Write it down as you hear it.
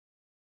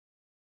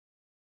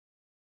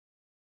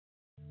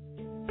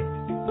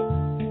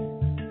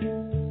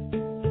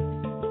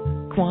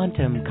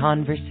Quantum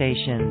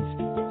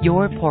Conversations,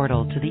 your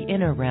portal to the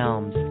inner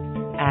realms.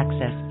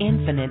 Access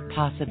infinite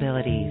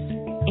possibilities,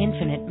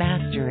 infinite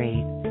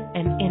mastery,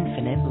 and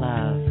infinite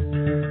love.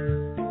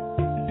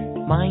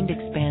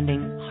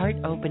 Mind-expanding,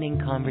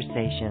 heart-opening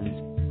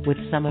conversations with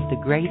some of the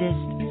greatest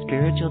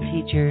spiritual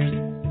teachers,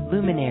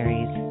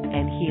 luminaries,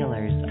 and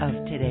healers of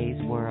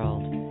today's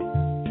world.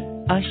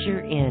 Usher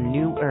in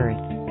new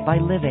earth by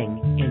living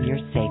in your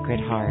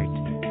sacred heart.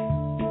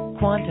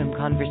 Quantum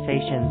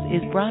Conversations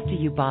is brought to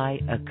you by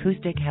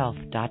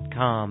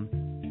AcousticHealth.com,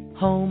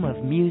 home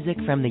of music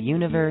from the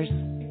universe,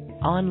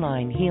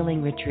 online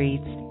healing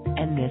retreats,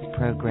 and this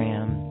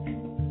program.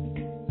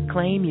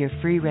 Claim your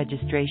free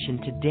registration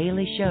to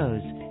daily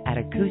shows at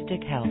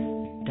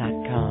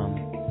AcousticHealth.com.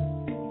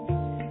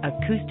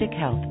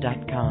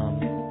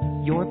 AcousticHealth.com,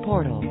 your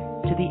portal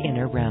to the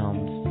inner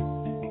realms.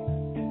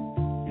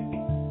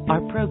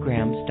 Our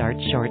program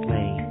starts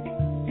shortly.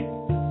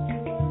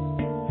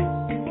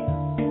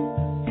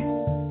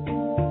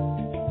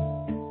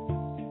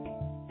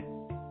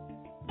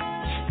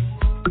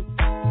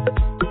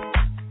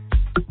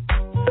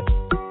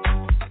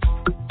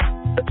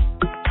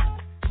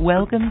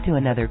 Welcome to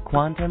another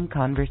Quantum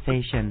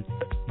Conversation,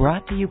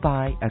 brought to you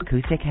by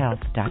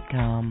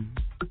AcousticHealth.com.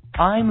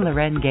 I'm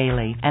Loren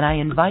Gailey, and I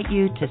invite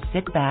you to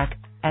sit back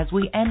as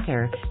we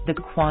enter the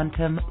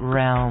quantum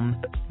realm,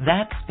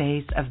 that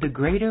space of the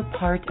greater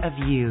part of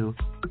you.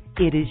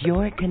 It is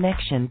your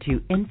connection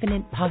to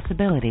infinite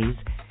possibilities,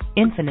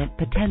 infinite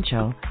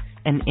potential,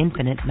 and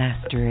infinite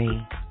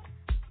mastery.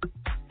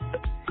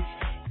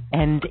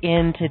 And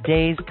in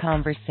today's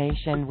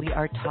conversation, we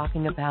are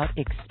talking about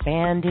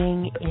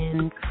expanding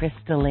in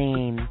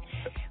crystalline,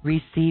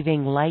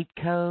 receiving light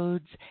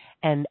codes,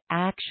 and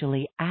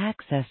actually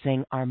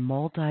accessing our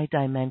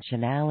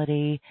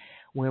multidimensionality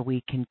where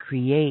we can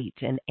create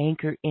and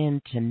anchor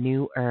into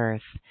new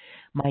earth.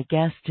 My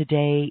guest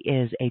today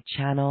is a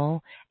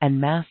channel and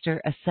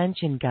master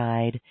ascension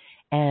guide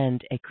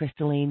and a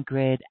crystalline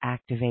grid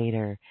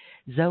activator.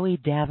 Zoe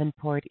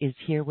Davenport is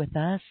here with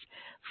us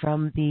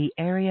from the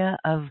area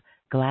of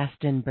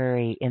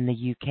Glastonbury in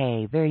the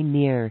UK, very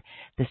near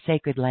the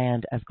sacred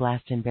land of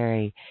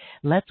Glastonbury.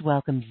 Let's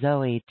welcome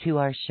Zoe to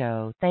our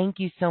show. Thank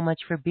you so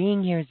much for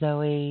being here,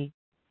 Zoe.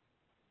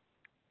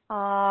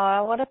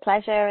 Oh, what a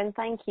pleasure, and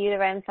thank you,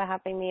 Loren, for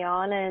having me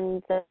on,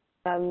 and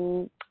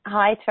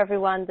hi to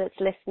everyone that's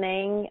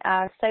listening.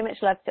 So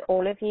much love to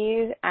all of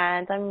you,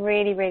 and I'm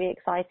really, really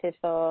excited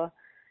for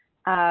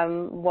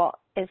what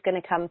is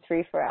going to come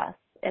through for us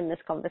in this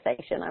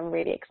conversation. I'm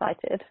really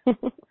excited.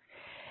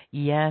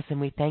 Yes, and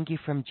we thank you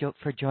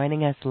for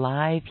joining us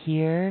live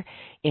here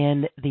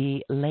in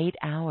the late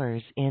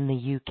hours in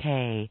the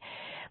UK.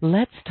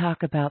 Let's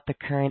talk about the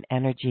current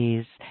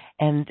energies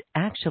and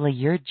actually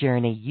your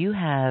journey.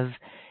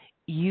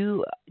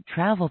 You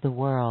travel the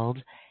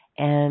world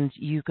and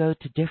you go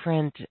to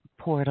different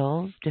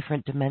portals,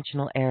 different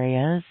dimensional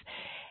areas,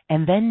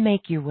 and then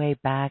make your way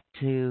back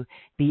to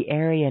the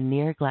area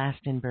near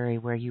Glastonbury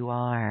where you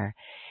are.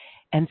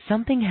 And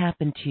something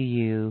happened to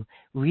you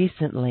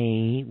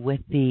recently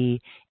with the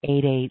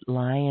 8-8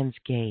 Lions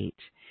Gate.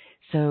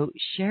 So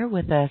share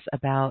with us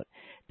about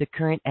the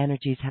current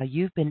energies, how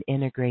you've been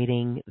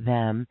integrating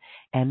them,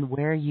 and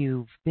where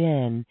you've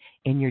been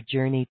in your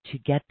journey to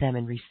get them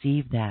and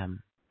receive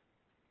them.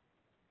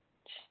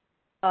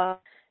 So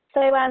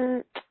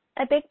a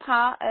big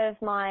part of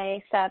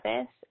my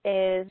service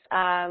is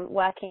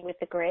working with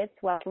the grids,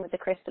 working with the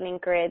crystalline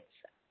grids.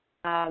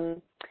 I'm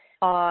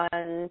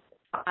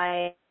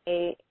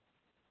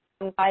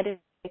guided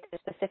to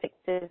specific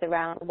cities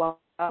around the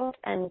world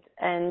and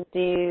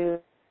do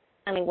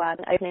only work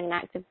and opening and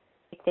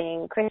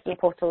activating crystalline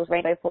portals,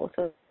 rainbow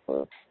portals,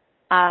 to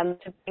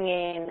bring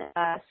in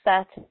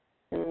certain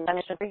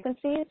dimensional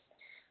frequencies.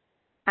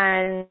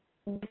 And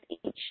with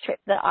each trip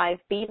that I've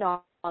been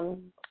on,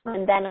 I'm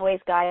then always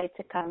guided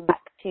to come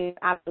back to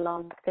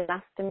Avalon, back to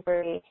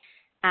Glastonbury,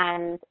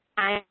 and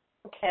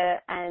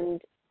anchor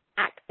and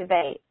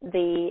activate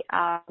the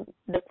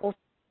portals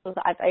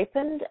that I've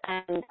opened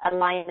and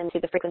align them to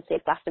the frequency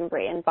of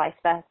Glastonbury and vice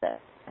versa.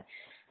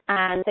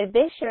 And so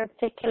this year in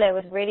particular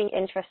was really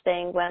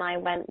interesting. When I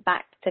went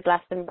back to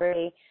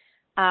Glastonbury,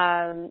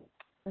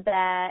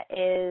 there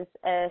is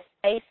a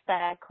space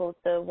there called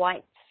the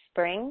White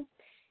Spring,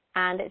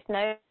 and it's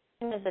known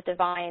as the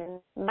divine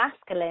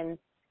masculine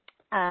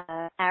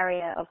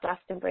area of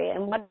Glastonbury.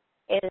 And what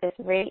it is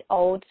really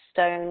old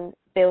stone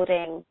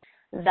building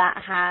that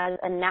has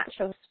a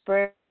natural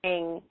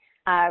spring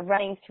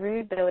running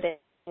through the building.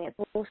 It's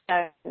all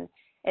stone.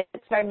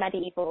 It's very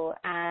medieval,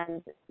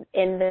 and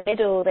in the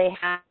middle they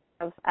have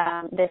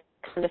this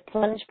kind of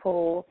plunge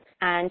pool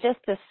and just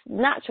this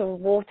natural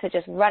water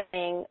just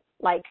running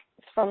like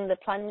from the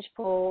plunge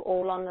pool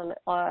all on the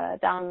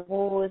down the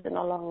walls and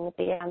along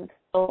the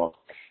floor.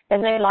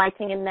 There's no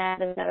lighting in there.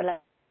 There's no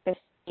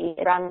electricity.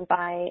 It's run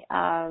by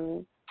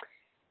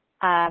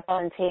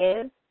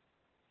volunteers.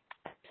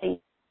 So you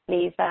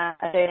leave a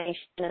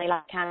donation and they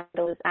light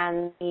candles,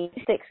 and the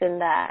sticks in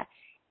there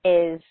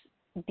is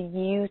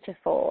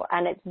beautiful,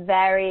 and it's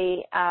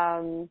very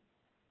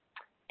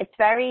it's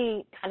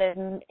very kind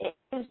of, it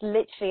was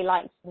literally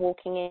like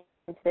walking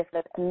into this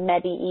sort of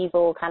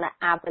medieval kind of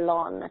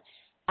Avalon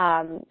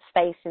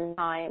space and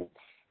time.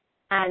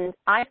 And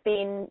I've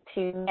been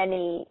to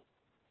many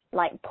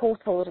like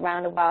portals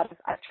around the world.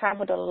 I've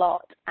traveled a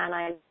lot, and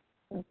I've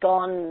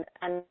gone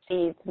and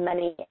seen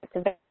many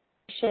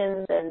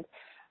exhibitions and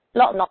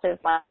lots of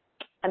like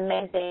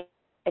amazing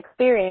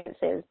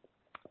experiences.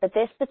 But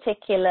this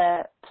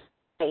particular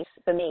place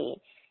for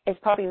me is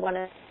probably one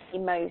of the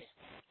most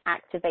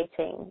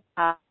activating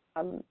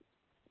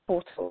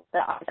portals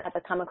that I've ever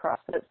come across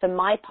for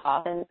my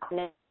part, and I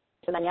know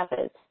for many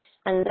others.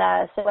 And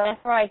so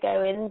whenever I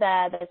go in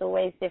there, there's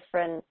always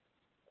different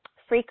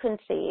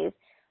frequencies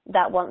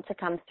that want to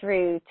come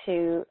through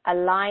to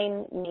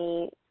align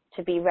me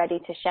to be ready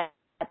to share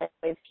this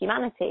with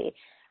humanity.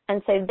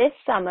 And so this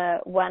summer,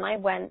 when I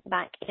went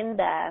back in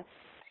there,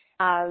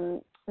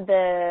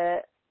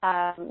 the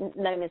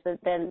known as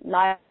the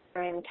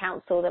Lion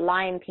Council, the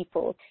Lion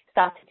people,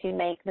 started to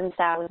make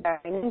themselves very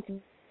known to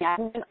me. I've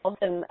known of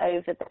them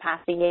over the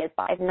past few years,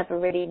 but I've never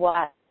really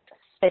worked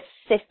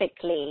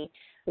specifically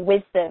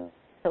with them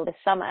until this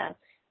summer.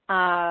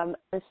 And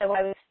so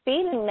I was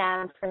feeling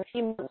them for a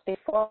few months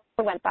before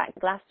I went back to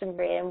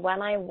Glastonbury. And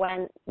when I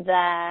went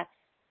there,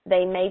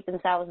 they made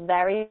themselves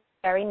very,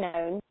 very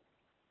known,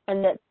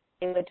 and that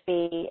they would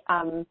be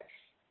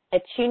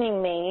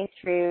attuning me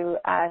through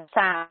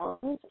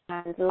sound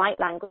and light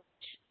language,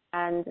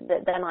 and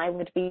that then I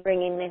would be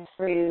bringing this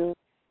through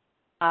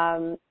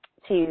to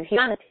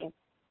humanity,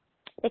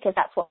 because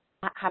that's what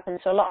happens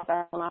to a lot of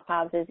us on our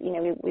paths is, you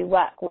know, we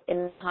work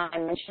in time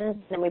dimensions,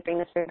 and then we bring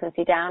this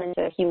frequency down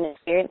into a human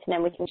experience, and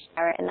then we can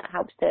share it, and that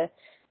helps to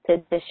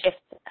shift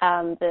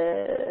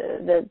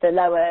the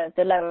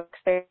lower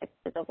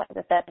experiences of like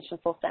the third dimension,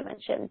 fourth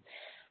dimension.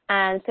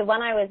 And so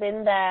when I was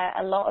in there,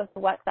 a lot of the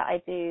work that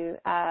I do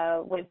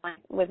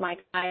with my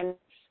clients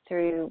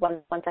through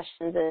one-on-one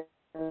sessions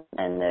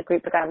and the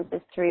group programs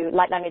is through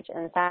light language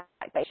and sound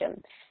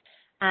activation.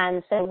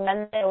 And so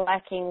when they were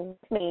working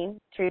with me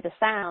through the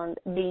sound,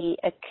 the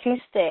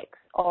acoustics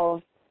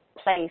of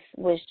the place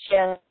was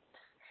just,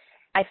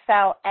 I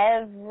felt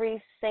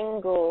every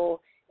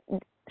single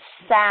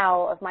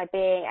cell of my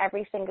being,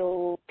 every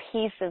single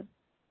piece of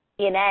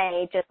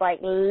DNA just like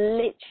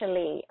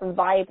literally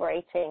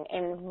vibrating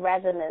in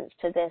resonance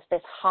to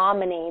this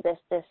harmony,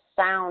 this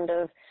sound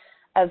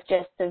of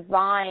just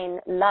divine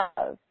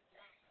love.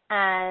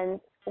 And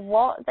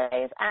what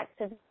those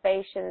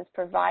activations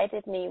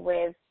provided me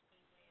with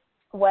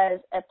was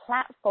a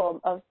platform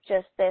of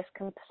just this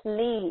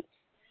complete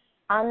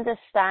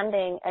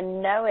understanding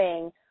and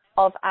knowing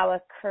of our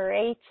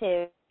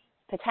creative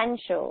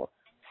potential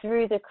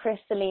through the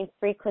crystalline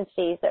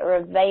frequencies that are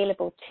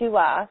available to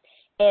us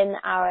in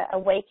our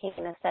awakening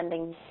and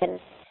ascending mission.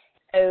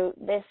 So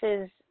this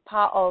is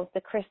part of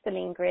the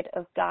crystalline grid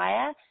of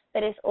Gaia,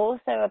 but it's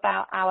also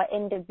about our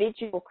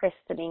individual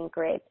crystalline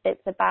grid.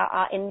 It's about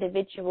our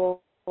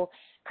individual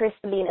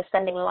crystalline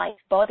ascending light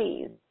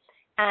bodies.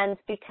 And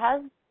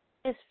because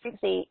this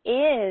frequency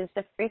is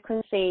the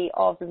frequency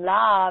of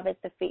love,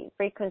 it's the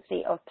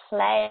frequency of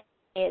play,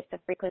 it's the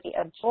frequency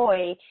of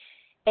joy,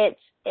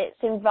 it's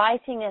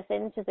inviting us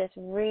into this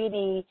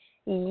really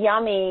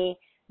yummy,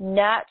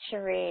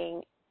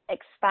 nurturing,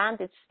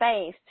 expanded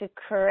space to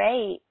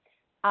create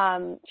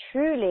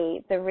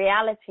truly the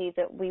reality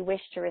that we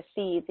wish to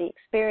receive, the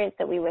experience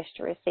that we wish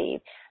to receive,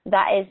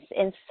 that is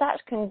in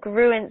such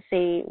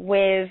congruency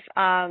with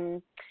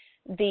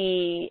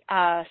the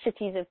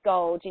cities of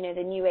gold, you know,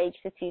 the new age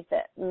cities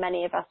that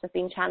many of us have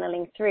been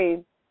channeling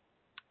through.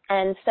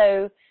 And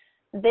so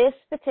this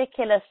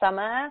particular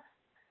summer,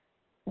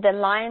 the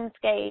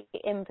Lionsgate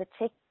in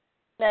particular,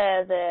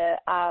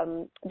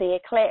 the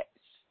eclipse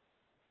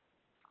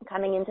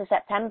coming into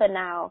September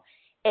now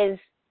is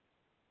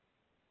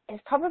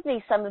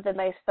probably some of the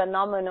most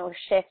phenomenal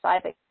shifts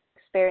I've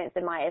experienced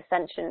in my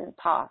ascension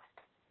path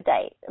to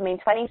date. I mean,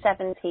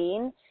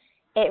 2017,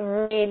 it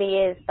really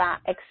is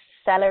that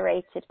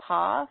accelerated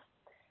path,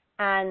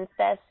 and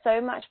there's so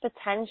much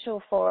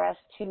potential for us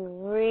to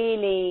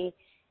really,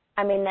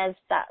 I mean, there's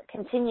that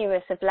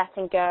continuous of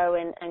letting go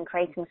and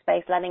creating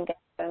space, letting go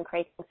and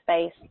creating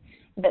space.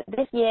 But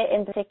this year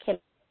in particular,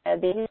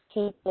 these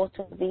key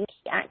portals, these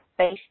key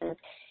activations,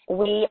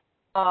 we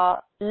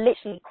are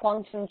literally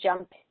quantum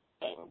jumping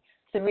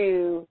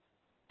through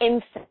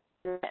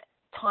infinite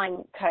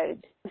time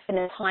codes,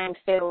 infinite time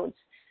fields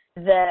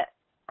that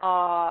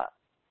are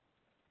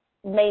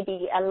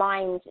maybe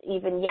aligned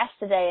even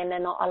yesterday and they're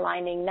not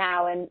aligning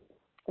now. And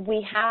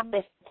we have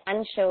this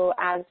potential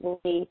as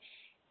we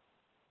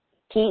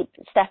keep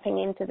stepping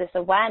into this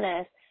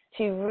awareness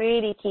to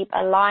really keep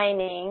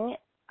aligning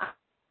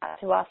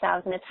to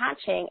ourselves and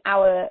attaching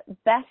our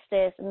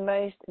bestest,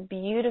 most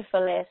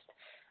beautifulest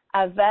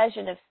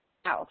version of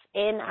self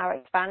in our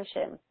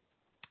expansion.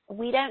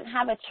 We don't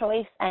have a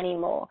choice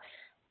anymore.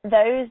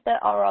 Those that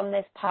are on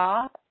this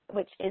path,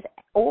 which is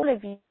all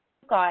of you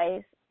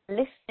guys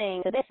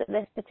listening to this at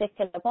this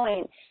particular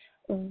point,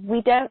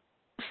 we don't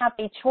have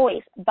a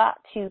choice but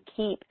to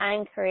keep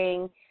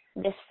anchoring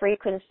this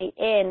frequency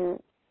in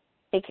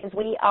because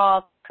we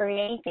are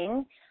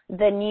creating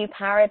the new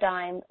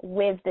paradigm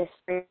with this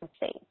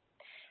frequency.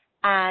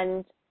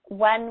 And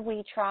when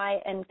we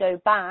try and go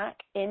back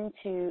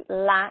into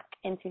lack,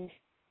 into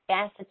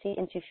scarcity,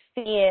 into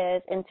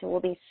fears, into all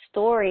these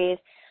stories,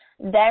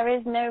 there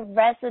is no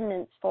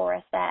resonance for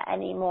us there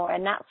anymore.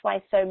 And that's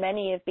why so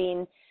many have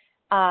been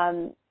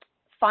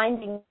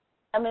finding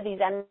some of these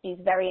energies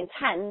very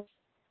intense,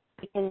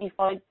 because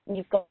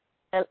you've got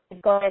to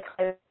kind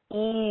of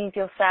ease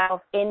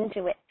yourself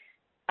into it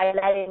by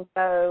letting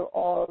go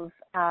of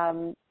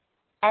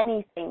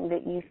anything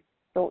that you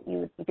thought you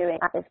would be doing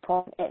at this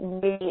point. It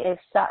really is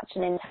such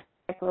an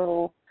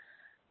integral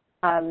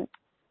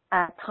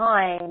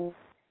time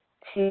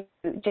to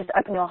just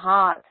open your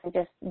heart and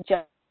just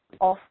jump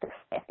off the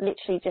cliff,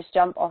 literally just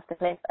jump off the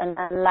cliff and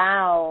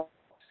allow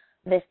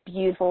this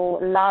beautiful,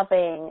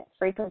 loving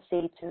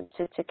frequency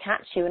to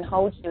catch you and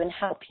hold you and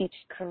help you to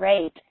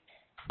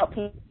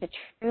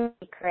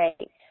truly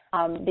create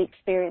the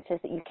experiences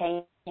that you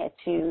came here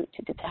to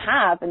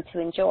have and to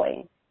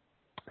enjoy.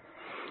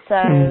 So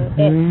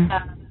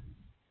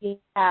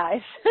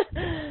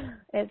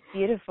it's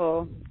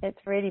beautiful. It's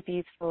really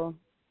beautiful.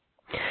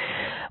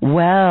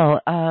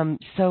 Well,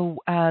 so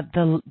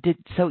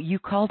you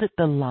called it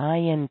the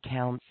Lion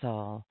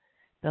Council,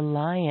 the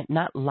Lion,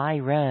 not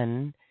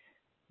Lyran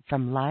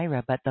from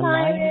Lyra, but the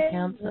Lion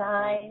Council.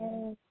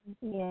 Lion,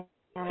 yeah.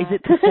 Is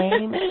it the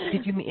same?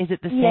 Is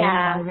it the same?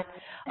 Yeah.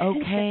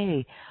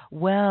 Okay.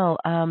 Well,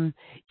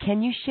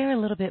 can you share a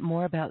little bit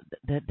more about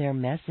their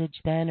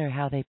message then, or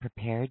how they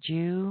prepared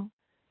you?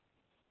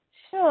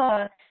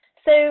 Sure.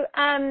 So,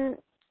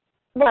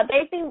 well,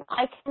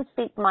 I can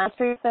speak my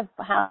truth of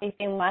how they've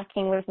been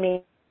working with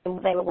me and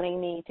what they were wanting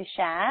me to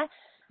share.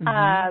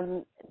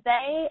 Mm-hmm.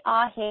 They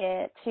are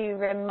here to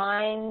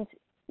remind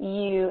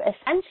you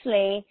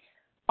essentially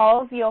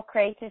of your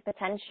creative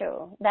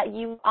potential, that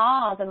you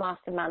are the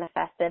master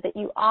manifester, that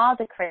you are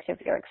the creator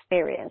of your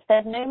experience.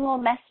 There's no more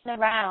messing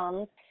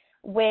around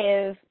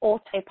with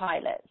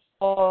autopilots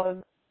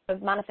or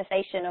of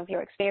manifestation of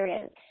your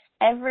experience.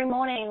 Every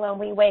morning when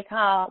we wake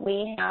up,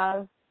 we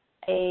have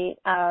a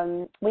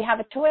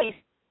choice.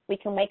 We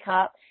can wake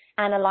up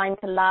and align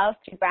to love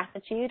through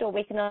gratitude, or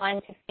we can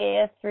align to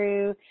fear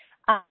through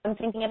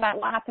thinking about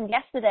what happened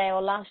yesterday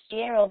or last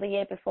year or the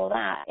year before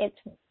that. It's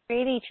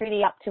really,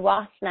 truly up to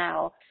us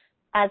now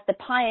as the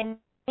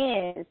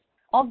pioneers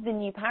of the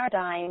new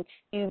paradigm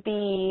to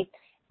be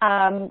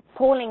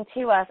calling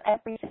to us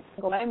every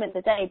single moment of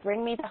the day,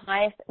 bring me the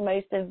highest,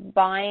 most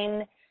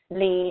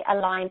divinely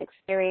aligned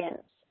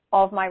experience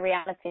of my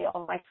reality,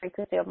 of my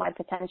frequency, of my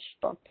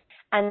potential.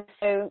 And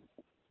so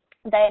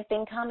they've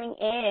been coming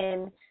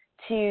in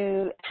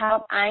to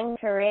help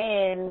anchor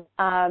in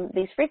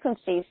these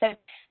frequencies. So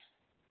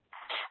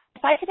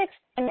if I could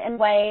explain it in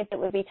ways that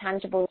would be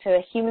tangible to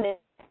a human,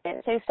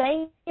 so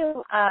say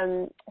you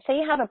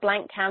have a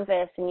blank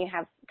canvas and you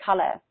have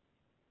color,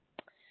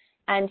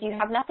 and you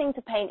have nothing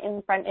to paint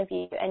in front of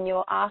you, and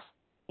you're asked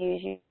to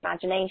use your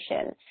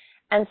imagination.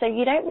 And so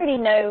you don't really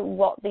know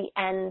what the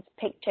end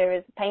picture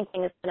is,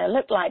 painting is going to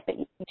look like, but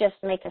you just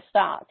make a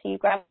start. So you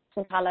grab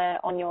some color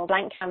on your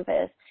blank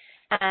canvas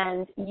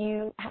and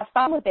you have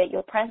fun with it,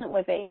 you're present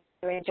with it,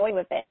 you enjoy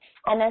with it.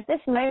 And there's this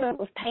moment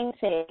with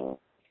painting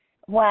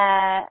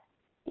where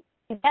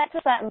you get to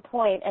a certain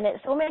point and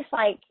it's almost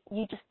like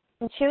you just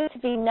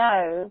intuitively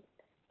know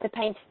the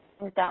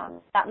painting's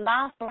done. That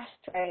last brush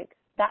stroke,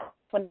 that's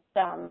when it's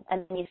done,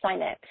 and then you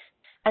sign it.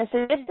 And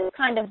so this is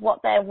kind of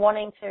what they're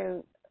wanting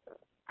to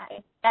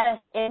get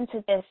us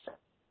into this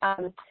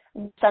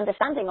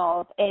understanding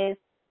of, is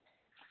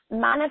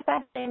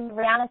manifesting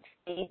reality.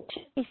 It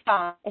should be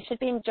fun, it should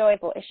be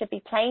enjoyable, it should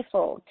be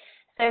playful.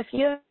 So if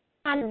you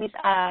have these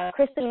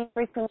crystalline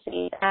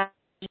frequencies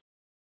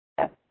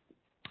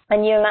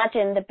and you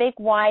imagine the big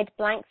wide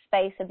blank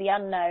space of the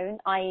unknown,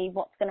 i.e.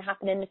 what's going to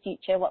happen in the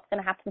future, what's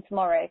going to happen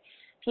tomorrow,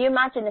 if you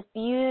imagine this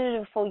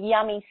beautiful,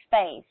 yummy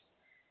space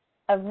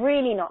of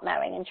really not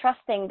knowing and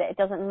trusting that it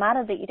doesn't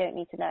matter that you don't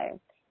need to know,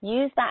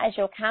 use that as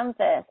your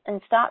canvas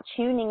and start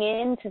tuning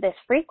into this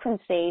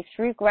frequency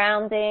through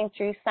grounding,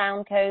 through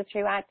sound code,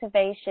 through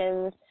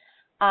activations,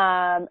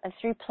 and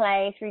through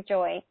play, through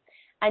joy.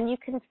 And you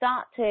can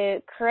start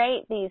to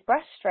create these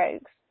brush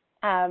strokes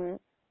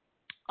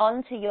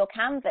onto your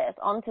canvas,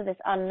 onto this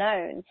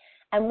unknown.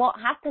 And what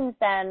happens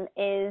then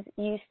is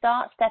you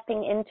start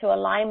stepping into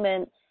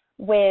alignment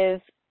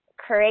with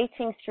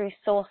creating through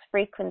source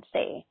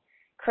frequency,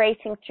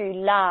 creating through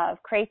love,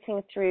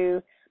 creating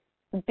through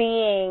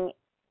being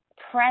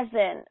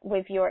present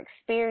with your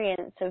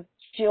experience of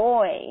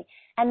joy,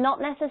 and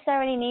not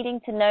necessarily needing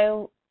to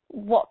know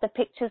what the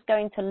picture's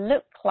going to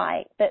look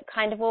like, but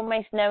kind of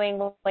almost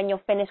knowing when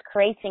you're finished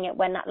creating it,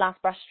 when that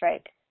last brush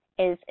stroke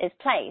is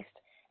placed.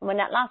 And when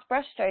that last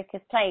brush stroke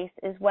is placed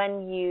is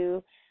when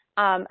you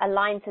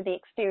align to the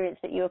experience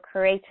that you're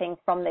creating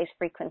from those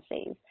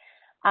frequencies.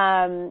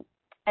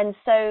 And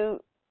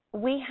so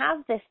we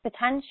have this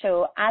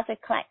potential as a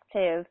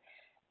collective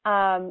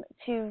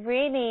to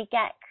really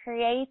get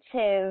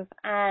creative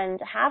and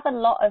have a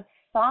lot of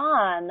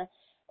fun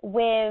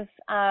with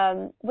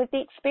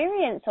the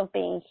experience of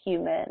being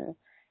human.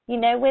 You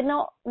know, we're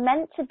not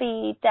meant to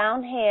be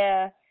down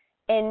here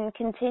in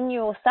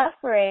continual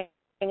suffering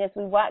as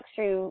we work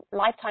through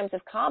lifetimes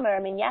of karma. I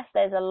mean, yes,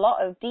 there's a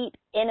lot of deep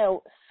inner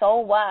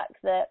soul work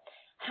that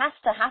has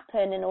to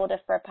happen in order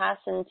for a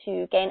person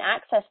to gain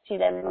access to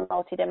their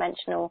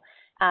multidimensional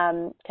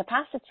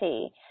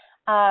capacity.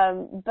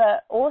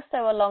 But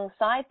also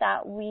alongside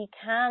that, we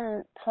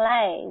can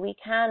play, we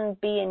can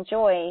be in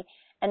joy.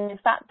 And in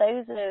fact,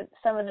 those are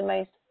some of the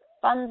most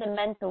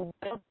fundamental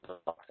building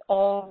blocks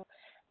of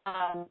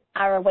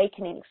our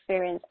awakening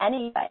experience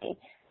anyway.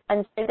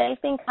 And so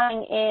they've been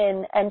coming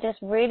in and just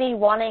really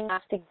wanting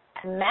us to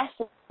get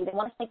messy. They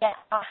want us to get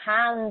our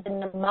hands in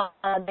the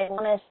mud. They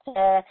want us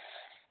to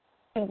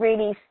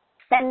really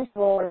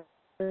sensual,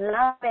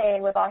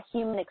 loving with our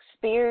human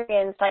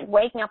experience, like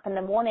waking up in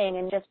the morning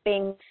and just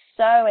being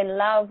so in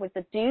love with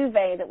the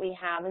duvet that we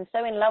have, and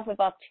so in love with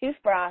our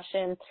toothbrush,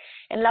 and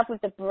in love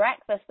with the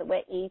breakfast that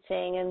we're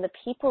eating and the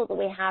people that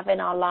we have in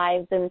our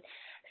lives, and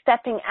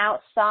stepping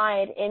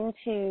outside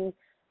into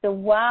the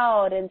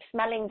world and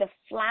smelling the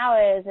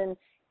flowers and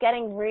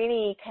getting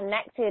really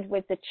connected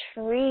with the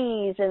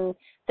trees and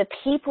the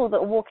people that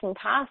are walking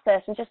past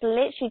us, and just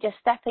literally just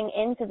stepping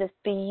into this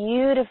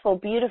beautiful,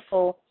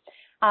 beautiful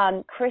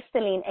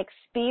crystalline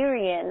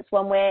experience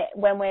when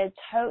we're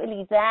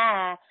totally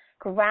there,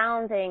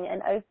 grounding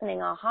and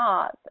opening our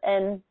hearts.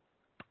 And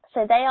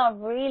so they are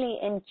really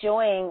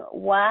enjoying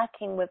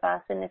working with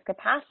us in this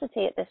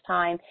capacity at this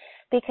time,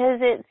 because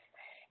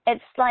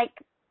it's like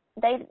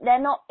they're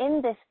not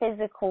in this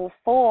physical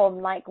form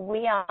like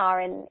we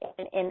are in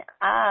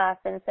earth.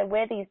 And so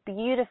we're these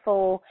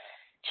beautiful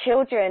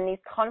children, these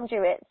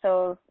conduits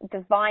of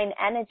divine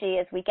energy.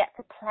 As we get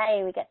to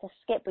play, we get to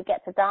skip, we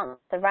get to dance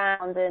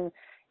around. And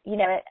you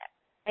know,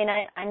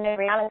 I know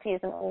reality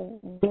isn't all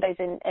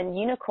rainbows and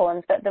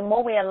unicorns, but the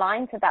more we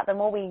align to that, the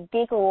more we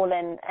giggle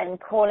and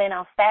call in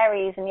our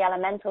fairies and the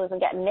elementals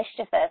and get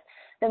mischievous,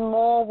 the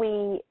more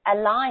we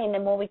align, the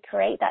more we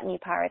create that new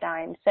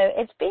paradigm. So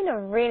it's been a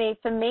really,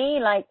 for me,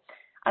 like,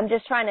 I'm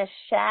just trying to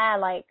share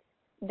like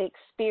the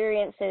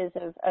experiences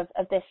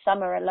of this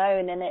summer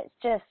alone, and it's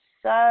just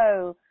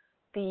so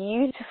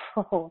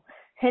beautiful.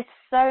 It's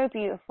so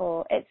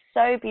beautiful. It's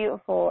so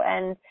beautiful.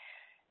 And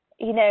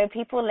you know,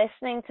 people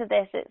listening to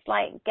this, it's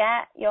like,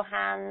 get your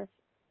hands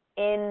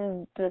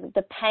in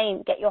the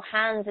paint, get your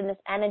hands in this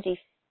energy,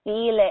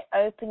 feel it,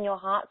 open your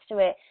hearts to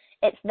it.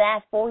 It's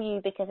there for you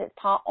because it's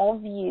part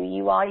of you.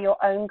 You are your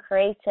own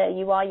creator.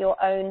 You are your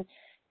own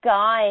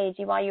guide.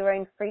 You are your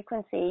own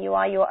frequency. You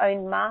are your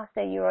own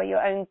master. You are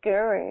your own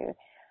guru.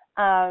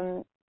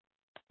 And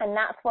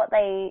that's what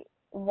they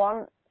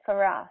want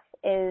for us,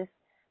 is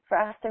for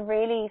us to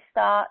really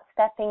start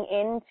stepping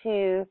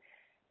into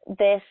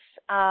this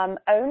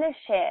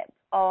ownership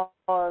of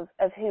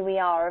who we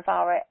are, of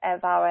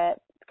our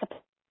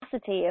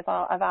capacity, of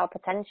our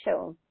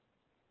potential.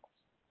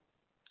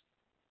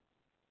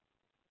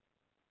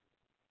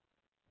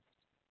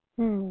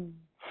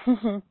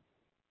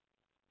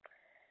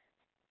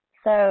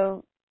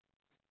 So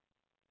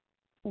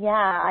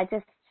yeah,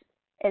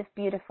 it's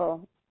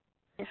beautiful.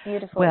 It's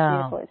beautiful.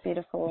 Well, it's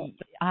beautiful.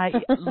 I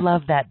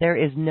love that. There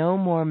is no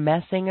more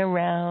messing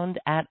around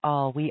at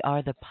all. We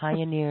are the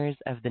pioneers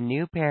of the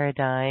new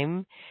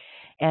paradigm,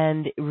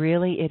 and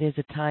really it is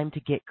a time to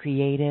get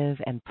creative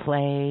and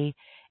play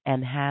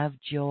and have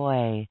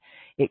joy.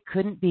 It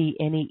couldn't be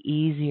any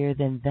easier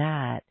than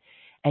that.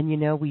 And you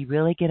know, we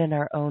really get in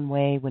our own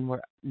way when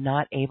we're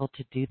not able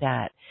to do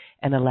that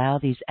and allow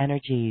these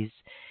energies,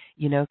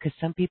 you know, because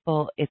some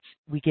people,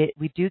 we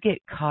do get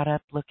caught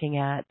up looking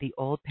at the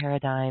old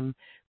paradigm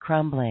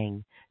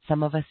crumbling.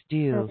 Some of us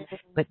do,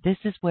 but this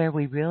is where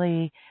we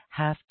really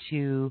have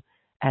to,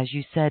 as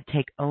you said,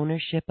 take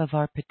ownership of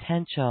our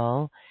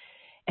potential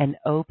and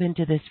open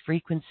to this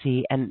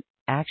frequency, and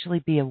actually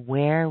be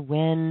aware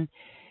when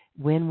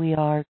we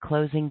are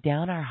closing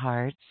down our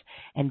hearts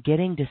and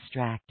getting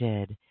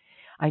distracted.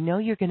 I know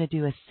you're going to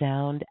do a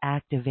sound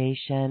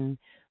activation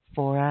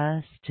for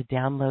us to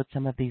download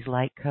some of these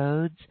light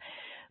codes,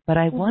 but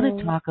I want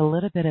to talk a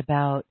little bit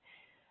about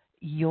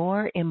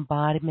your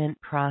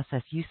embodiment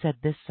process. You said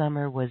this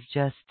summer was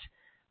just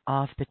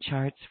off the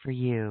charts for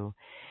you.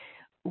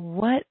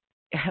 What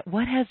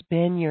has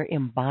been your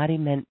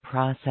embodiment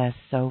process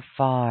so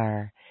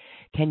far?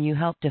 Can you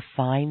help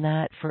define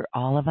that for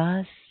all of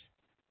us?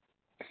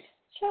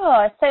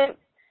 Sure. So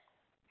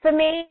for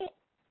me,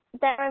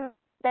 there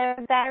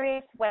are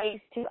various ways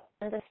to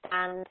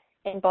understand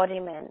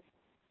embodiment.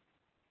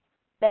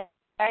 There are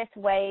various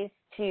ways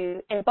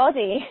to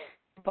embody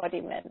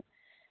embodiment.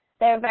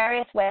 There are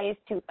various ways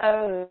to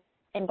own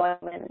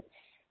embodiment.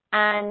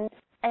 And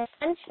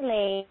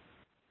essentially,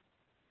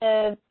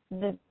 the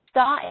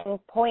starting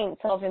point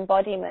of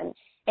embodiment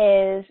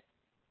is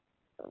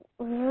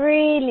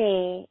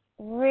really,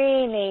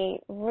 really,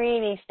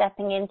 really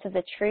stepping into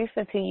the truth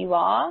of who you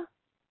are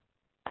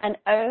and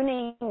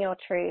owning your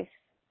truth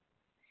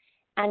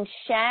and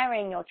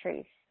sharing your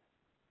truth.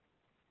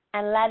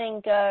 and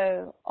letting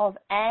go of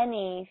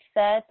any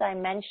third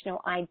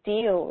dimensional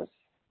ideals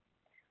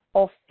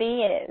or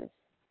fears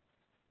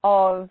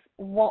of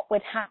what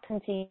would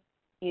happen to you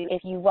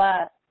if you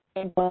were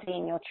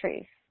embodying your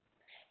truth.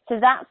 So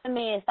that for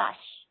me is that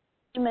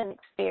human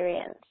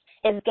experience,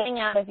 is getting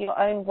out of your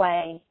own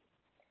way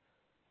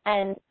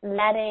and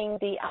letting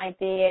the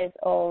ideas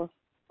of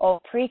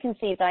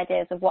preconceived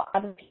ideas of what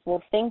other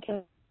people think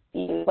of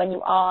you when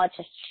you are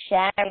just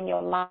sharing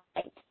your light.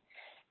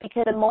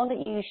 Because the more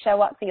that you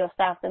show up for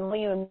yourself, the more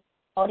you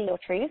embody your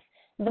truth,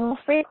 the more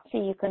frequency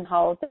you can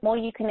hold, the more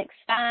you can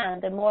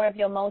expand, the more of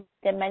your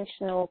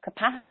multidimensional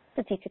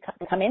capacity to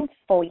come in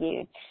for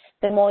you,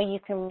 the more you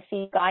can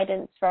receive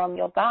guidance from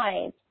your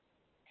guides.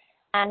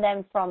 And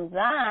then from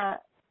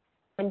that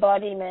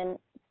embodiment,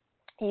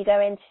 you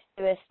go into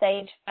a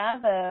stage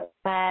further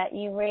where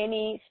you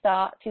really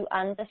start to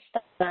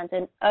understand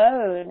and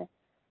own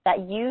that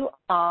you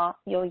are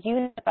your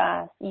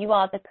universe. You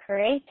are the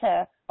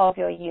creator of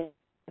your universe.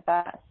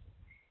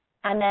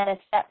 And then a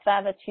step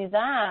further to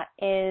that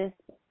is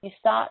you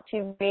start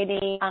to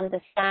really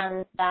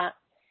understand that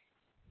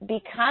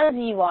because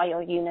you are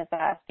your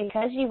universe,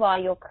 because you are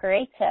your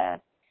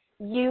creator,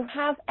 you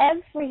have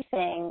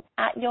everything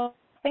at your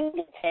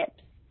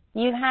fingertips.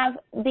 You have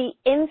the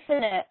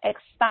infinite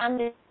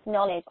expanded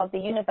knowledge of the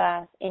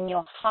universe in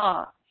your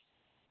heart.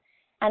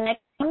 And there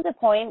comes a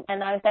point,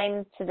 and I was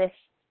saying to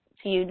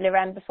you,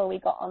 Loren, before we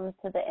got on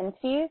to the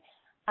interview,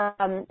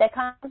 there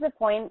comes a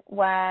point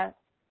where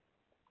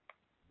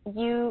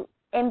you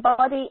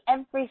embody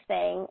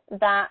everything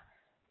that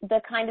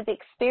the kind of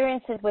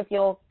experiences with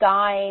your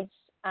guides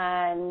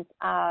and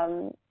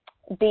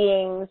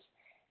beings,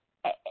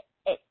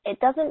 it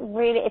doesn't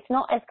really, it's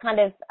not as kind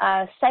of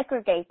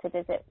segregated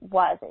as it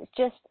was.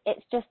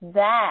 It's just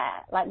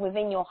there, like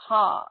within your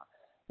heart.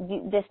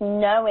 This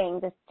knowing,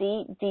 this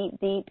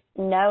deep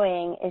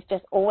knowing is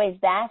just always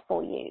there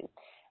for you.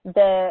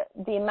 The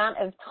amount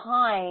of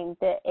time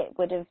that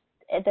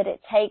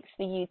it takes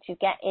for you to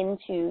get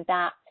into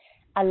that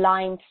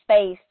aligned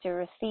space to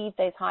receive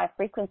those higher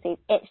frequencies,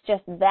 it's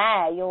just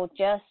there. You're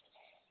just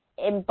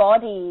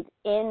embodied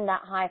in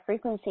that high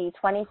frequency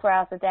 24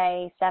 hours a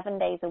day, 7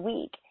 days a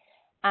week.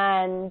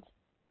 And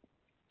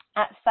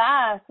at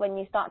first, when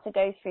you start to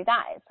go through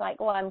that, it's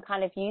like, well, I'm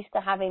kind of used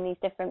to having these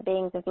different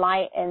beings of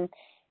light. And,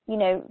 you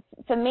know,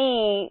 for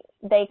me,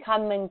 they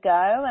come and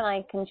go and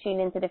I can tune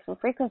into different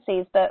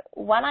frequencies. But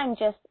when I'm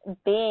just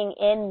being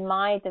in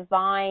my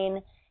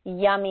divine,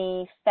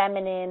 yummy,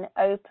 feminine,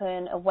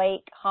 open,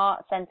 awake,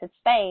 heart-centered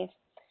space,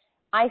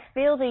 I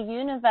feel the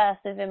universe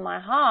is in my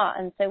heart.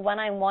 And so when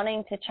I'm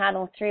wanting to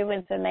channel through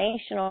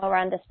information or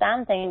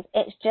understand things,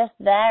 it's just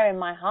there in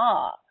my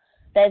heart.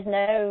 There's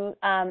no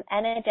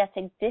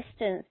energetic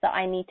distance that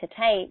I need to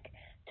take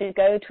to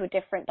go to a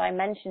different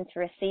dimension to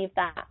receive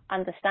that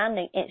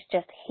understanding. It's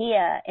just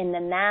here in the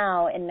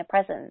now, in the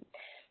present.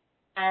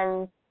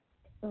 And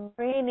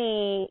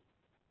really,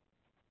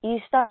 you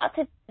start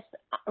to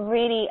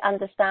really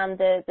understand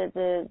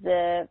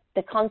the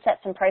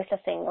concepts and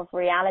processing of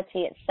reality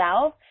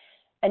itself.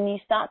 And you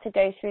start to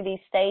go through these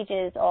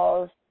stages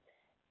of,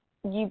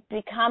 you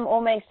become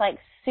almost like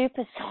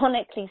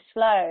supersonically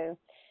slow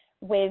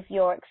with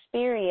your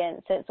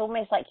experience. So it's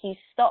almost like you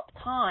stop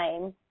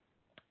time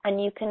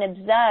and you can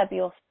observe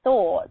your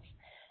thoughts,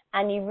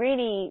 and you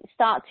really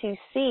start to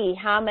see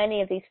how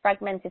many of these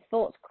fragmented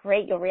thoughts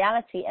create your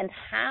reality and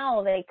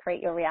how they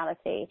create your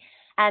reality.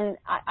 And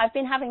I've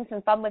been having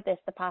some fun with this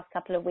the past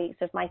couple of weeks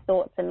with my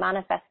thoughts and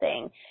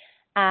manifesting.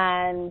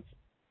 And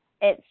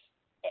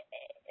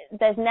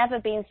there's never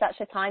been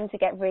such a time to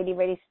get really,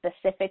 really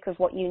specific with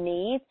what you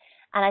need.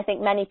 And I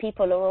think many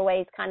people are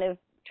always kind of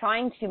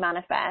trying to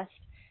manifest,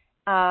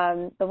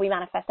 but we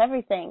manifest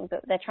everything,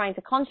 but they're trying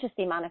to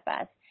consciously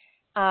manifest.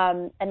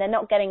 And they're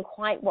not getting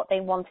quite what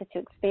they wanted to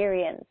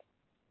experience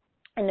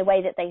in the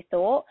way that they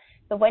thought.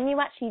 But when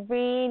you actually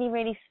really,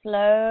 really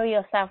slow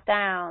yourself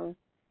down,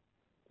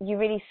 you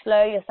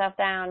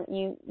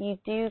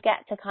do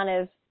get to kind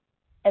of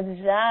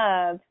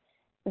observe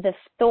the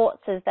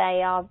thoughts as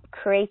they are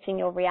creating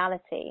your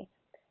reality.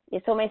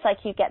 It's almost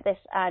like you get this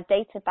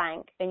data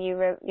bank, and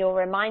you're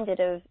reminded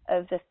of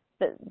the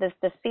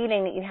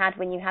feeling that you had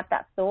when you had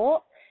that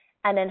thought,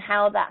 and then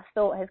how that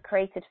thought has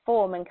created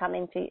form and come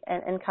into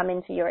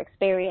your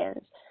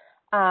experience.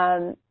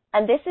 And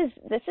this is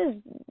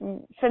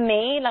for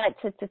me, like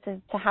to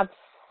have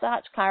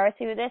such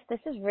clarity with this.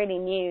 This is really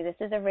new. This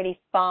is a really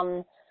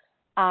fun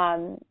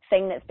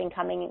thing that's been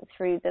coming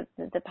through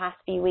the past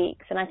few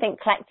weeks. And I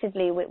think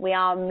collectively we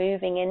are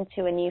moving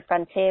into a new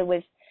frontier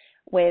with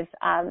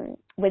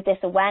this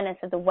awareness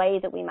of the way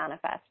that we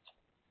manifest.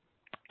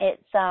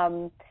 It's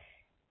and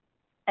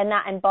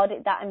that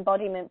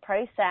embodiment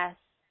process,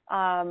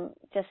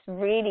 just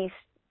really,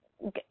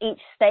 each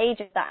stage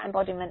of that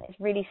embodiment is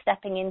really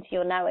stepping into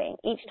your knowing.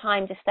 Each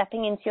time just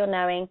stepping into your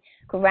knowing,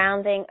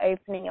 grounding,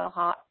 opening your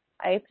heart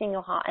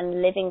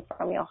and living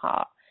from your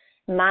heart,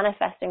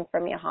 manifesting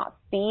from your heart,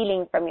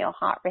 feeling from your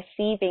heart,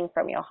 receiving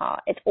from your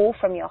heart. It's all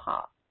from your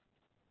heart.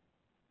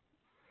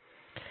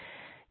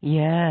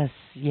 Yes,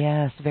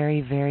 yes,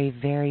 very, very,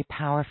 very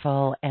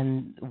powerful,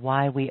 and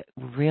why we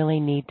really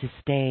need to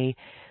stay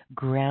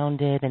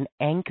grounded and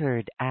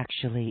anchored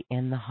actually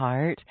in the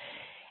heart.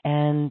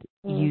 And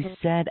you Hmm.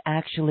 said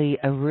actually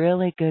a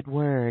really good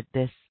word,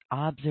 this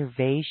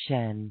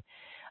observation.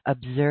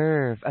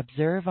 Observe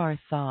our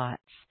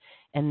thoughts.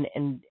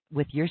 And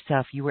with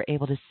yourself, you were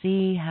able to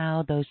see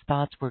how those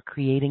thoughts were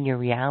creating your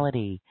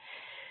reality.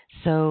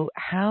 So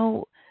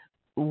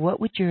what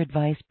would your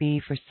advice be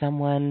for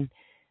someone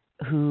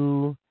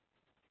who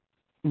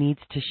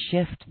needs to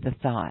shift the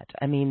thought?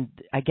 I mean,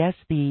 I guess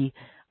the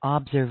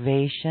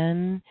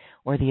observation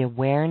or the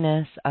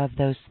awareness of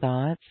those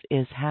thoughts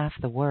is half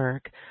the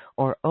work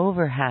or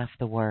over half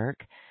the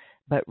work,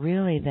 but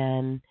really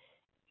then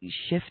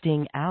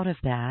shifting out of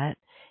that,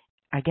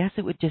 I guess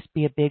it would just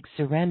be a big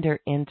surrender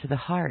into the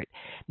heart.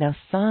 Now,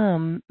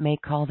 some may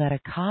call that a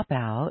cop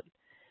out,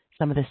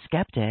 some of the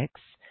skeptics,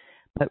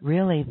 but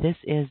really this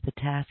is the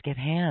task at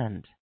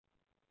hand.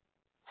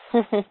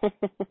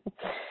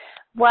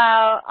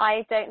 Well,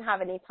 I don't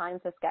have any time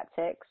for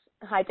skeptics.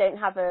 I don't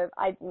have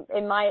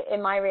in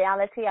my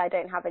reality, I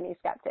don't have any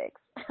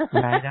skeptics.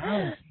 Right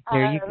on.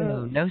 There you go.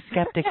 um, No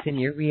skeptics in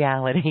your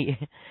reality.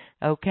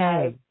 no.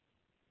 Okay.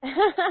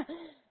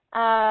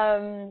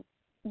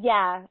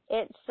 Yeah,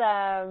 it's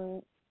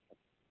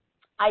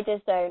I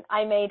just don't.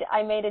 I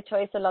made a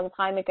choice a long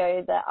time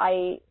ago that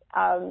I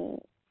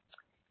don't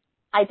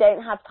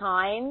have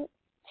time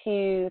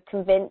to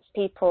convince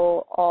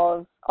people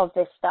of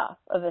this stuff,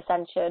 of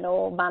ascension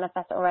or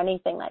manifest or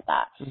anything like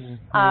that. Mhm.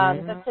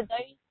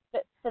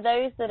 But for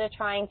those that are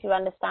trying to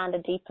understand a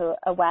deeper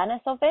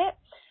awareness of it,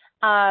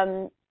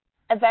 a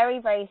very,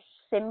 very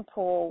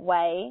simple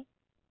way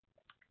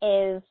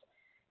is,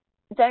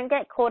 don't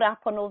get caught up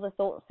on all the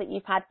thoughts that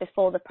you've had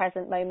before the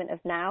present moment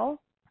of now.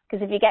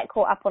 Because if you get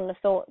caught up on the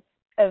thoughts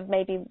of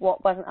maybe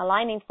what wasn't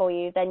aligning for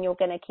you, then you're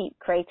going to keep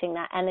creating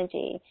that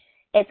energy.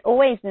 It's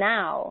always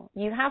now.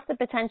 You have the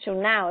potential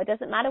now. It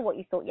doesn't matter what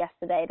you thought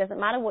yesterday. It doesn't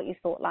matter what you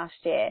thought last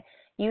year.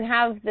 You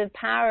have the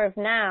power of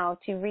now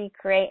to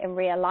recreate and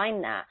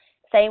realign that.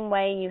 Same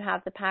way you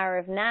have the power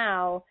of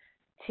now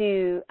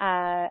to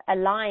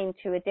align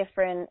to a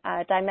different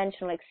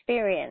dimensional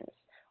experience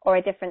or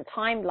a different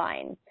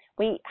timeline.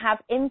 We have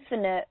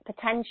infinite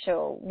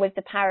potential with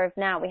the power of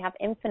now. We have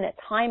infinite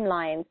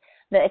timelines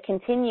that are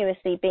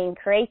continuously being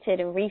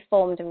created and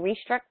reformed and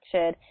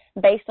restructured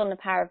based on the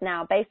power of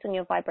now, based on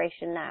your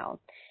vibration now.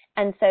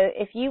 And so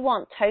if you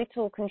want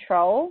total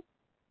control,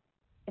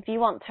 if you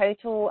want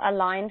total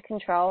aligned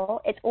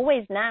control, it's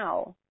always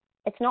now.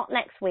 It's not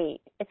next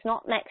week. It's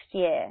not next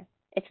year.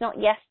 It's not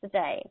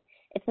yesterday.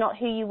 It's not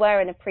who you were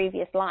in a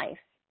previous life.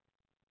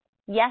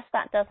 Yes,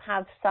 that does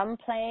have some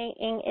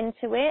playing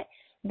into it,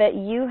 but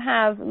you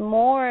have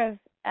more of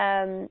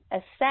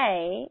a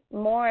say,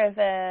 more of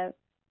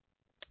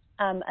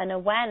an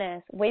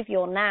awareness with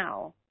your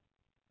now.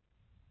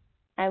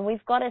 And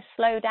we've got to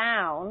slow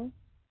down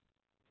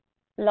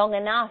long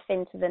enough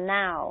into the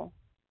now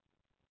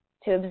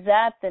to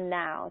observe the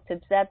now, to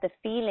observe the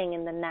feeling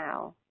in the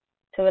now,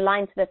 to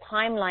align to the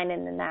timeline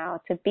in the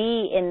now, to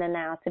be in the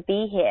now, to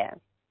be here.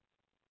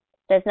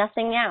 There's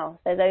nothing else.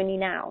 There's only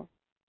now.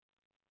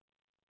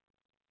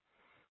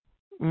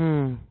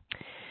 Mm.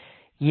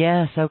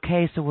 Yes,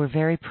 okay, so we're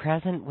very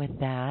present with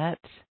that.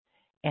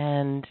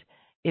 And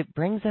it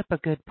brings up a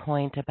good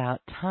point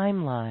about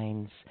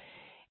timelines.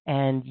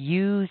 And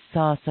you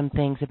saw some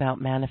things about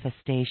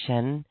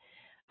manifestation.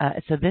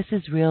 So this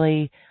is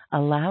really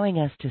allowing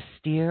us to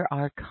steer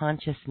our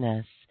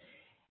consciousness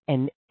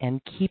and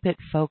keep it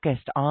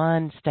focused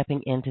on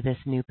stepping into this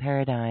new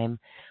paradigm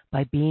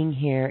by being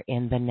here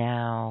in the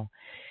now.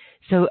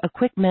 So a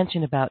quick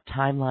mention about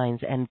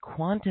timelines and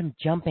quantum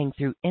jumping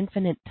through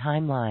infinite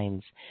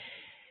timelines.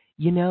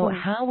 You know,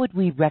 how would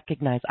we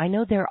recognize? I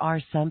know there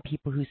are some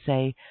people who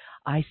say,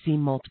 I see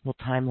multiple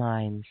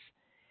timelines.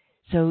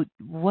 So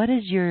what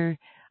is can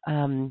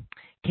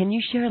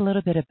you share a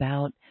little bit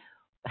about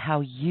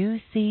how you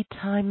see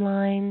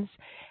timelines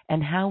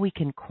and how we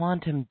can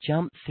quantum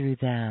jump through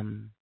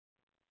them?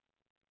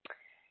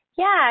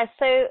 Yeah,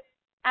 so,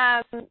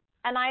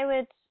 and I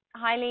would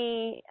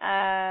highly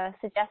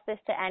suggest this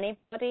to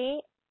anybody.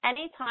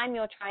 Anytime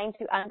you're trying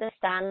to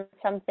understand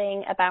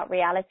something about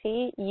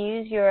reality,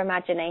 use your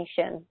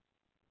imagination,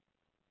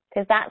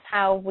 because that's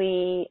how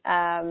we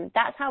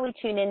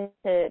tune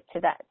into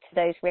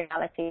those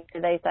realities, to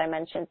those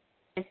dimensions,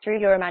 is through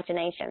your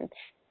imagination.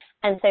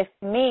 And so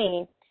for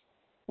me,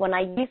 when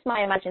I use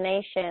my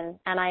imagination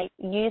and I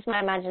use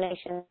my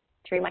imagination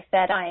through my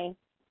third eye,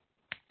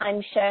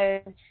 I'm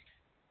shown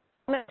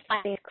almost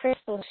like these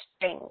crystal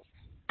strings,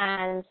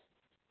 and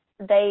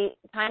they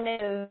kind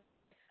of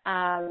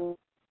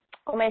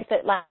almost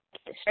look like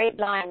straight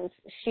lines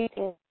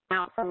shooting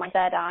out from my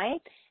third eye.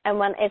 And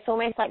when it's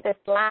almost like this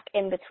black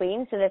in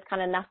between, so there's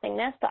kind of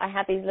nothingness, but I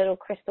have these little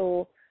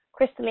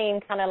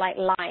crystalline kind of like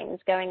lines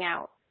going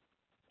out.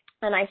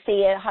 And I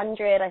see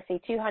 100, I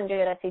see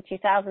 200, I see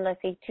 2,000, I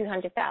see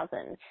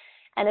 200,000.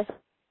 And it's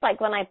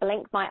like when I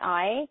blink my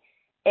eye,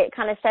 it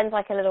kind of sends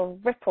like a little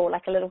ripple,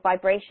 like a little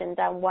vibration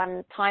down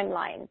one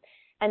timeline.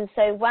 And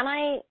so when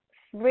I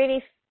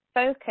really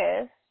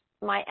focus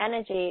my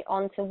energy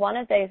onto one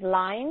of those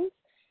lines,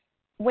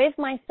 with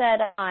my third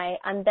eye,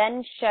 I'm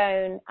then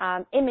shown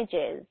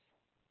images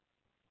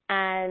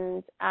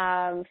and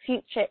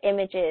future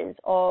images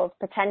of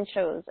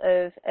potentials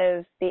of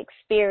the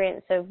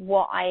experience of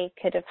what I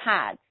could have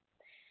had.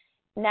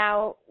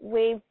 Now,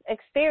 we've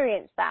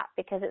experienced that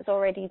because it's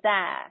already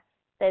there.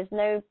 There's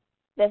no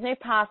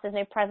past, there's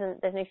no present,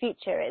 there's no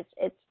future.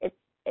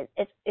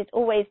 It's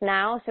always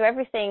now. So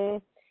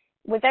everything,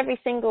 with every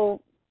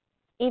single,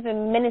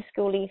 even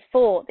minuscule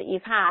thought that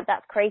you've had,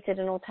 that's created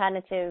an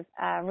alternative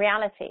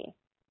reality.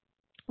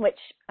 Which,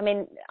 I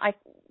mean,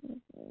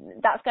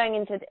 that's going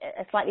into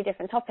a slightly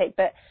different topic,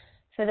 but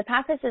for the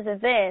purposes of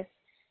this,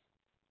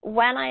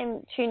 when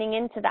I'm tuning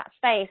into that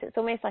space, it's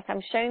almost like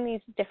I'm shown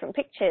these different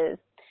pictures,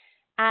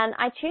 and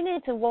I tune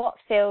into what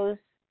feels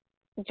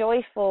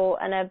joyful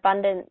and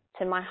abundant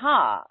to my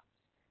heart.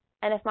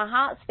 And if my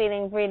heart's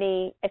feeling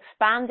really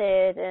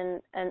expanded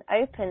and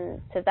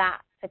open to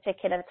that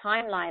particular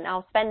timeline,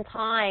 I'll spend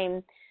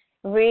time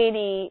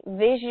really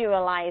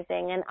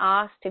visualizing and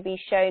ask to be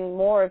shown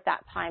more of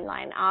that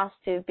timeline, ask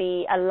to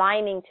be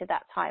aligning to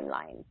that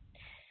timeline.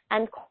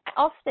 And quite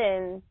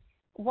often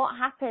what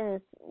happens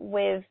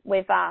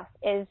with us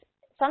is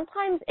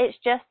sometimes it's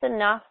just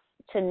enough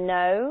to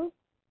know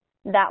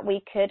that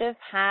we could have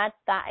had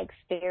that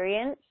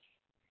experience.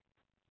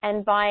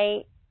 And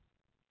by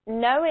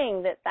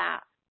knowing that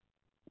that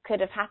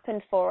could have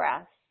happened for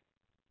us,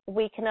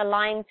 we can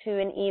align to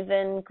an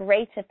even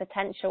greater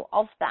potential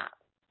of that.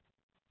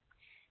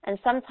 And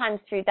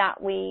sometimes through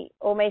that, we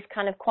almost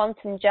kind of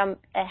quantum jump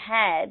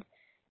ahead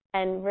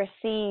and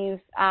receive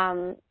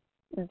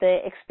the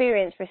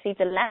experience, receive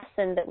the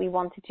lesson that we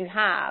wanted to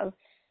have,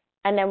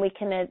 and then we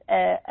can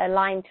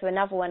align to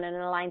another one and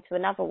align to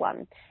another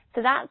one.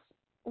 So that's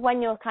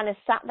when you're kind of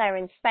sat there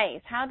in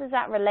space. How does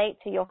that relate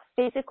to your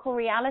physical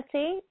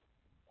reality?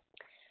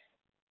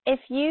 If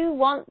you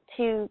want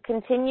to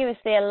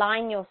continuously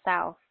align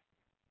yourself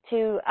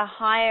to a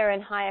higher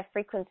and higher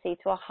frequency,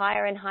 to a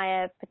higher and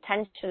higher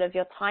potential of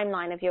your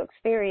timeline, of your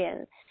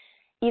experience,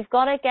 you've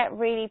got to get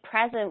really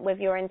present with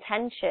your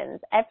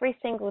intentions every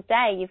single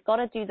day. You've got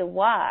to do the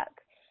work.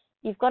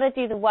 You've got to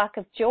do the work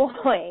of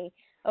joy,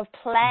 of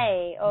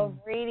play, of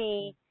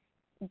really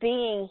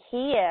being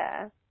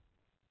here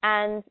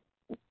and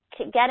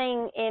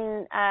getting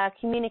in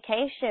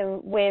communication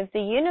with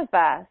the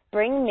universe.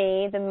 Bring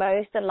me the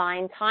most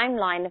aligned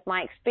timeline of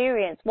my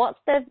experience. What's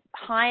the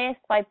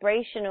highest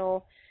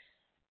vibrational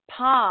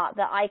part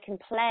that I can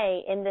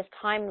play in this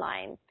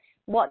timeline?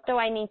 What do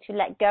I need to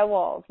let go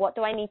of? What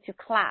do I need to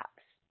collapse?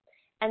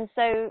 And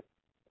so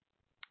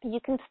you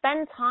can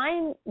spend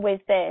time with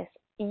this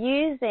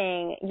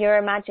using your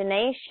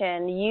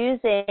imagination,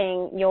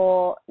 using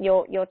your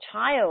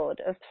child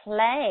of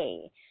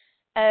play,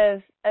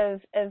 of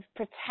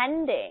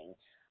pretending.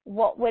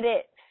 What would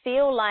it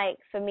feel like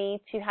for me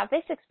to have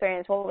this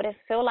experience? What would it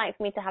feel like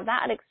for me to have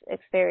that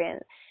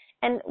experience?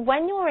 And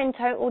when you're in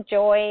total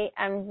joy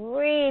and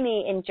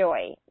really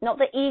enjoy, not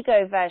the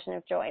ego version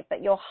of joy,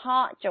 but your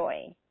heart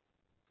joy,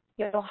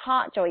 you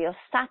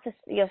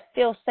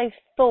feel so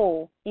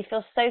full. You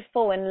feel so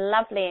full and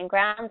lovely and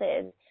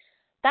grounded.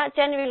 That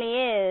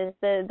generally is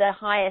the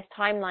highest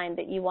timeline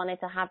that you wanted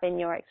to have in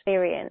your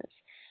experience.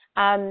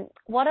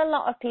 What a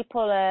lot of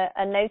people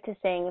are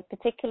noticing,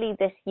 particularly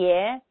this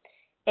year,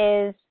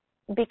 is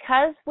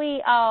because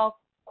we are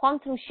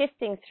quantum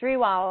shifting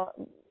through our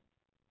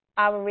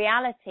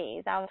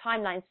realities, our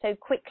timelines so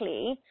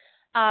quickly,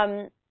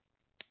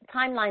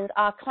 timelines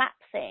are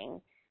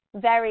collapsing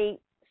very,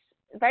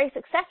 very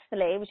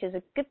successfully, which is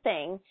a good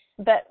thing.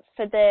 But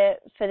for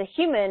the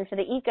human, for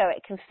the ego,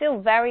 it can feel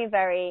very,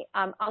 very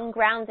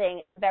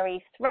ungrounding,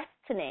 very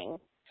threatening,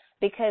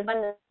 because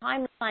when the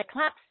timeline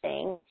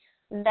collapsing,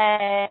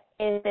 there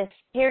is this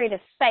period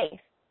of space,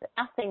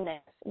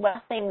 nothingness,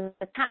 where things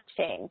are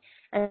attaching,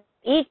 and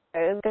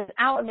ego goes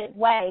out of its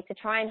way to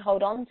try and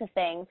hold on to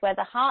things, where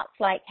the heart's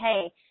like,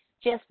 hey,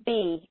 just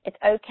be, it's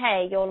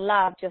okay, you're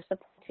loved, you're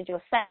supported,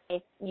 you're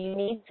safe, you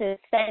need to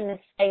stay in this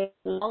space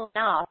long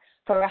enough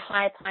for a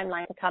higher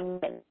timeline to come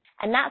in.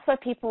 And that's where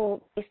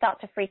people, they start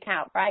to freak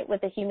out, right,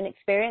 with the human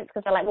experience,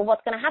 because they're like, well,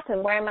 what's going to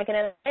happen? Where am I going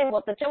to live?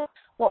 What's the job?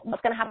 What's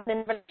going to happen in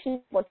the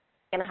relationship? What's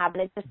going to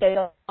happen? It just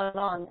goes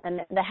on,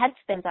 and the head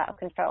spins out of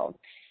control.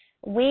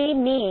 We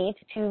need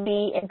to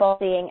be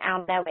embodying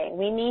our knowing.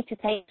 We need to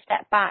take a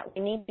step back.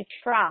 We need to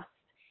trust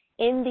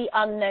in the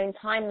unknown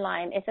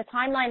timeline. If the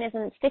timeline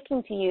isn't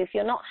sticking to you, if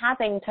you're not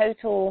having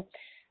total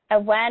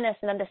awareness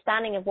and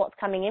understanding of what's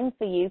coming in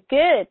for you,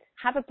 good.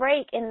 Have a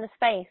break in the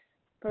space.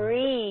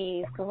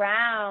 Breathe,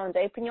 ground,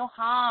 open your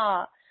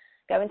heart,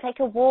 go and take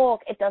a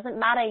walk. It doesn't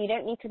matter. You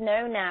don't need to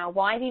know now.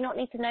 Why do you not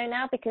need to know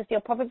now? Because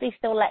you're probably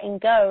still letting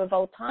go of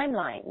old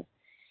timelines.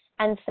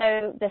 And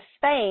so the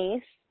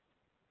space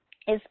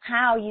is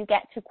how you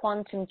get to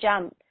quantum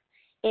jump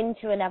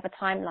into another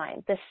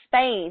timeline. The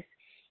space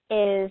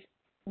is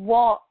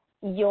what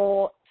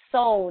your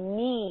soul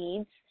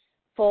needs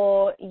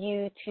for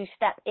you to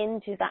step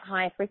into that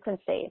higher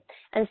frequency.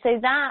 And so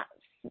that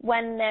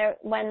when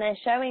they're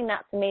showing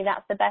that to me,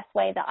 that's the best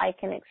way that I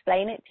can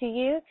explain it to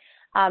you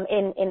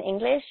in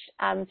English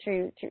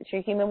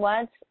through human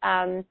words.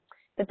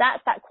 But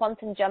that's that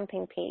quantum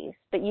jumping piece.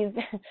 But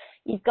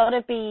you've got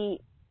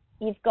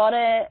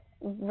to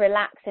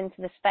relax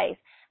into the space.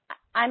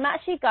 I'm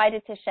actually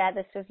guided to share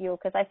this with you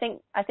because I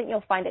think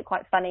you'll find it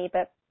quite funny.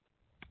 But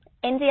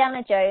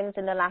Indiana Jones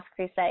in The Last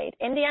Crusade,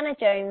 Indiana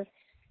Jones,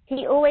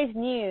 he always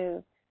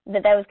knew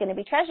that there was going to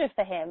be treasure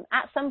for him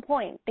at some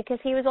point because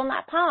he was on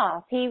that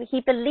path.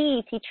 He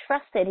believed, he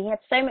trusted, he had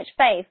so much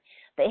faith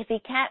that if he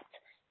kept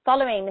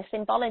following the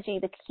symbology,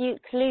 the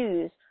cute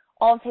clues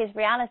of his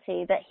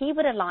reality, that he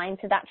would align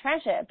to that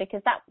treasure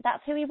because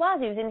that's who he was.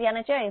 He was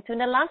Indiana Jones. So in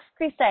The Last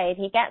Crusade,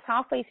 he gets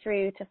halfway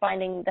through to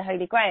finding the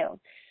Holy Grail,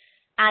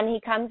 and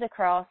he comes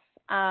across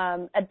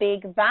a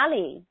big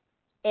valley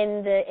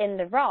in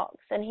the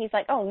rocks, and he's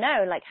like, oh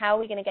no, like how are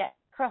we going to get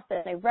across?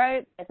 There's no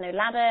rope, there's no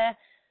ladder.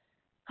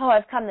 Oh,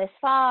 I've come this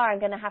far, I'm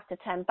going to have to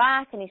turn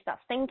back. And he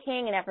starts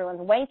thinking, and everyone's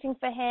waiting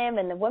for him,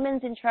 and the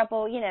woman's in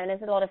trouble, you know, and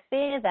there's a lot of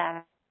fear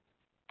there.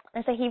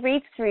 And so he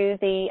reads through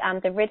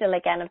the riddle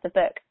again of the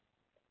book,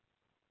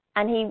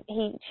 and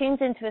he tunes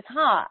into his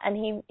heart,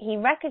 and he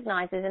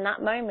recognizes in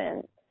that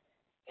moment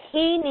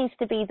he needs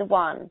to be the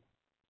one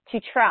to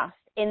trust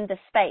in the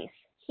space.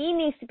 He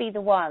needs to be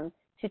the one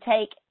to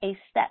take a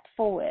step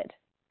forward.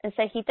 And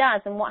so he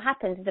does, and what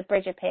happens is a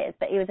bridge appears,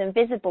 but he was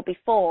invisible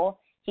before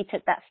he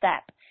took that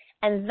step.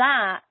 And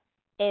that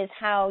is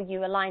how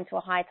you align to a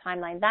higher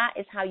timeline. That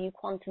is how you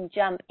quantum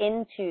jump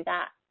into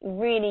that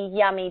really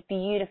yummy,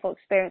 beautiful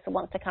experience that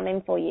wants to come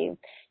in for you.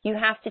 You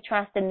have to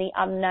trust in the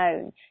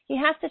unknown.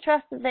 You have to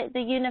trust that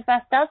the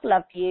universe does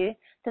love you,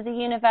 that the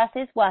universe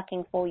is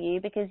working for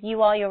you because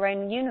you are your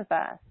own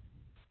universe.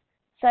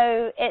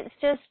 So it's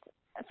just,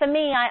 for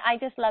me, I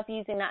just love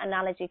using that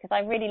analogy because I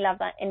really love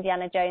that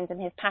Indiana Jones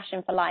and his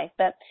passion for life,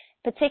 but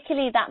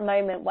particularly that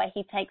moment where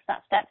he takes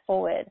that step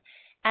forward.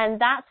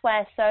 And that's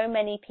where so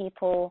many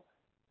people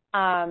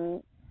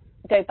go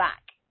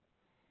back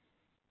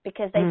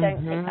because they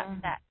don't take that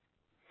step.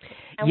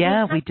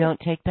 And we don't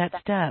take that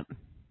step.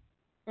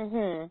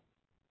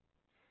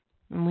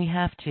 Mm-hmm. We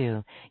have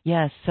to.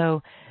 Yes.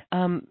 So,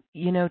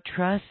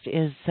 trust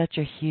is such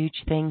a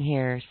huge thing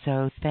here.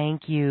 So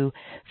thank you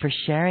for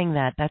sharing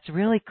that. That's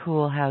really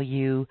cool how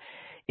you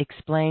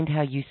explained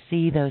how you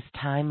see those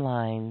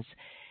timelines.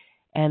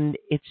 And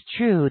it's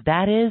true,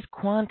 that is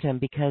quantum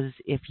because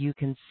if you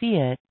can see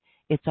it,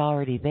 it's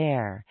already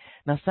there.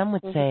 Now, some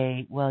would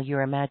say, well,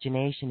 your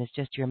imagination is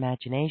just your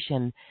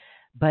imagination,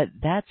 but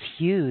that's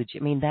huge. I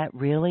mean, that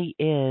really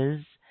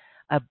is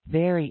a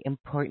very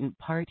important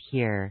part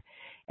here.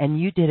 And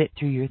you did it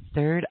through your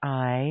third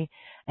eye,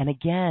 and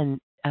again,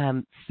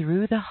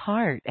 through the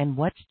heart and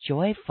what's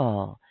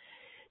joyful.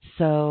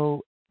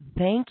 So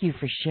thank you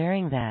for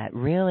sharing that.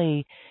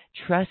 Really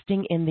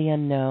trusting in the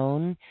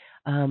unknown,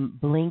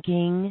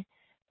 blinking.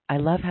 I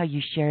love how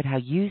you shared how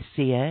you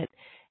see it.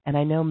 And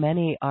I know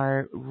many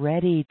are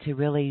ready to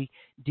really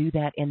do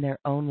that in their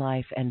own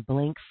life and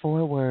blink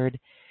forward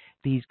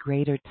these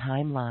greater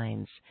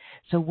timelines.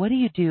 So what do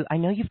you do? I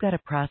know you've got a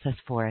process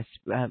for us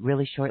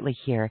really shortly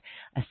here,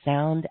 a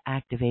sound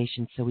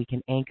activation so we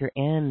can anchor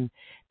in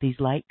these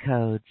light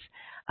codes.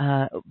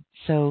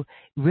 So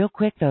real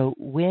quick though,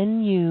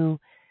 when you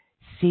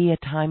see a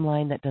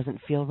timeline that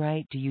doesn't feel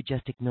right, do you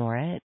just ignore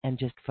it and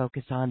just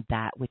focus on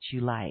that which you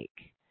like,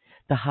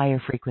 the higher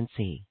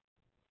frequency?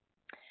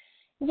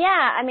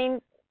 Yeah, I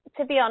mean,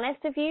 to be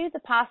honest with you,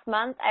 the past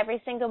month,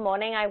 every single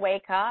morning I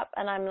wake up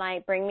and I'm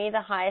like, bring me the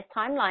highest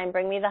timeline,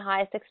 bring me the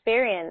highest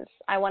experience.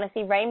 I want to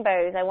see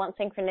rainbows. I want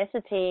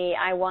synchronicity.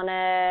 I want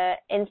to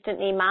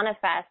instantly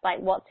manifest, like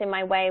what's in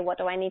my way? What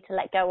do I need to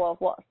let go of?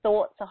 What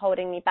thoughts are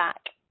holding me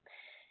back?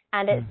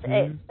 And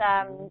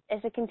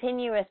it's a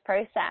continuous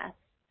process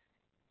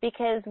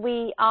because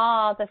we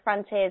are the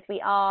frontiers. We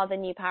are the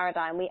new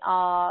paradigm. We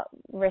are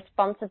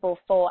responsible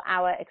for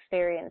our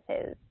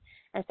experiences.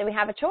 And so we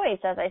have a choice,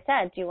 as I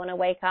said. Do you want to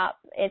wake up?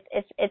 It's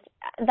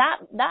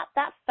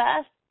that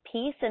first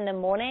piece in the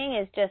morning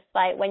is just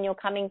like when you're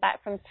coming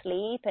back from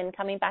sleep and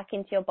coming back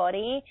into your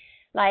body.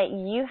 Like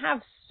you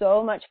have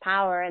so much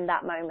power in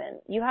that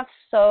moment. You have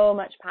so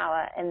much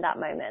power in that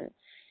moment.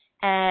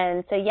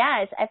 And so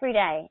yeah, it's every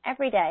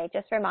day,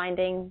 just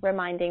reminding.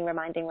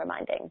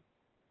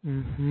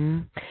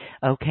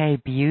 Okay,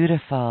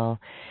 beautiful.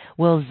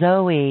 Well,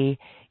 Zoe,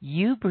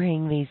 you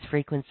bring these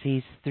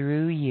frequencies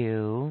through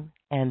you,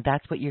 and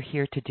that's what you're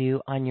here to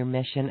do on your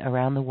mission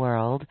around the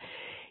world.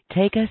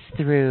 Take us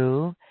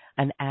through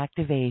an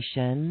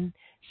activation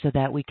so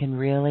that we can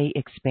really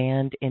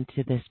expand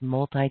into this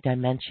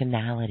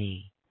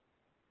multidimensionality.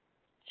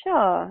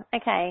 Sure.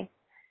 Okay.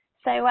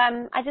 So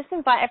I just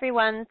invite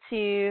everyone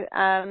to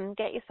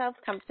get yourselves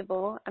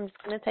comfortable. I'm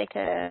just going to take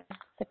a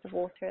sip of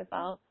water as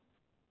well.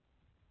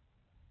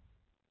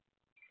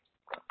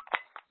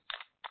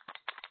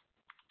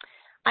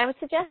 I would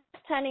suggest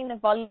turning the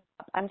volume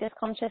up. I'm just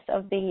conscious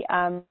of the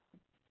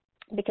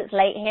because it's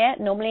late here,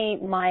 normally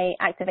my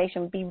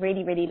activation would be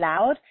really, really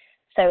loud.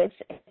 So it's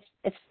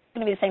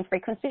going to be the same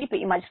frequency, but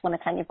you might just want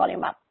to turn your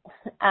volume up.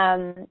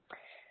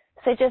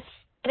 So just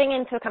getting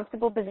into a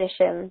comfortable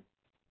position,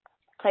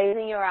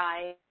 closing your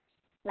eyes,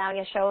 allowing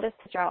your shoulders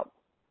to drop,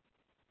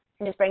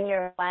 and just bring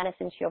your awareness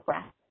into your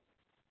breath.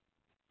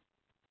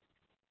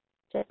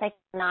 Just take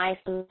nice,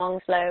 long,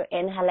 slow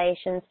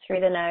inhalations through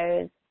the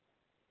nose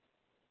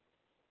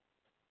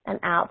and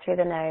out through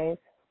the nose.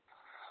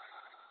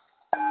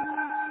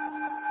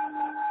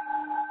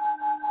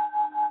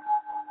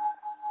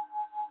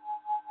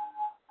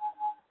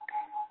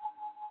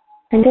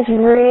 And just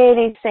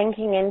really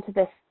sinking into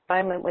this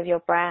moment with your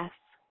breath.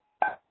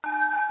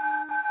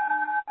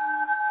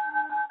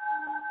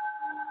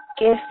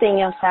 Gifting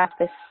yourself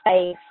this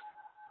space.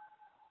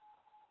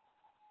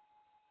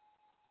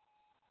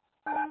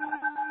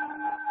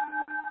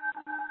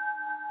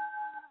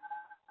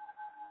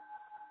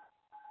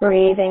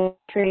 Breathing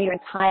through your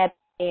entire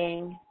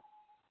being.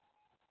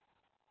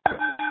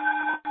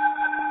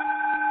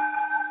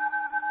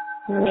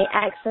 And the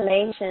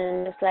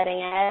exhalation, just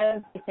letting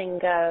everything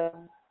go.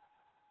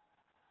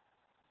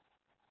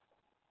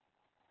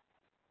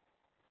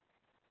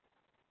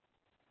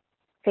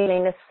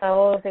 Feeling the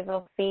soles of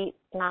your feet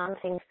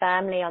planting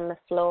firmly on the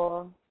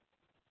floor.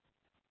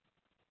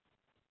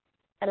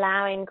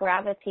 Allowing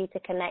gravity to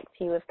connect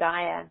you with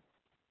Gaia.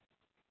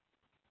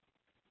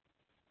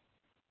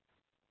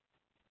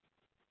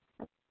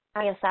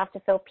 Allow yourself to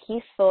feel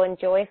peaceful and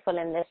joyful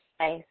in this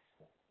space.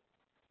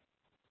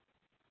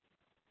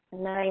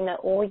 And knowing that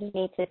all you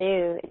need to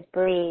do is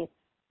breathe.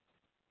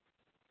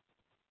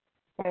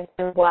 There's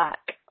no work.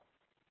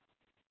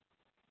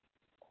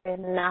 There's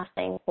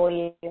nothing for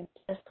you.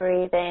 Just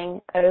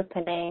breathing,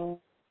 opening,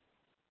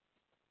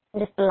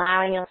 and just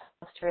allowing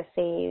yourself to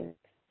receive.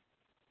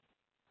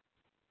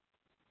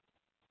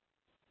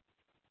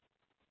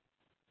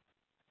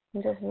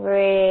 And just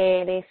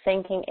really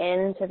sinking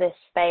into this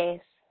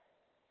space.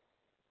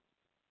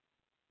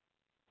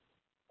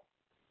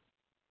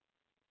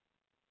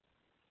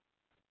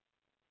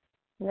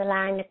 And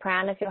allowing the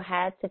crown of your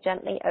head to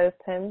gently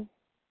open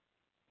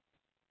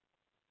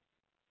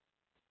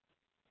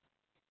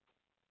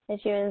as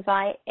you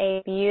invite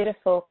a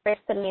beautiful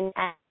crystalline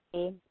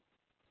energy,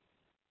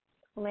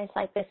 almost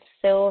like this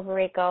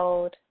silvery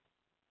gold,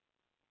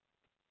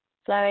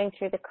 flowing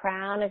through the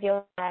crown of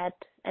your head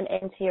and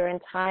into your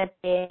entire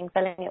being,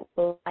 filling it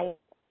with light.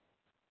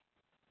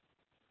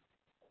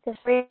 Just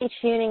really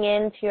tuning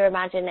into your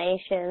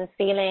imagination,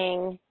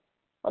 feeling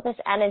what this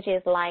energy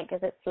is like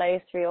as it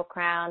flows through your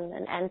crown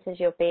and enters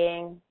your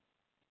being,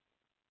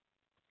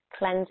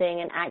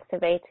 cleansing and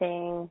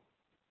activating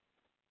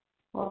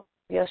all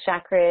your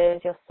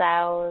chakras, your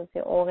cells,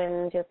 your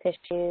organs, your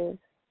tissues.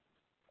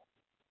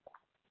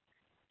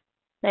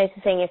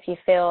 Noticing if you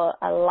feel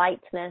a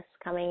lightness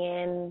coming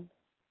in,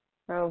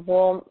 or a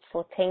warmth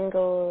or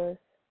tingles.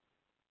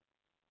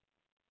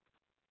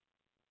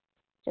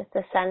 Just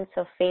a sense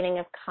of feeling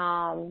of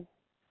calm.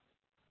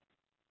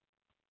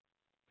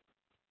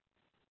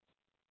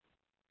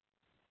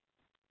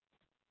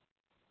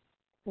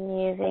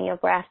 And using your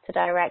breath to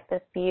direct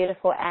this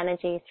beautiful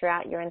energy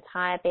throughout your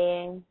entire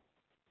being.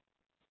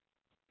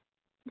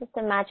 Just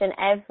imagine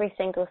every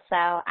single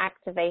cell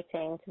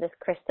activating to this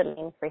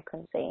crystalline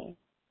frequency.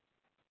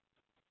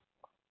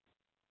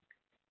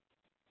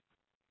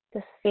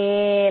 Just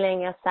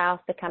feeling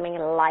yourself becoming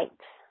light.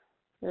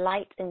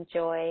 Light and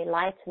joy,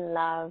 light and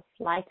love,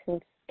 light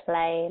and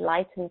play,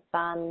 light and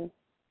fun,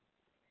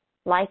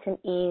 light and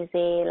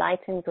easy, light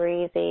and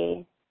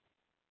breezy.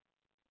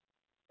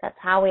 That's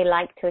how we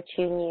like to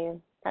attune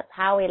you. That's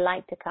how we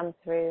like to come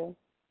through.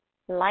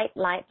 Light,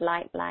 light,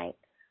 light, light.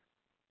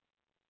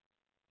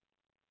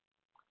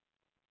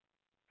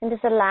 And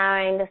just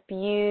allowing this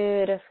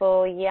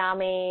beautiful,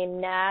 yummy,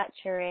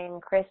 nurturing,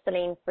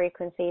 crystalline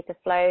frequency to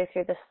flow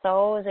through the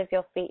soles of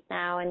your feet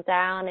now and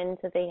down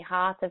into the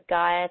heart of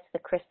Gaia, to the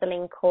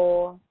crystalline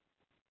core.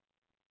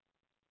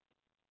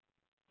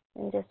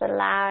 And just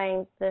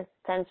allowing this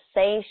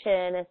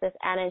sensation as this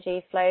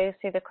energy flows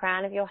through the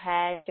crown of your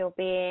head, your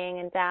being,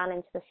 and down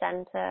into the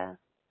center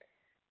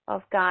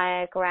of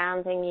Gaia,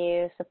 grounding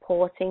you,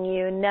 supporting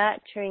you,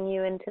 nurturing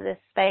you into this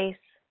space.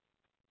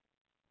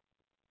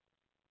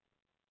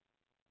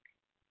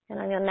 And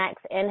on your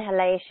next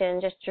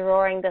inhalation, just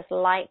drawing this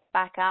light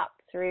back up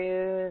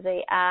through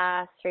the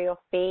earth, through your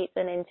feet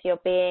and into your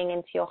being,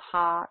 into your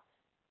heart.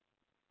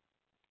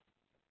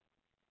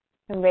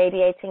 And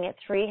radiating it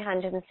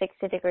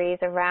 360 degrees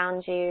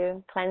around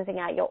you, cleansing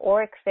out your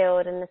auric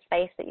field and the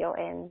space that you're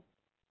in.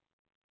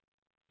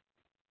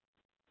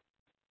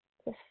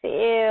 Just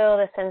feel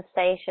the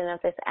sensation of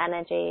this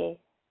energy,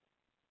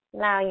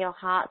 allowing your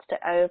heart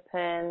to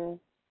open.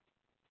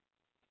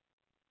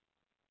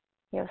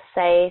 You're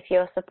safe,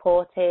 you're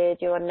supported,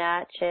 you're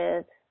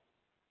nurtured.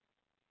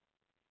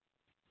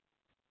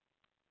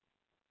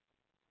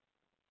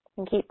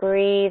 And keep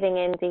breathing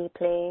in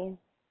deeply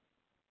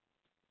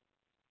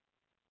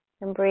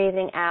and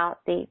breathing out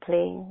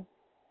deeply.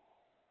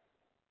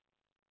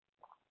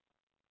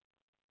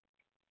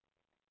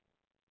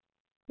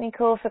 We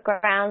call for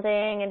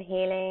grounding and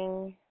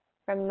healing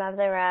from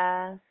Mother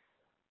Earth,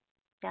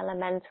 the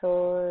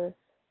elementals.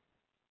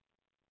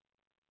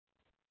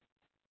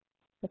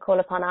 We call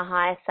upon our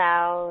higher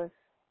selves,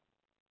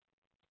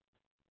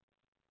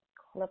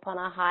 call upon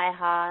our higher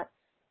hearts,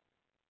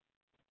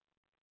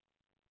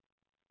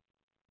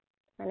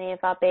 any of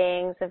our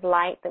beings of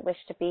light that wish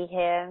to be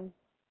here,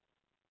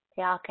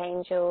 the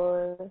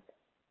archangels.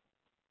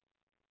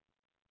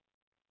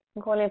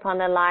 I'm calling upon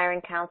the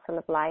Lyran Council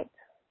of Light.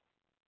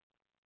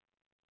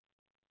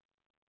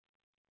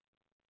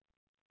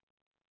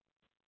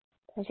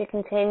 As you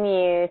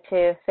continue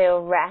to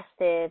feel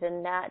rested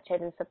and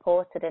nurtured and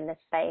supported in this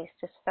space,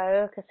 just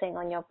focusing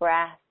on your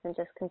breath and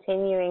just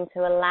continuing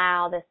to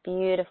allow this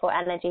beautiful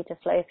energy to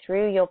flow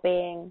through your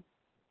being.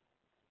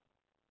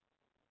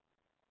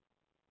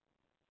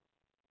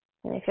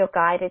 And if you're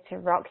guided to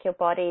rock your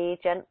body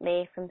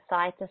gently from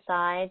side to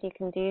side, you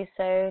can do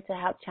so to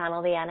help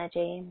channel the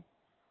energy.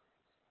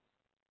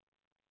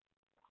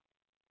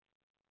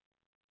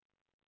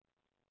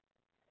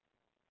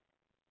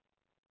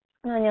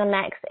 And on your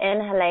next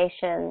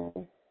inhalation,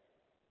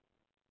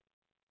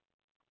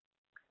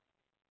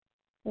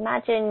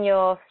 imagine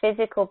your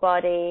physical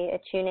body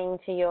attuning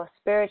to your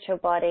spiritual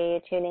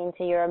body, attuning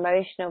to your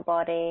emotional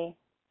body,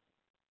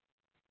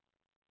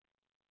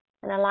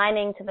 and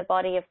aligning to the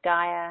body of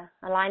Gaia,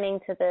 aligning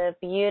to the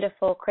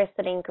beautiful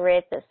crystalline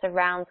grid that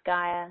surrounds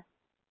Gaia,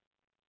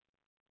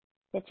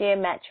 the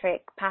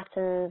geometric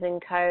patterns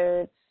and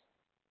codes,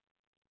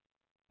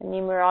 the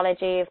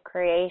numerology of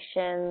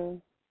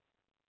creation,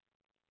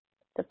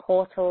 the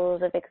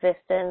portals of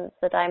existence,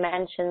 the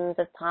dimensions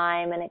of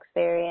time and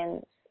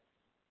experience.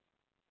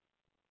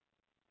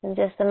 And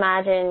just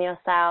imagine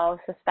yourself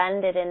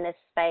suspended in this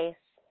space,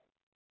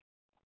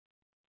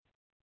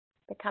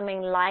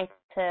 becoming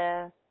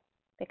lighter,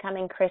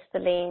 becoming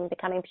crystalline,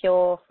 becoming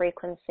pure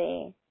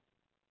frequency,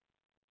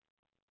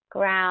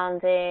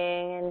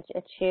 grounding and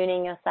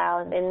attuning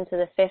yourself into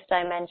the fifth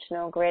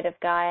dimensional grid of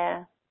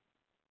Gaia,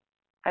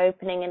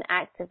 opening and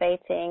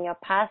activating your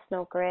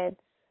personal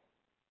grids,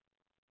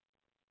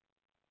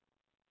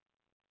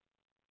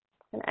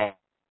 and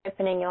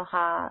opening your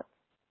heart.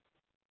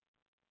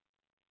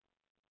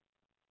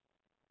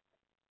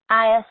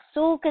 Aya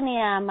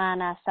sukania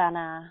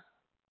manasana.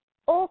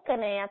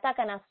 Okania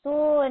takana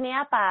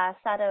sunia pa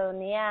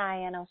sadonia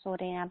yano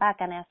sunia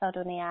bakana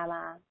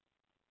sadoniama.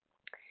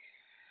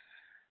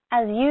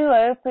 As you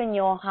open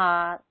your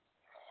heart,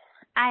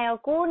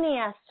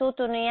 ayakunia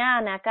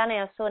sutuniana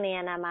kana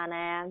suniana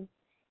mana.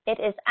 It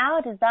is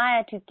our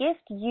desire to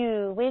gift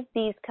you with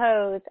these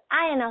codes,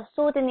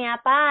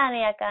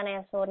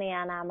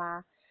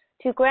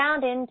 to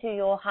ground into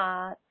your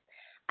heart,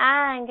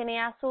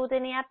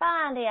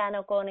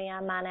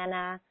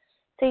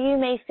 so you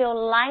may feel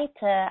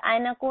lighter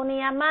and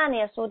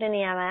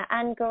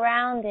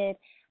grounded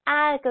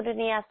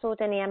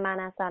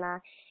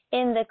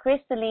in the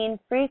crystalline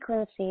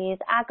frequencies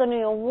that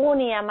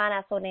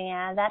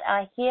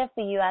are here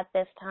for you at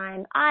this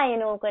time.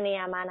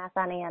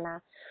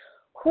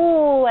 With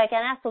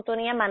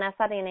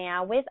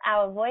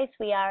our voice,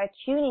 we are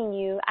attuning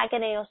you.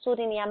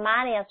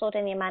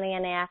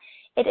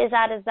 It is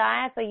our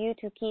desire for you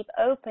to keep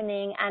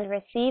opening and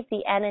receive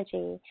the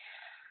energy.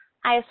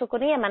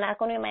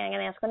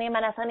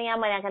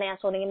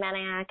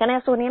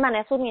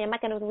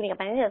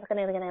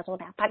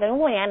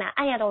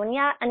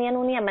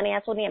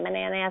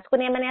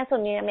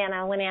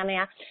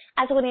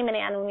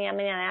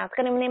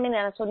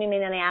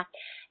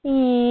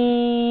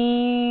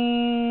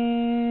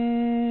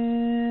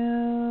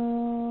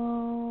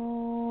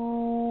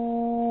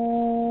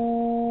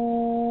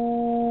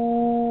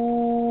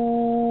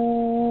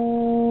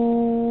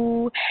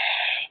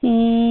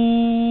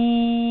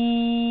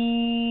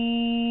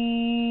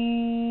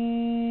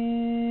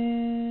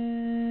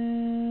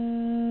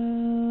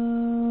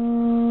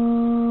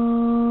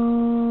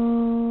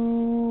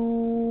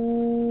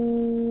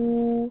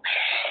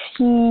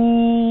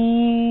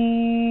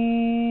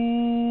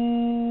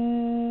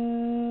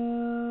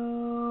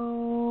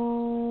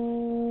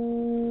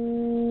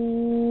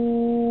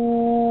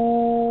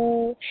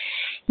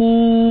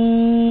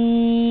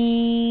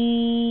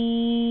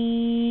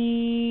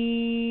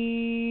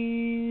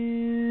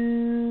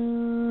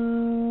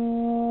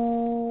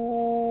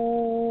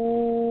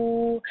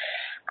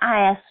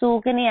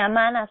 Sugania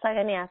mana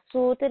sagania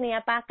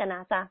sutania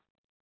bakanasa.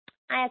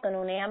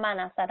 Ayakonunia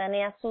mana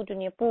sadania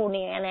sutunia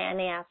punia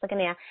and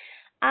sagania.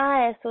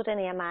 I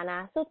sutania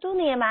mana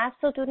sutunia mas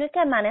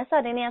sutunica mana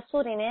sadania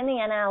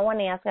sudiniana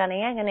one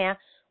ascania.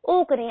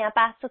 Ukania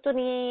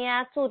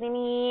basutunia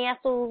sudinia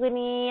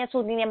sudinia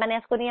sudinia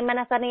manesconia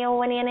manasania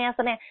one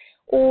asane.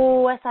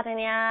 O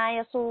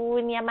sadania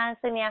sunia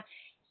mansania.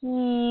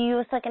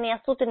 You sagania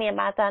sutunia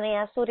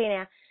batania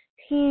sudinia.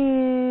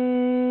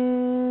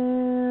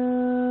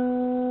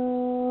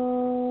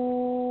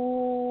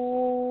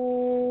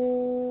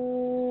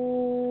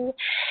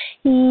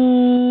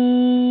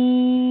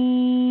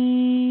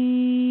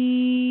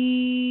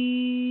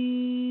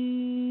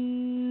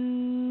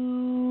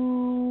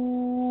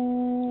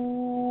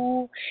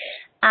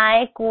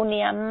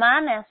 kunia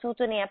mana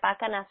sutunia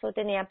pakana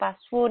sutunia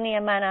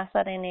pasunia mana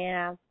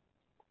sarenia.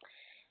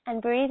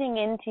 And breathing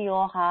into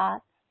your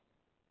heart,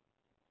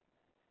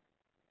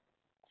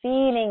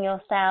 feeling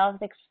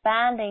yourselves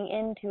expanding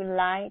into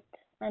light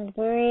and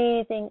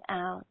breathing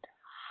out.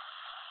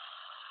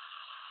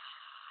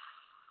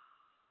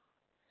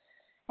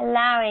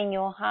 Allowing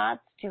your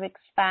hearts to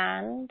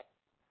expand.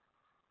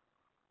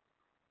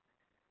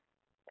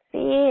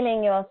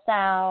 Feeling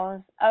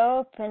yourselves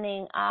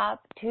opening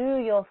up to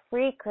your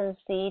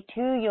frequency,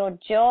 to your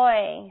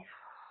joy.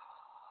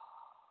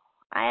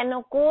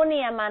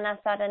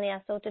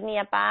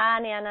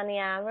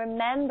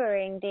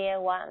 Remembering,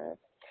 dear ones,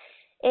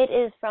 it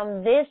is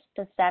from this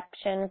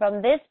perception,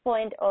 from this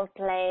point of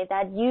play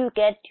that you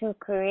get to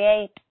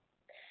create.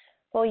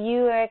 For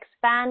you are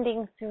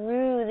expanding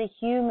through the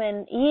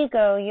human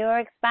ego. You're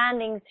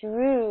expanding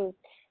through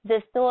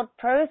the thought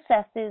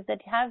processes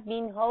that have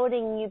been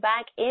holding you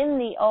back in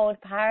the old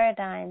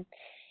paradigm.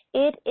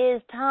 It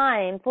is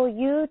time for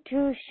you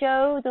to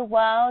show the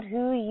world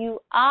who you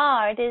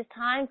are. It is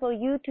time for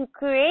you to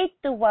create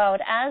the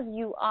world as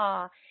you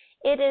are.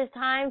 It is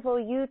time for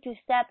you to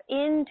step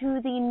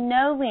into the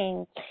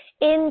knowing,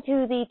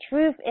 into the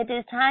truth. It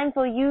is time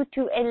for you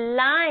to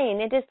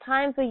align. It is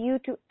time for you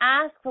to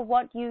ask for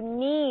what you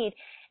need.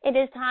 It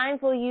is time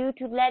for you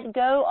to let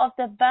go of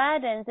the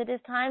burdens. It is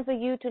time for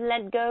you to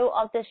let go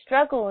of the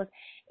struggles.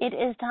 It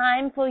is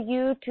time for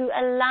you to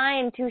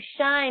align, to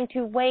shine,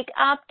 to wake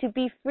up, to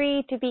be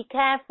free, to be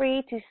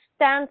carefree, to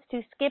dance,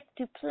 to skip,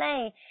 to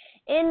play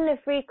in the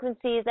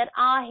frequencies that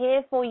are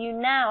here for you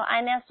now.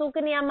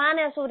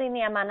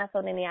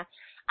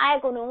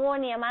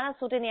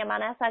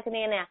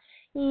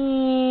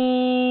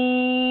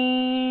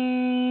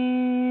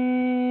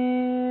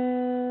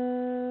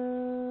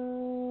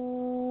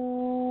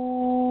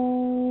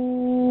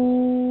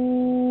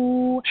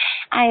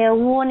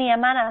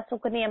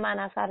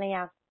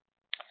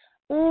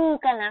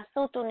 Kana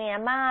sutunia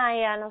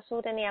maya no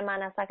sutunia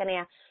mana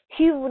sakania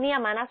hunia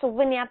mana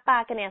suvinia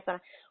pakania sana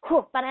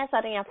hu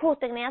panasania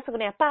futania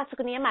sunia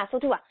pasunia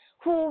masutua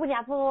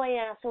hunia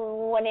boya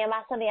sunia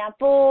masania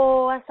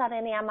bo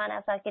sarania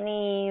mana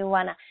sakini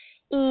wana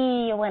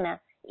iwana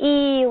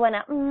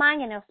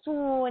manya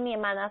sunia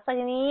mana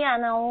sakini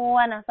ana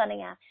wana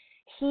sania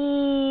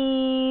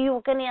hi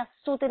ukania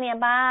sutunia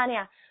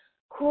bania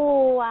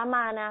ku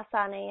amana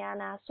sania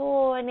na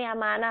sunia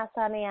mana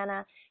sania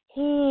na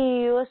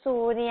Hi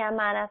usunia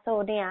mana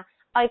sonia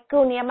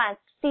oikunia man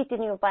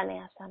sitting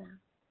upanesana.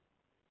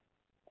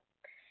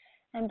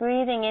 And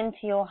breathing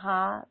into your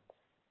heart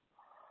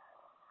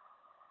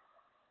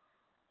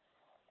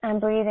and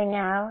breathing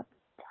out.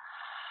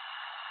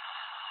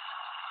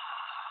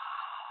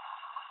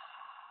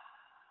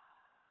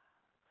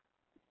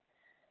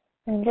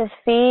 And just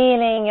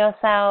feeling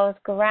yourselves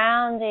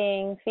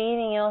grounding,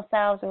 feeling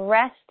yourselves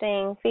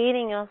resting,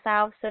 feeling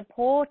yourselves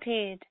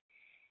supported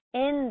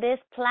in this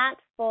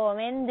platform,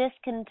 in this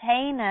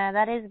container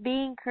that is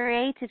being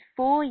created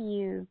for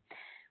you.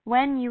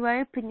 When you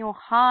open your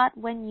heart,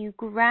 when you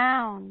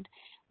ground,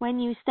 when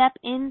you step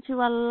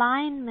into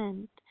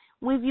alignment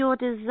with your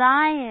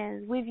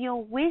desires, with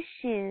your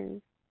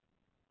wishes.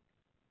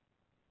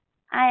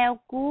 It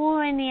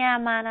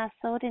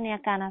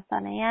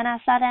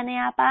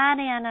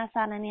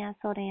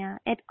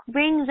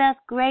brings us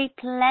great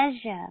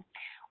pleasure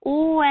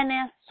to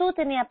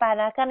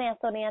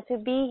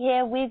be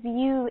here with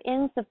you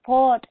in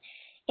support,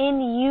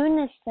 in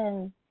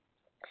unison,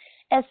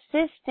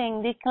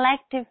 assisting the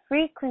collective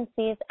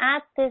frequencies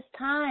at this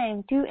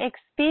time to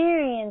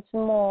experience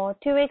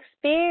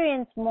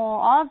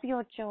more of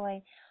your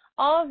joy,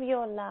 of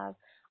your love,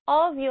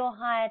 of your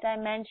higher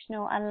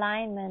dimensional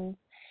alignment.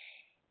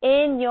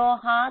 In your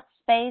heart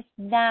space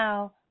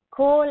now,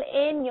 call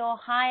in your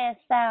higher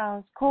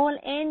selves, call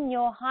in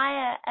your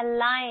higher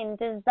aligned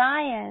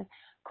desires,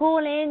 call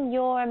in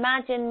your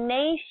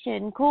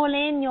imagination, call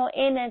in your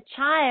inner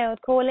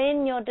child, call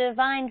in your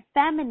divine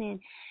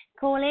feminine,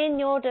 call in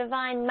your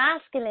divine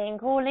masculine,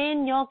 call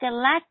in your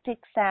galactic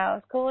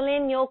selves, call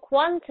in your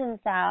quantum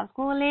selves,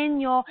 call in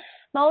your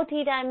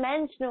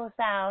multidimensional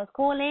selves,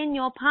 call in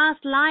your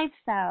past life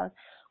selves.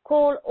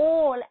 Call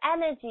all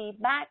energy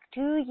back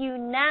to you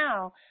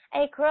now,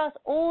 across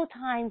all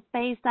time,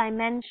 space,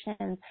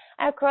 dimensions,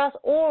 across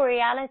all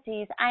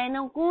realities. And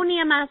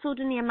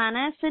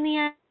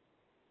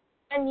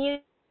you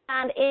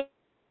stand in.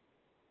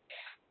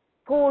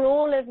 Call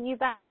all of you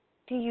back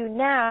to you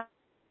now.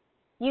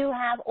 You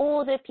have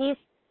all the peace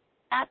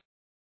that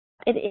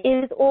it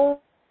is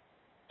all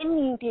in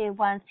you, dear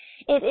ones.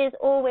 It is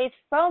always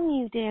from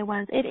you, dear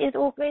ones. It is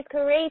always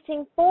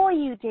creating for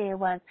you, dear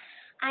ones.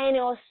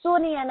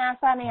 Opening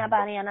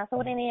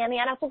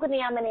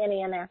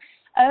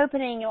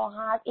your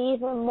heart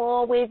even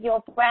more with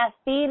your breath,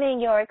 feeling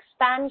your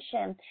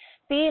expansion,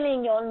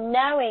 feeling your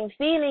knowing,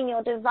 feeling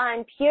your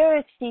divine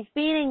purity,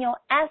 feeling your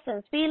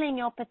essence, feeling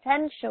your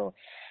potential.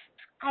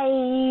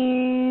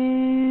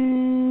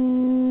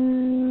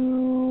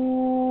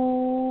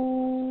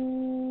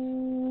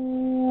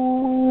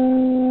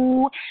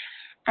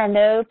 And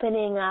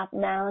opening up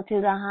now to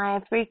the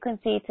higher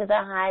frequency, to the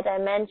higher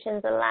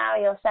dimensions. Allow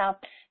yourself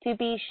to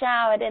be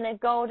showered in a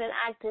golden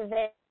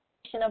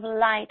activation of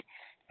light,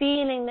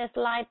 feeling this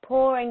light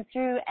pouring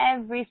through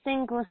every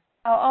single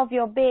cell of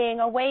your being,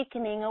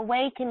 awakening,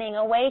 awakening,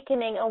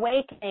 awakening,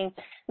 awakening,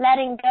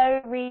 letting go,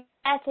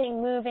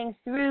 resetting, moving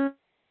through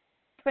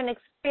different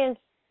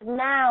experiences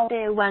now,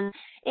 dear one.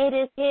 It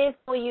is here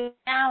for you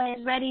now. It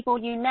is ready for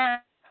you now.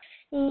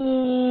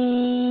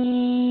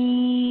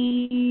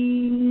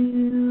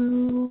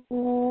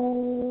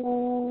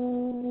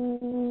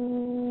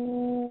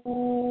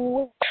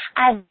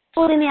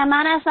 Sudinia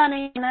mana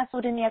sana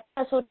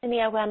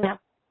sudinia wana.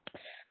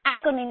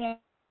 Aku ni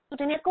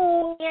sudinia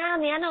ku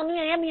ni ano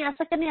ni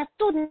asaknya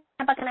sudinia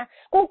bakana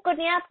ku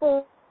kunia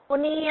ku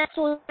kunia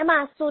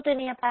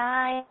sudinia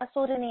pa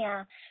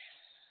sudinia.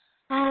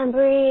 And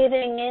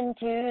breathing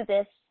into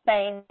this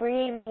space,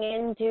 breathing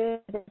into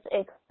this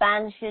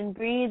expansion,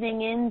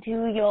 breathing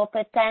into your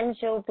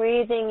potential,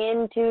 breathing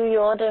into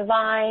your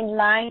divine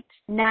light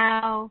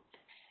now,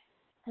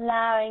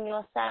 allowing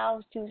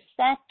yourself to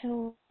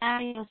settle,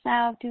 allowing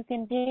yourself to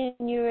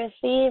continue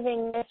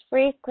receiving this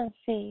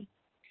frequency,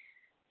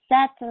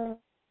 settle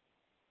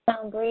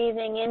down,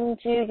 breathing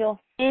into your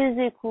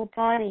physical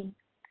body,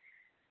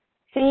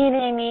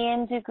 feeling the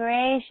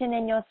integration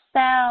in your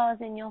cells,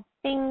 in your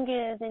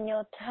fingers, in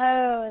your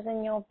toes,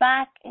 in your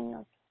back, in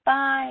your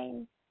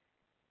spine,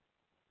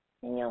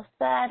 in your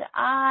third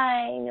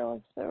eye, in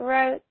your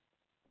throat,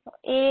 your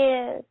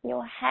ears, in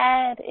your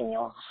head, in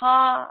your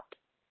heart,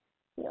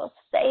 in your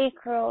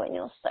sacral, in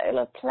your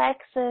solar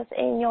plexus,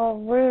 in your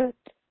root.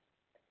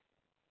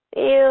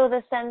 Feel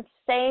the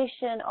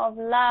sensation of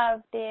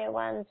love, dear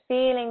ones.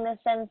 Feeling the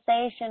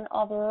sensation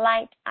of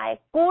light.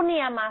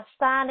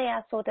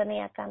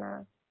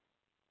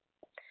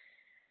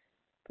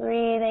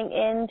 Breathing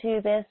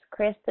into this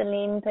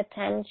crystalline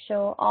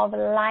potential of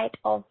light,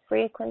 of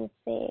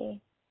frequency.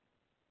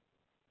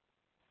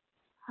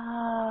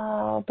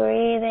 Oh,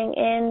 breathing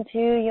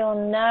into your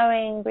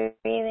knowing,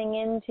 breathing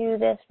into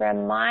this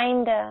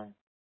reminder.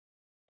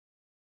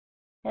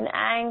 And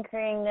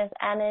anchoring this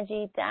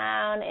energy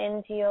down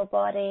into your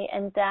body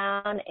and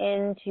down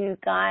into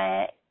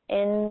Gaia,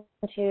 into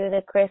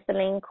the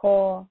crystalline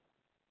core.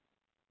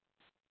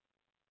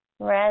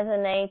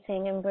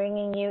 Resonating and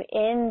bringing you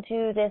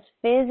into this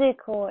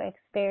physical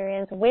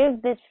experience with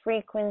this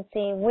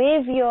frequency,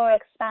 with your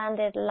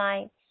expanded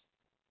light.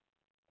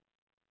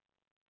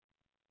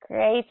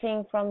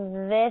 Creating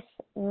from this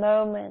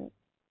moment,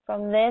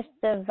 from this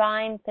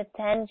divine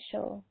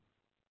potential.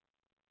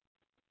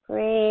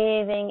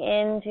 Breathing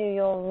into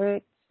your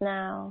roots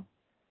now,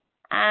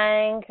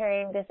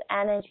 anchoring this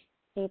energy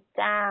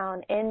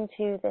down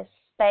into this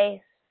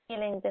space,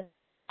 feeling this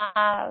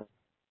love.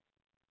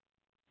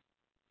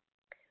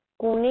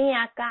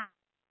 Kuniaka,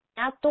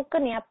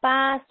 atukania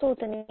pa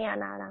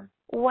sutaniana,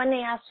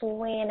 uania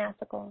suena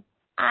sako,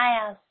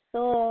 aya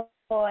so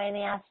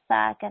enia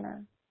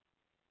sakana.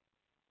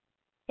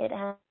 It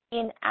has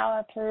been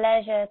our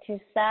pleasure to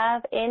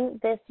serve in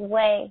this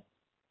way.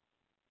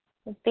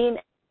 It's been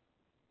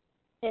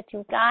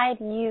to guide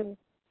you.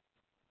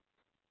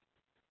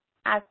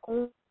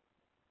 Aku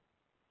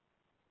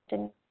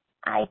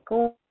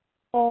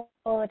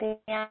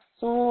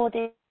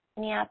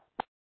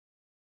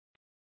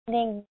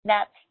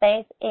that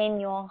space in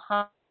your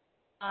heart.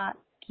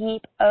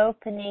 Keep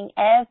opening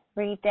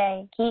every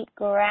day. Keep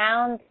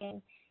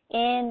grounding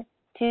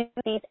into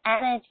these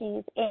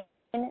energies,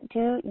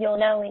 into your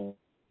knowing.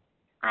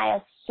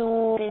 I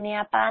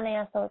asurinia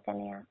panea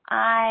sotania.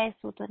 I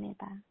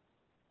sutunita.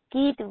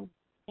 Kitu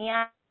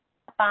nia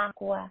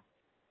pakua.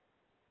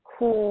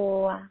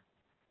 Kua.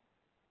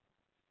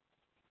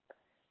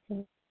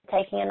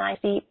 Taking a nice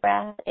deep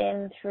breath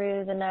in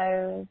through the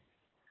nose.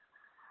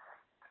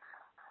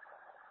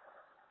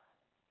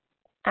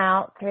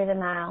 Out through the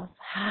mouth.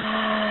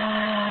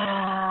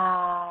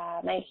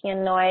 Making a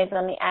noise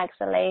on the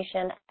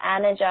exhalation,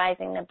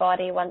 energizing the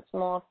body once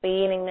more,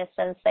 feeling this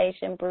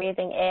sensation,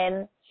 breathing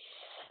in,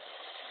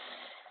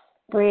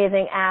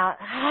 breathing out,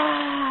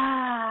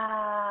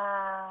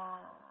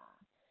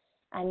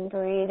 and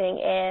breathing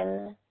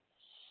in,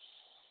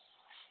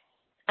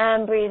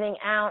 and breathing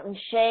out, and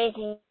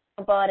shaking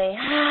your body.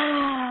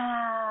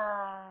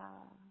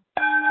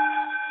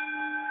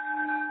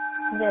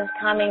 Just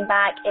coming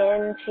back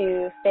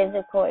into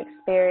physical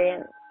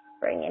experience,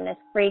 bringing this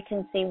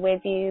frequency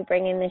with you,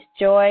 bringing this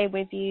joy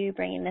with you,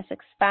 bringing this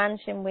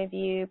expansion with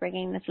you,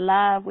 bringing this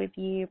love with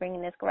you,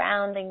 bringing this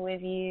grounding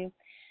with you,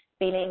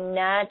 feeling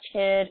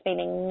nurtured,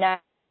 feeling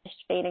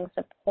nourished, feeling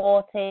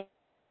supported,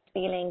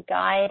 feeling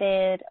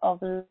guided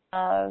of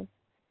love,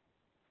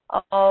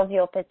 of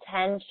your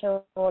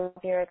potential, of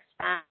your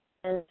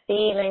expansion,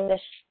 feeling the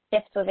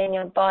shifts within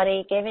your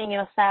body, giving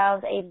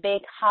yourselves a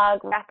big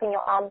hug, wrapping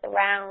your arms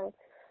around.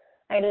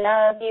 I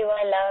love you,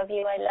 I love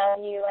you, I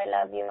love you, I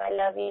love you, I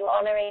love you,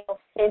 honoring your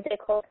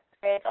physical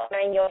experience,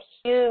 honoring your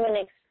human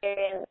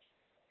experience,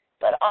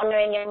 but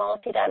honoring your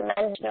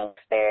multidimensional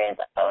experience,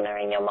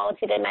 honoring your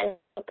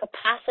multidimensional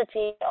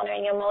capacity,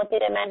 honoring your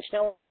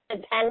multidimensional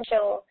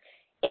potential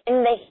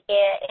in the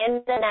here,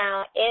 in the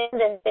now, in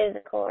the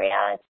physical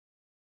reality,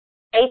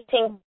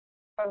 creating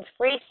from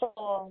free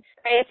form,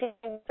 creating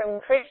from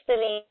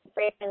crystalline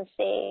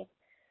frequency,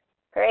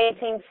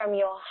 creating from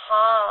your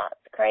heart,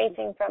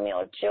 creating from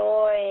your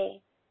joy,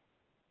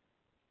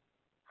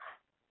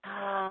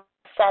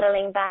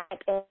 settling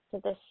back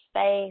into the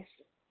space,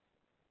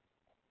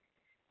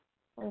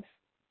 and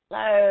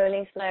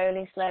slowly,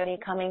 slowly, slowly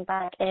coming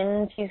back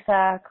into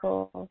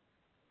circle,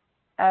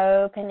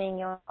 opening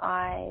your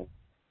eyes.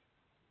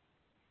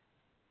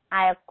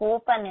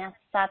 Ayakupanya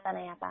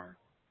satanayata.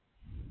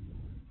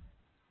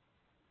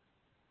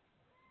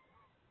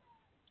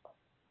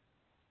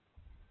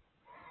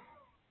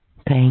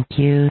 Thank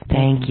you,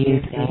 thank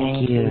you,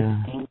 thank you.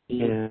 Thank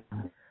you.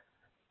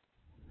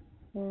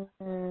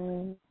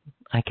 Mm-hmm.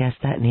 I guess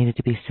that needed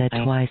to be said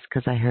twice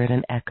because I heard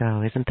an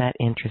echo. Isn't that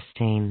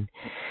interesting?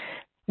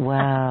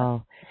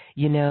 Wow.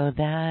 You know,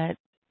 that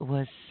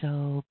was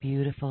so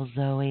beautiful,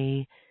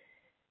 Zoe,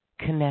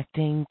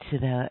 connecting to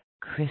the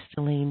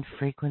crystalline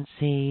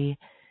frequency,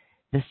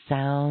 the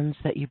sounds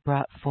that you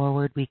brought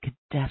forward. We could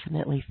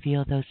definitely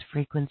feel those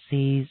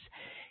frequencies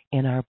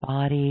in our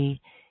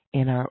body,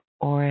 in our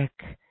auric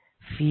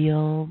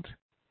field.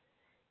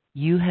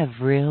 You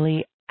have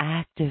really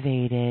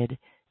activated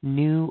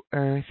New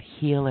Earth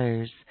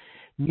healers,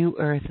 New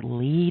Earth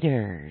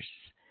leaders,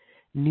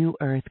 New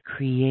Earth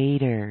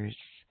creators.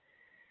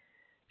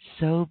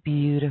 So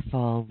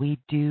beautiful. We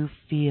do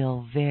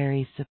feel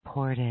very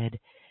supported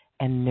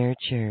and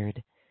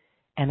nurtured.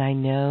 And I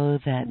know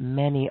that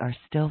many are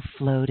still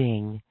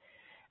floating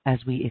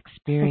as we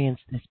experience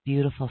this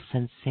beautiful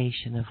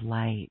sensation of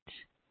light.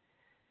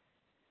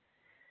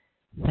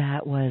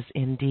 That was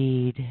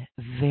indeed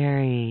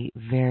very,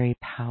 very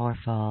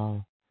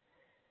powerful.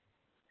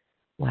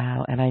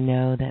 Wow. And I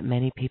know that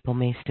many people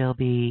may still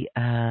be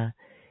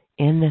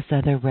in this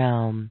other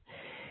realm.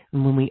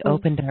 And when we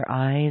opened our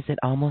eyes, it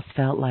almost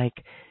felt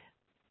like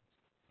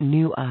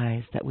new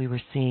eyes that we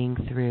were seeing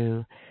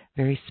through,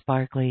 very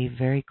sparkly,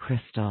 very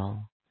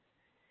crystal.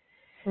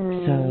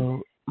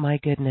 So, my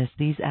goodness,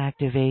 these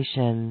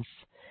activations,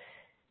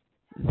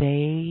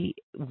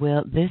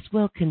 this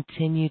will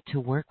continue to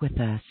work with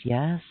us,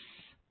 yes?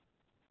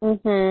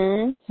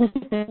 Mhm.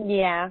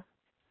 Yeah.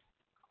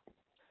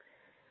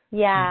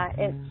 Yeah,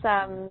 it's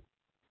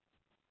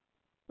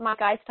my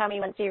guys tell me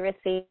once you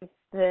receive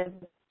the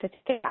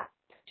particular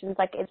actions,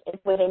 like it's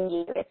within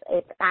you,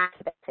 it's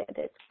activated,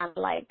 it's kind of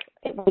like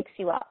it wakes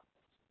you up.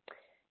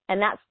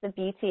 And that's the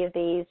beauty of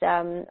these.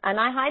 And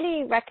I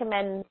highly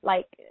recommend,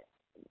 like,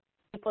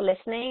 people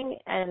listening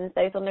and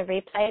those on the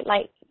replay,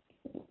 like,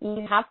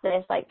 you have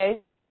this, like, go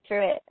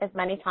through it as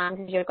many times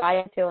as you're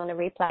guided to on the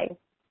replay.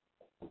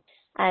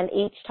 And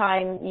each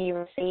time you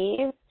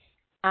receive,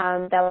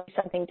 there'll be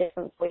something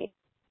different for you.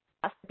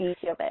 That's the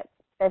beauty of it.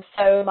 There's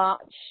so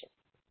much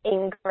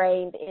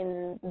ingrained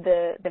in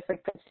the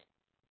frequency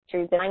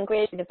through the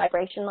language, the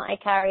vibration that I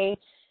carry.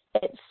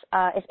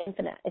 It's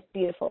infinite. It's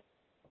beautiful.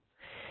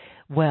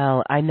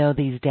 Well, I know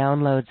these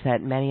downloads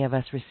that many of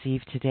us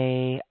receive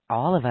today,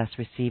 all of us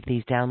receive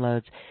these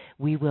downloads.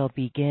 We will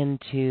begin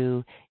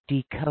to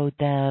decode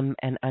them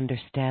and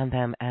understand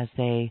them as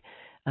they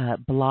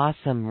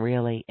blossom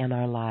really in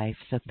our life.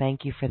 So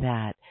thank you for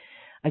that.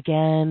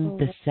 Again,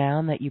 the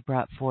sound that you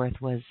brought forth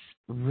was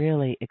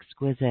really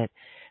exquisite.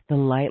 The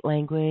light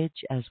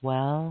language as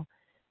well.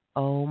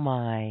 Oh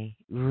my,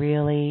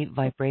 really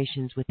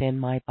vibrations within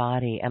my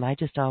body. And I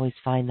just always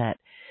find that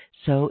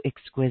so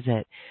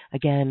exquisite.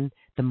 Again,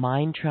 the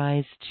mind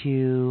tries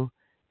to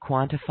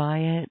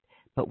quantify it,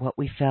 but what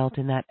we felt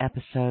in that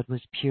episode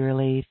was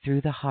purely through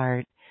the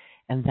heart,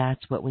 and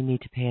that's what we need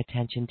to pay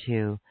attention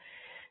to.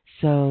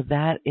 So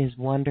that is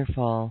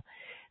wonderful.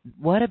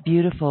 What a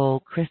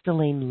beautiful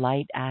crystalline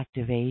light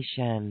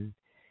activation.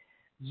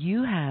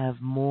 You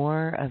have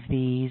more of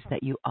these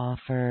that you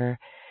offer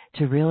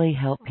to really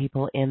help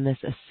people in this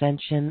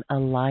ascension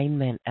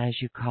alignment,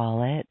 as you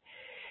call it.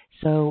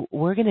 So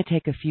we're going to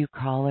take a few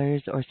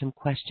callers or some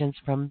questions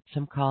from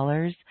some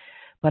callers,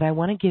 but I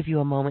want to give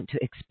you a moment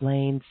to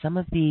explain some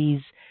of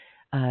these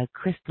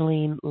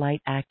crystalline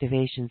light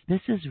activations.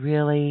 This is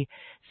really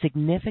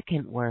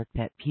significant work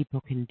that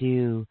people can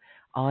do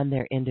on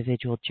their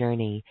individual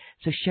journey.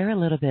 So share a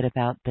little bit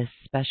about this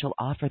special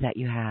offer that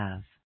you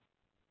have.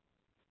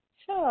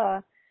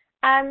 Sure.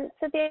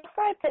 So the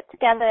offer I put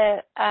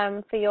together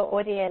for your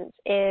audience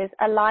is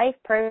a live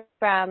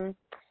program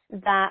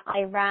that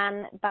I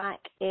ran back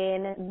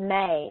in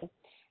May.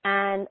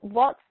 And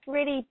what's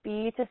really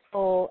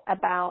beautiful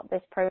about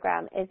this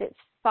program is it's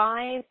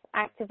 5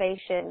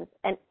 activations,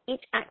 and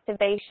each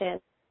activation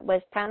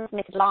was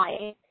transmitted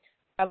live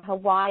from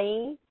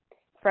Hawaii,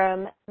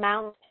 from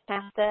Mount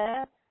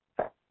Shasta,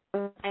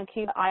 from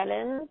Vancouver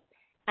Island,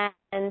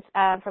 and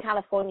from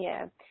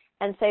California.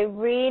 And so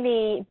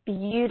really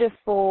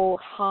beautiful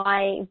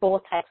high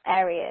vortex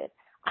areas.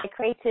 I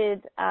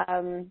created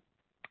an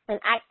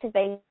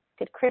activated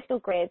crystal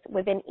grid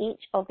within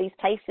each of these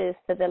places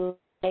for the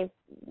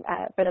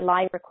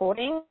live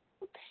recording.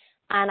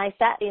 And I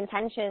set the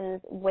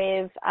intentions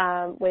with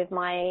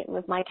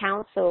my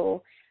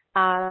council,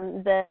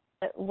 that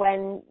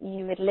when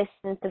you would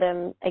listen to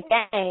them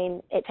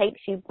again, it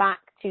takes you back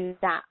to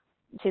that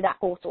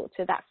portal,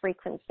 to that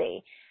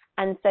frequency.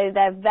 And so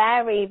they're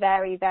very,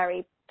 very,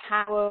 very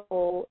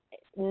powerful,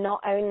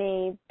 not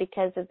only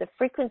because of the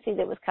frequency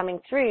that was coming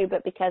through,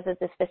 but because of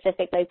the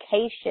specific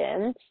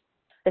location,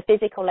 the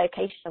physical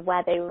location of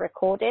where they were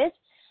recorded.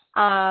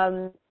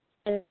 And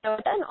so I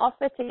then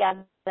offer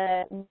together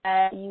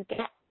where you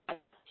get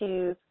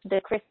to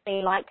the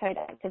crystalline light code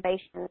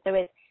activation. So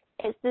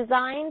it's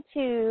designed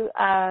to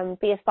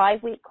be a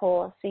 5-week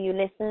course. So you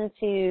listen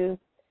to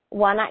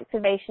one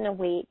activation a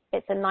week.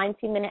 It's a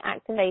 90-minute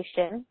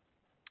activation.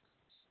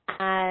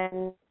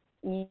 And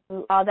you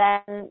are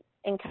then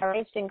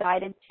encouraged and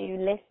guided to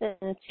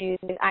listen to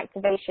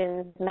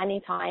activations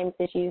many times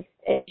as you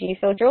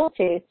feel drawn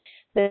to.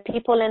 The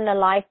people in the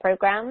live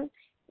program,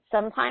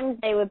 sometimes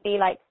they would be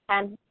like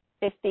 10,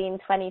 15,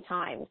 20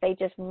 times. They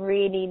just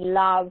really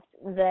loved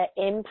the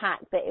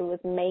impact that it was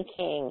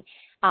making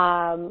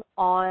on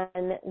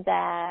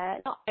their,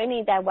 not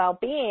only their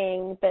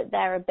well-being, but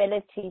their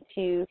ability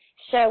to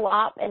show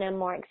up in a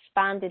more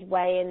expanded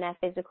way in their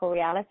physical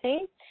reality.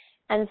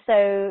 And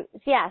so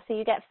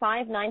you get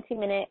 5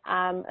 90-minute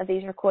of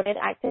these recorded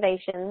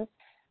activations,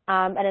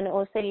 and then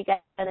also you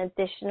get an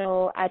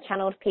additional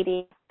channeled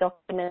PDF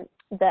document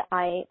that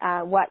I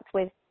worked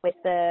with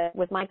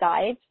my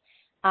guides,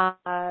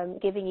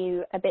 giving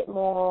you a bit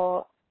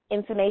more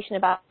information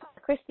about the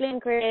crystalline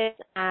grid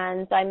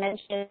and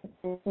dimensions,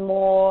 and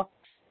more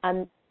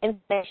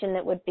information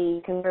that would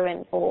be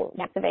congruent for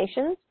the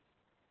activations.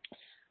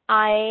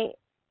 I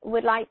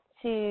would like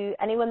to,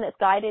 anyone that's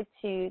guided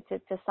to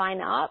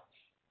sign up,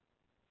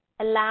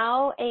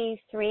 allow a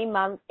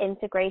 3-month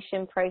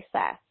integration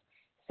process.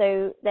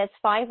 So there's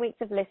 5 weeks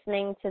of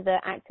listening to the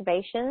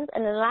activations,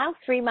 and allow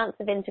 3 months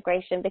of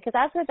integration, because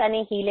as with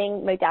any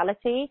healing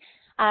modality,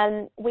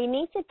 we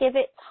need to give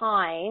it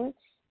time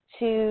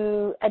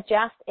to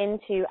adjust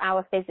into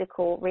our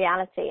physical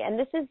reality. And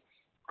this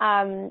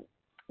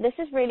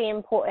is really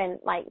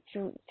important, like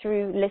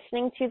through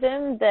listening to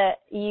them,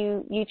 that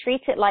you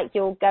treat it like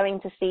you're going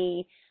to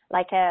see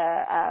like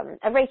a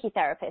Reiki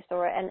therapist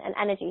or an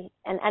energy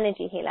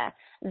healer,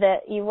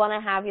 that you want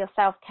to have your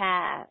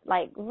self-care,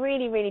 like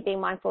really, really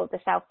being mindful of the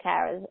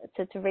self-care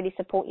to really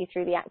support you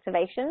through the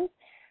activations.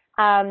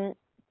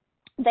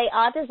 They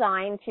are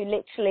designed to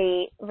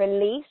literally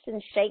release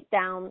and shake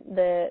down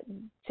to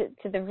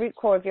the root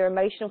core of your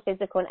emotional,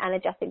 physical, and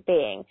energetic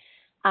being.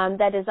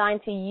 They're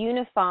designed to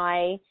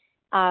unify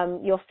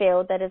your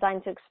field. They're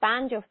designed to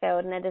expand your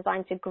field, and they're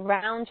designed to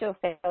ground your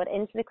field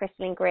into the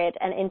crystalline grid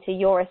and into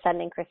your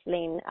ascending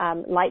crystalline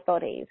light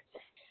bodies.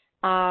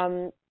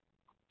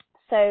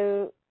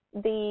 So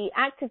the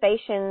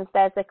activations,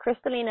 there's a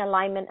crystalline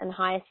alignment and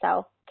higher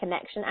self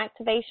connection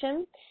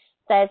activation.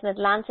 There's an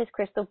Atlantis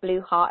crystal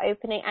blue heart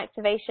opening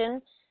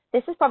activation.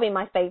 This is probably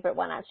my favorite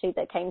one, actually,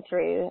 that came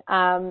through.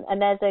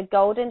 And there's a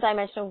golden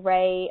dimensional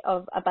ray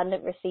of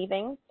abundant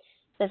receiving.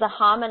 There's a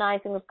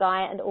harmonizing with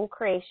Gaia and all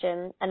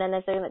creation, and then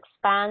there's an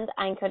expand,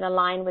 anchor, and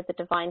align with the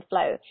divine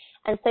flow.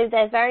 And so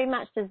they're very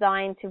much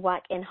designed to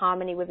work in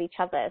harmony with each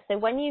other. So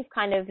when you've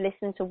kind of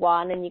listened to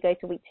one and you go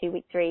to week 2,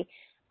 week 3,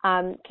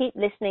 keep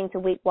listening to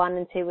week 1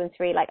 and 2 and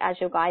 3, like as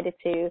you're guided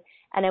to.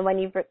 And then when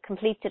you've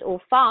completed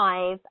all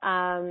 5,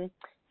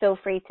 feel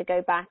free to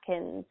go back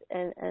and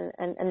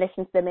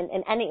listen to them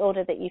in any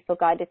order that you feel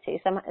guided to.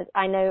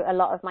 I know a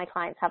lot of my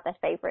clients have their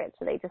favorites,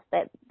 so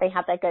they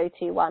have their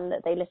go-to one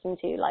that they listen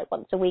to like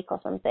once a week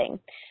or something.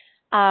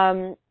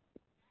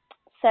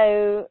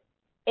 So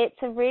it's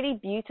a really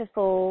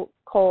beautiful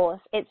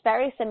course. It's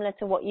very similar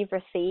to what you've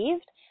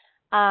received,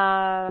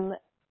 and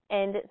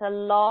it's a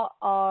lot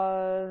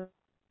of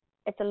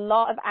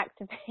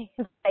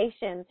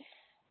activation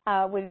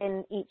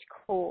within each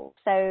course.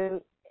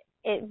 So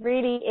it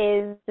really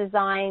is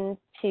designed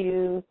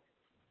to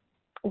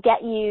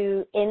get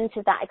you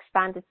into that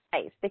expanded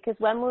space, because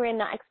when we're in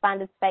that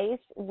expanded space,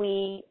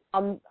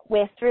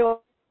 we're through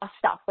our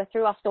stuff, we're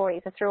through our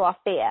stories, we're through our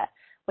fear,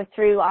 we're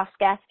through our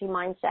scarcity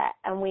mindset,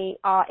 and we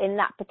are in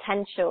that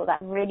potential, that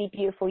really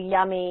beautiful,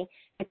 yummy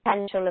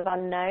potential of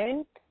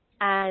unknown.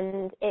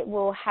 And it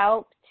will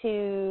help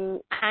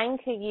to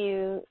anchor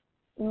you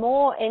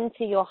more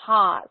into your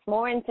heart,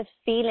 more into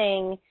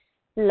feeling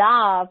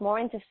love, more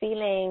into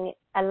feeling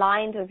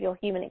aligned with your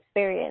human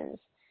experience.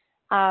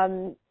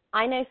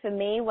 I know for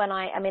me, when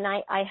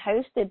I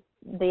hosted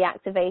the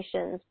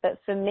activations, but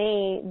for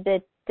me,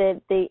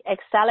 the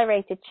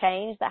accelerated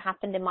change that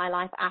happened in my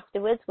life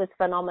afterwards was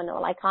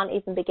phenomenal. I can't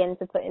even begin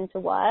to put into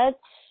words,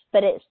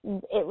 but it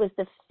was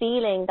the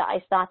feeling that I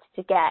started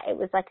to get. It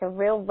was like a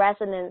real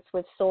resonance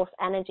with source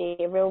energy,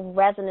 a real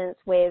resonance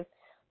with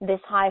this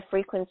high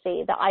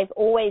frequency that I've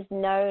always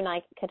known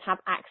I could have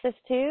access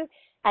to,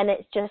 and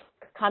it's just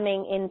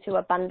coming into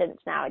abundance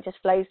now. It just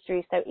flows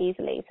through so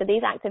easily. So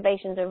these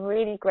activations are a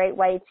really great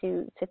way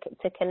to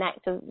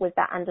connect with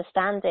that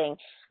understanding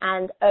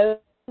and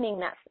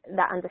owning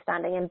that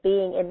understanding and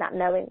being in that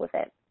knowing with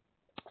it.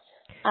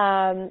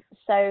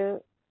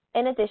 So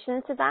in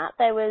addition to that,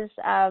 there was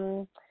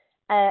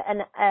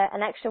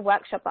an extra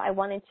workshop that I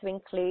wanted to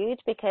include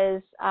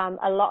because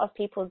a lot of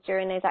people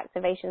during those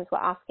activations were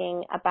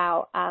asking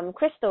about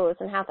crystals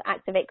and how to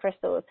activate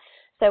crystals.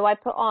 So I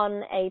put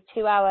on a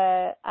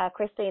 2-hour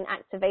crystalline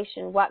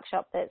activation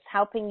workshop that's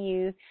helping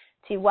you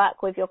to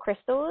work with your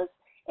crystals.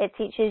 It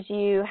teaches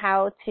you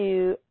how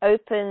to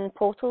open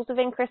portals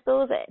within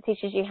crystals. It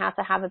teaches you how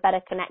to have a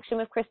better connection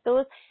with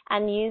crystals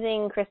and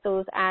using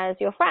crystals as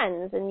your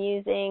friends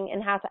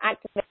and how to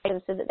activate them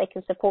so that they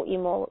can support you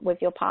more with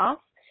your path.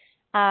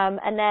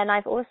 And then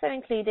I've also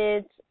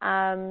included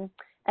a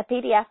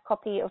PDF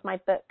copy of my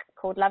book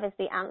called Love is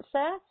the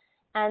Answer.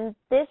 And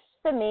this,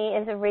 for me,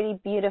 is a really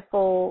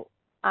beautiful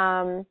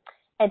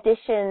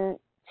addition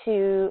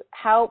to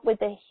help with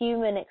the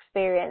human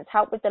experience,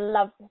 help with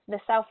the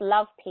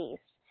self-love piece,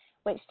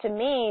 which to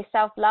me,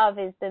 self-love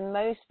is the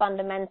most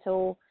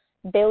fundamental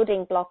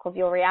building block of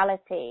your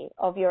reality,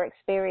 of your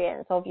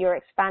experience, of your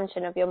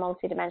expansion, of your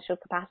multidimensional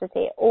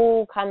capacity. It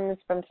all comes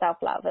from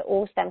self-love. It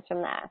all stems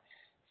from there.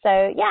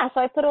 So yeah,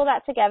 so I put all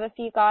that together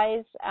for you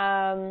guys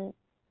for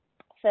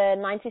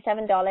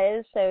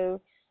 $97.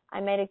 So I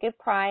made a good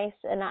price,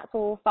 and that's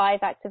all 5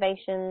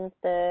 activations,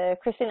 the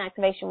Crystalline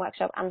Activation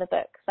Workshop and the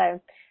book.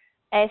 So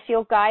if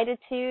you're guided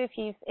to,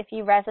 if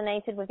you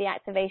resonated with the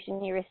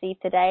activation you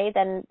received today,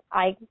 then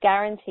I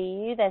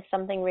guarantee you there's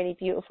something really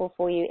beautiful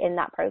for you in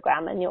that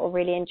program, and you'll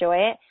really enjoy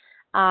it.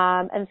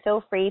 And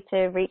feel free to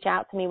reach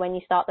out to me when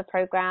you start the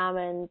program,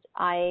 and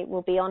I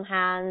will be on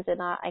hand,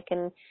 and I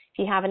can, if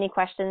you have any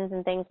questions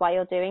and things while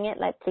you're doing it,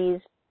 like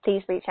please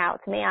reach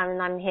out to me,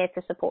 and I'm here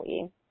to support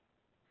you.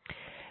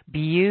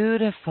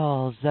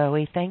 Beautiful,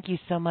 Zoe. Thank you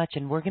so much.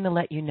 And we're going to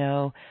let you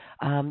know,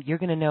 you're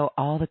going to know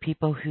all the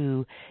people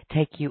who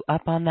take you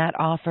up on that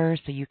offer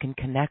so you can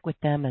connect with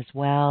them as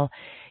well.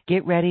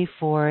 Get ready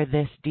for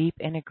this deep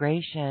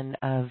integration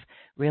of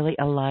really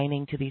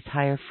aligning to these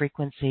higher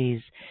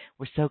frequencies.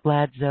 We're so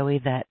glad, Zoe,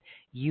 that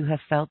you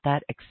have felt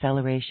that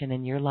acceleration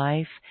in your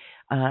life,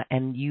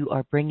 and you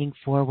are bringing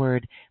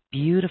forward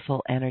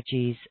beautiful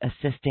energies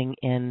assisting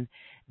in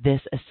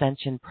this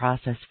ascension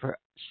process for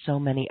so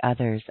many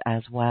others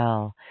as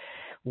well.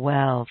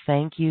 Well,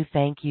 thank you,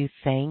 thank you,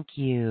 thank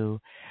you.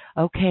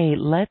 Okay,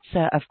 let's,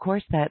 of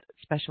course, that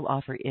special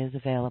offer is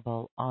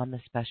available on the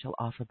special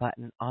offer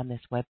button on this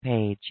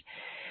webpage.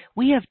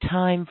 We have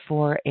time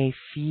for a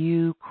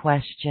few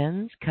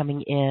questions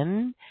coming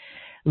in.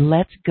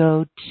 Let's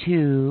go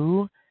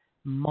to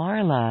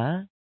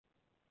Marla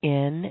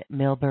in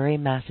Millbury,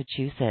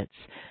 Massachusetts.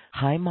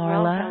 Hi,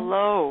 Marla. Well,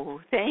 hello.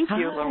 Thank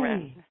you, Hi.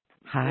 Loren.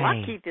 Hi.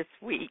 Lucky this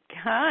week.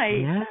 Hi.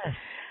 Yes.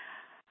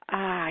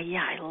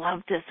 Yeah, I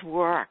love this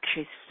work.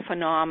 She's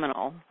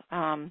phenomenal.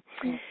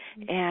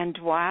 And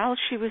while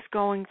she was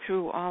going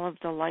through all of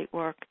the light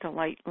work, the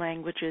light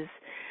languages,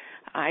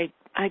 I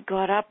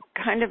got up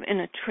kind of in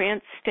a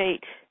trance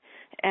state,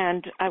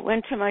 and I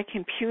went to my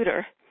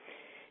computer,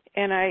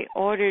 and I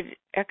ordered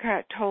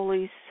Eckhart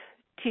Tolle's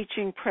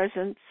Teaching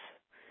Presence,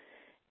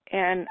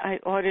 and I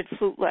ordered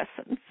flute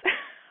lessons.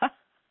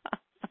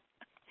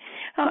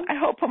 I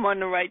hope I'm on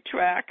the right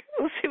track.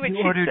 We'll see what she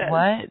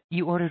says.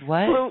 You ordered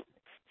what?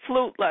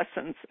 Flute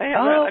lessons. I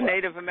have a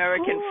Native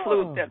American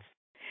flute that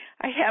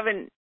I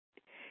haven't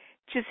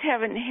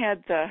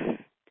had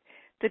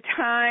the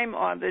time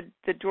or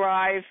the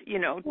drive,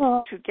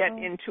 to get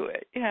into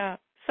it. Yeah.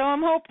 So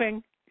I'm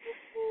hoping.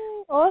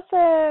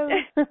 Awesome.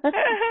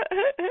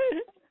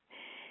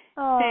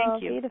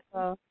 Thank you.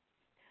 Beautiful.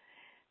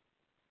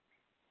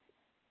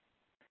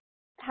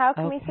 How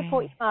can we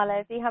support you,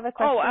 Marla? Do you have a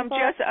question?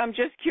 I'm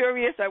just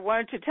curious. I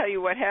wanted to tell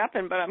you what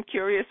happened, but I'm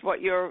curious what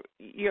your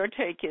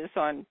take is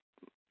on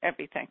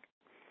everything.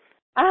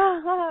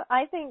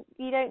 I think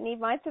you don't need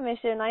my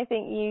permission. I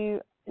think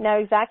you know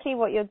exactly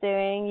what you're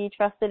doing. You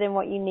trusted in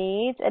what you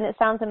need, and it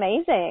sounds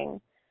amazing.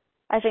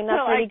 I think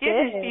that's really good.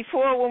 Well, I did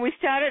before. When we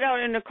started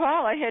out in the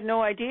call, I had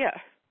no idea.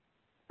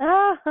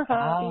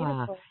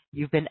 Beautiful.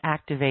 You've been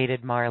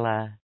activated,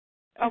 Marla.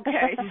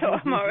 Okay, so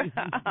I'm all right.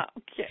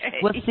 Okay.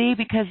 Well, see,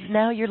 because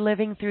now you're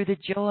living through the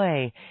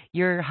joy.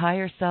 Your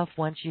higher self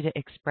wants you to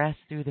express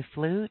through the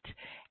flute,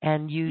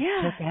 and you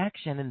took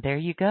action, and there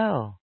you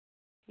go.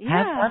 Yeah.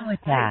 Have fun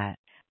with that.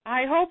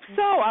 I hope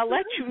so. I'll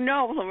let you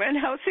know, Loren,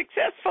 how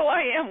successful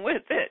I am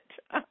with it.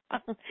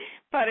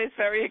 But it's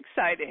very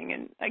exciting.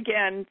 And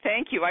again,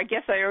 thank you. I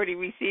guess I already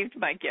received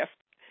my gift.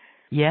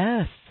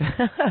 Yes.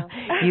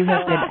 You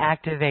have been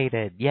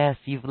activated. Yes,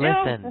 you've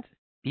listened.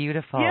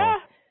 Beautiful. Yeah.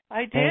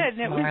 I did.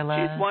 Thanks,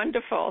 She's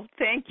wonderful.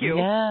 Thank you.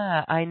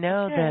 Yeah, I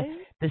know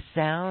the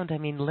sound. I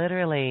mean,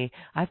 literally,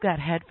 I've got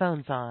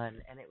headphones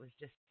on, and it was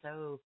just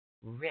so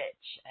rich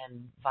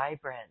and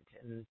vibrant,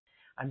 and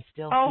I'm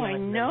still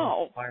feeling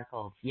the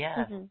sparkles.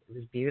 Yeah, It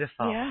was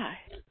beautiful. Yeah,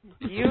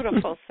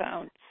 beautiful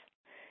sounds.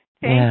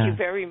 Thank you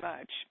very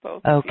much,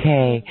 both of you.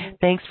 Okay,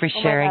 thanks for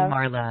sharing,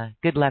 Marla.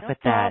 Good luck with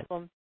that.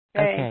 No problem.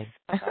 Okay.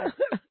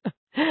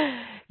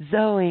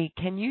 Zoe,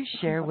 can you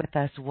share with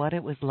us what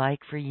it was like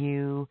for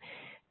you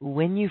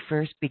when you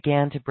first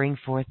began to bring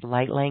forth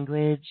light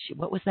language,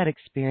 what was that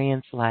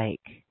experience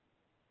like?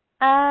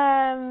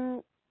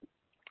 Um,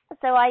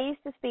 so I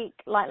used to speak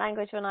light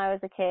language when I was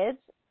a kid,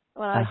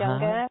 when I was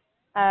Uh-huh.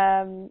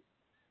 younger.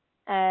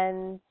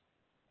 And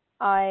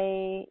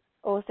I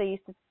also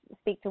used to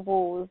speak to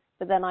walls,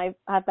 but then I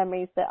had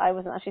memories that I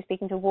wasn't actually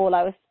speaking to a wall,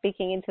 I was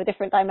speaking into a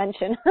different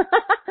dimension.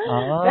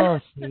 Oh,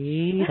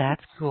 see,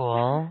 that's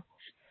cool.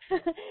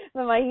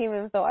 But my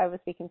human thought I was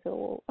speaking to a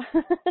wall.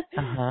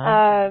 Uh-huh.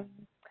 um,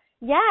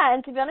 yeah,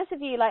 and to be honest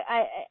with you, like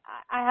I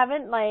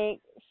haven't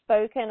like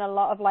spoken a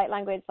lot of light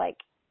language like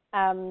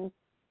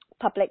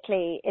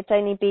publicly. It's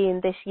only been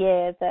this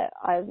year that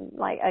I'm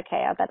like,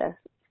 okay, I better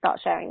start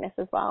sharing this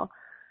as well.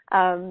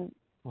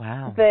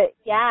 Wow. But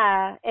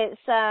yeah,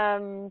 it's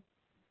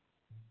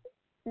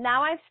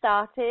now I've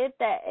started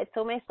that it's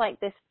almost like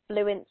this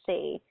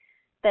fluency.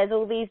 There's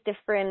all these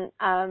different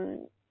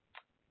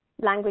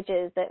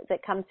languages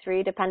that come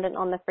through dependent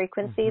on the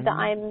frequency that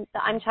Mhm.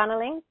 I'm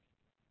channeling.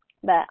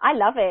 But I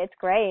love it. It's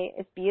great.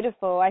 It's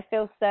beautiful. I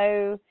feel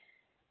so,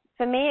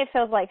 for me it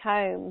feels like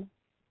home.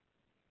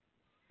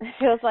 It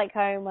feels like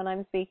home when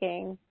I'm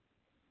speaking.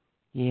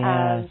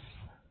 Yes. Um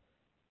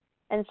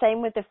and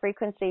same with the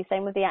frequency,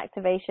 same with the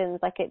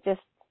activations. Like it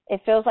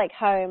feels like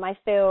home. I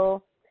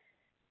feel,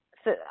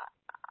 so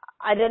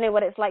I don't know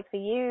what it's like for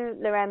you,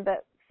 Loren,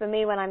 but for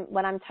me when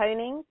I'm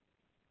toning,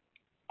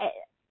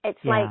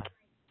 it's like Yeah.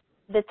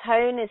 the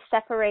tone is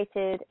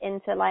separated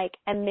into like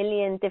a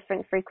million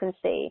different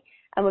frequency,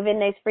 and within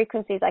those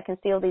frequencies I can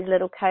see all these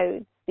little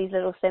codes, these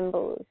little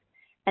symbols,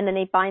 and then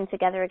they bind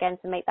together again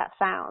to make that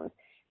sound.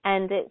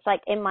 And it's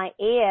like in my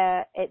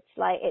ear, it's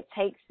like it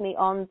takes me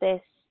on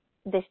this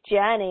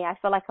journey. I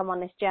feel like I'm on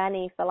this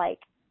journey for like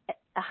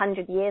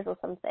 100 years or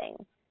something,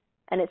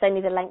 and it's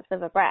only the length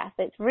of a breath.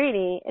 It's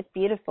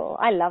beautiful.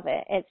 I love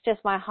it. It's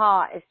just my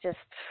heart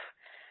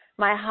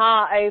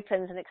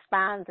opens and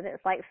expands, and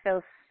it's like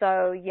feels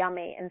so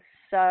yummy and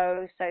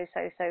so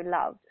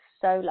loved,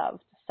 so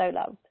loved, so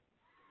loved.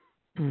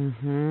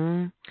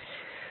 Mhm.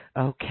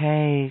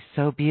 Okay,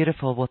 so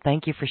beautiful. Well,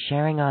 thank you for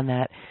sharing on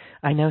that.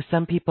 I know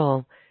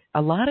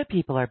a lot of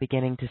people are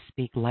beginning to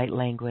speak light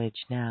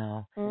language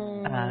now,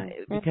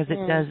 because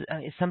it does,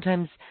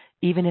 sometimes,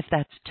 even if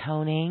that's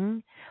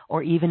toning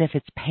or even if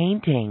it's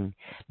painting,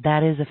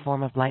 that is a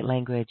form of light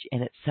language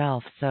in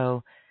itself.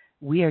 So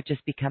we are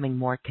just becoming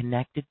more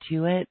connected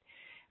to it.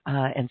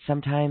 And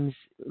sometimes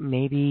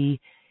maybe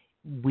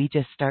we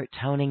just start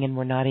toning and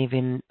we're not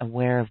even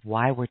aware of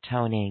why we're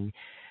toning.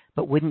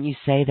 But wouldn't you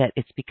say that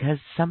it's because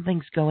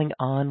something's going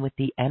on with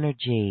the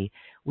energy?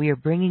 We are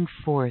bringing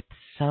forth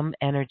some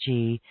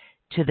energy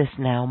to this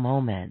now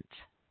moment.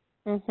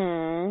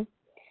 Mhm.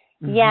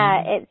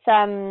 Yeah, Mhm. it's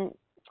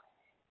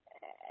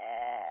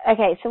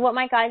okay, so what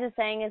my guys are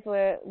saying is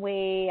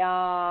we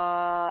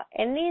are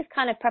in these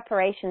kind of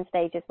preparation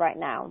stages right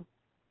now.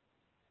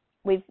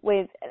 We've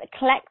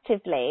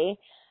collectively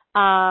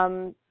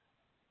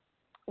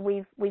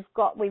we've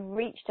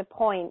reached a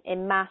point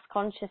in mass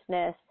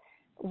consciousness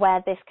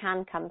where this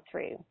can come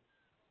through,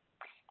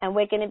 and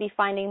we're going to be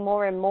finding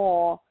more and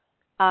more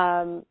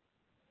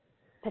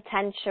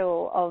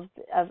potential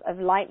of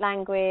light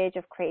language,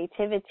 of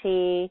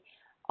creativity,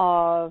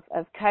 of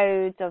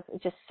codes, of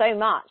just so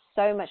much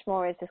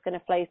more is just going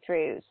to flow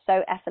through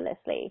so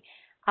effortlessly.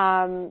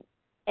 In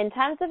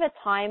terms of a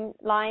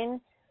timeline,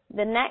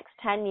 the next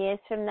 10 years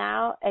from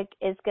now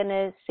is going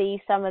to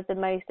see some of the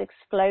most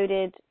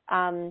exploded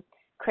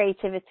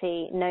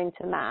creativity known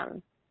to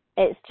man.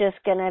 It's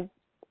just going to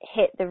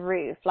hit the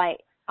roof, like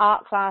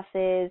art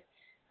classes,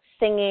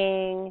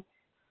 singing,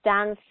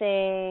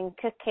 dancing,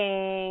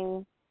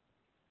 cooking,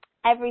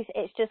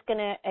 it's just going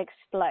to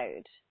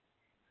explode.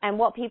 And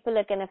what people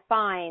are going to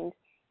find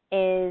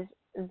is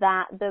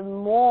that the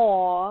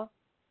more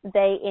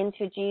they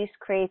introduce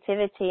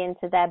creativity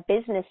into their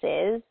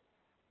businesses,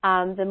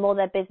 the more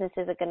their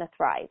businesses are going to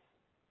thrive,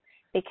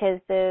 because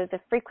the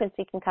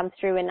frequency can come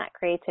through in that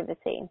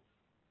creativity.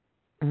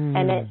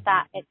 And Mm.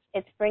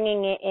 it's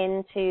bringing it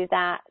into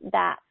that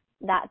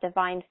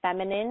divine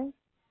feminine.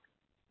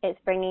 It's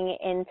bringing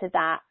it into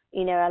that,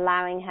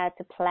 allowing her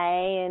to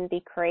play and be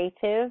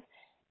creative.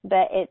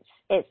 But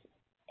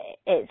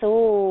it's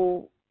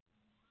all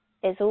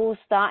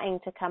starting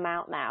to come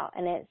out now,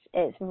 and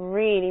it's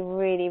really,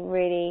 really,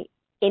 really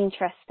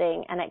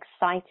interesting and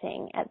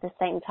exciting at the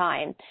same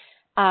time.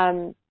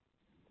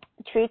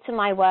 True to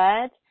my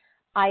word,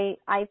 I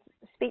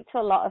speak to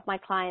a lot of my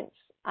clients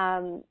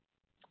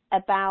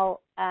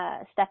about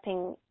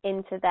stepping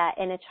into their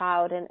inner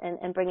child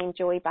and bringing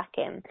joy back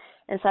in.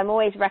 And so I'm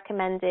always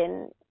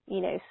recommending,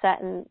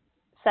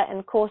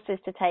 certain courses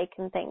to take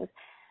and things.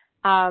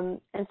 And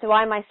so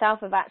I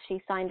myself have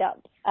actually signed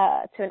up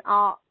to an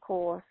art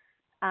course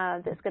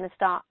that's going to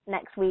start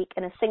next week,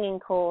 and a singing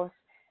course,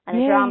 and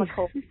a drama Yay.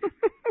 course,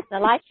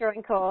 and a life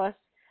drawing course.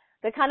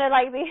 They're kind of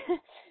like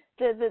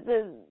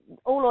the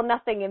all or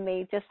nothing in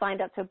me just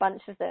signed up to a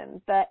bunch of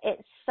them. But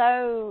it's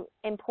so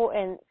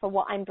important for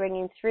what I'm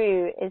bringing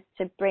through is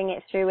to bring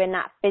it through in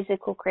that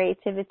physical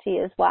creativity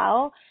as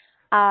well.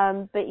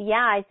 But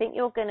yeah, I think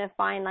you're going to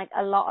find like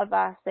a lot of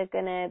us are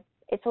going to,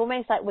 it's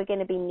almost like we're going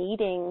to be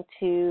needing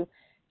to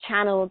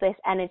channel this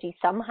energy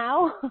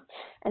somehow.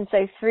 And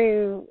so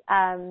through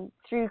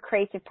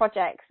creative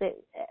projects,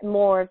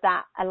 more of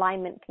that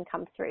alignment can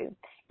come through.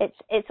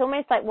 It's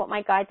almost like what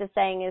my guides are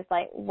saying is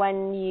like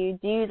when you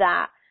do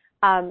that,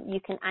 you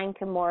can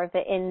anchor more of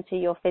it into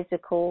your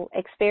physical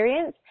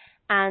experience,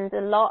 and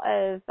a lot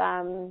of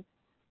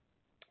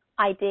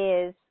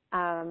ideas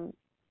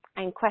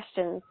and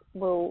questions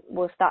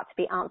will start to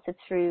be answered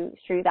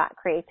through that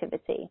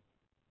creativity,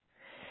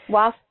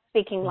 while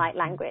speaking light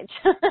language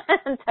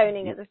and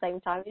toning at the same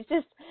time. It's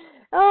just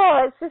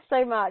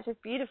so much. It's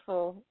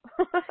beautiful.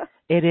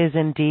 It is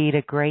indeed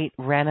a great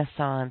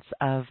renaissance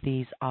of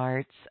these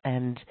arts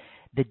and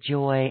the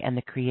joy and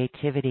the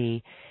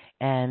creativity.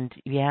 And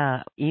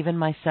yeah, even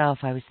myself,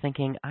 I was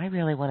thinking, I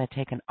really want to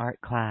take an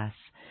art class.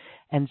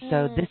 And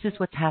so this is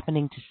what's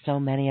happening to so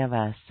many of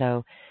us.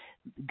 So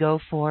go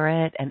for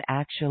it and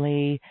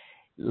actually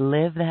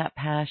live that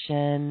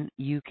passion.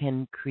 You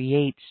can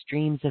create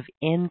streams of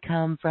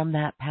income from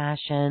that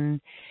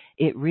passion.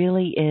 It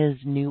really is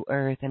New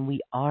Earth, and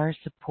we are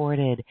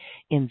supported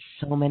in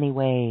so many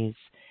ways.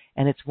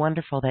 And it's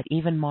wonderful that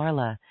even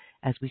Marla,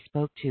 as we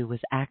spoke to, was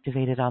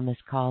activated on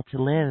this call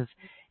to live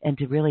and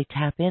to really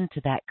tap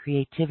into that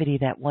creativity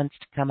that wants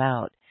to come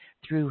out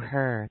through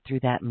her,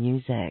 through that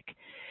music.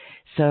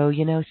 So,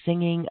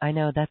 singing, I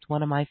know that's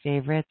one of my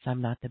favorites.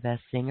 I'm not the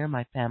best singer,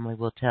 my family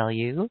will tell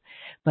you,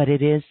 but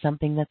it is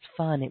something that's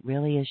fun. It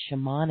really is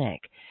shamanic.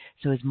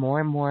 So as more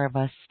and more of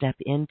us step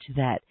into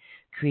that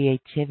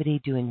creativity,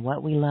 doing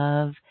what we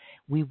love,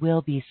 we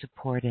will be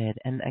supported.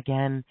 And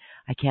again,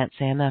 I can't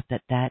say enough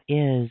that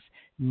is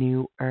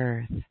New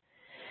Earth.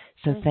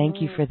 So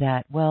thank you for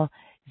that. Well,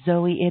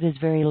 Zoe, it is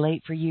very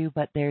late for you,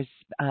 but there's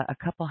a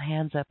couple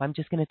hands up. I'm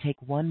just going to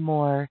take one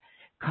more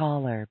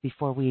caller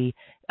before we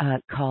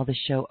call the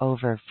show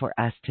over for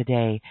us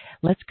today.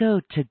 Let's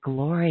go to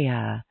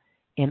Gloria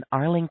in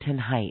Arlington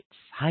Heights.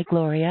 Hi,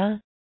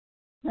 Gloria.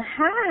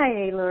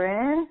 Hi,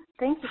 Lauren.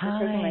 Thank you for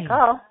taking my Hi.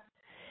 call.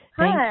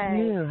 Thank Hi.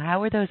 you.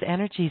 How are those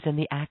energies in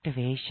the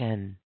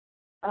activation?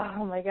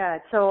 Oh my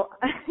God. So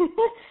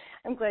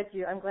I'm glad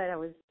I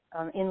was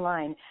in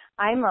line.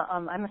 I'm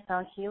a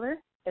sound healer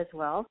as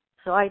well.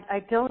 So I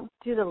don't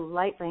do the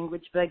light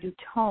language, but I do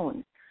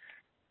tone.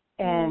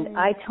 And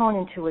I tone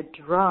into a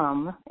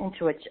drum,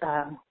 it's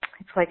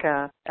like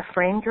a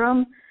frame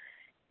drum,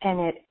 and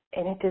it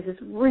does this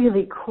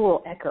really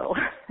cool echo,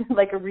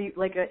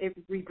 it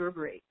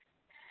reverberates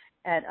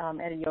at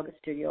a yoga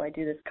studio. I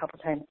do this a couple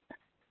times,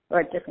 or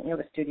at different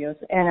yoga studios,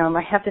 and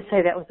I have to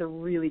say that was a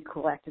really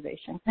cool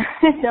activation.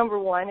 Number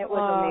one, it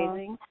was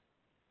amazing.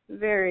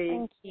 Very.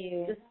 Thank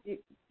you.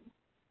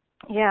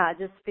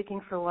 Just speaking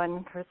for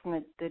one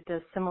person that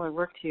does similar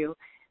work to you,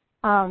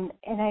 and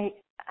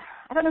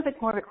I don't know if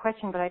it's more of a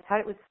question, but I thought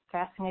it was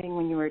fascinating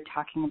when you were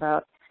talking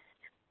about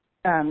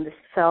the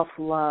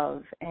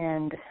self-love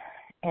and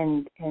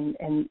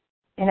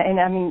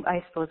I mean,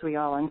 I suppose we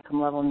all on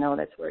some level know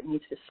that's where it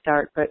needs to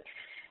start, but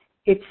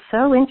it's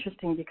so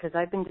interesting because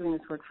I've been doing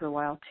this work for a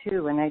while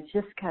too, and I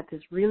just got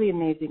this really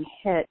amazing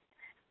hit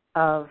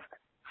of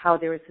how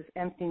there was this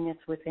emptiness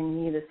within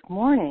me this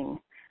morning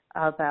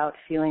about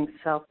feeling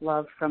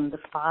self-love from the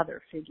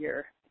father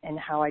figure and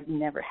how I'd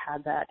never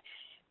had that.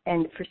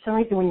 And for some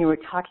reason, when you were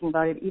talking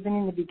about it, even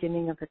in the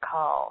beginning of the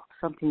call,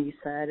 something you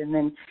said, and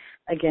then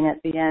again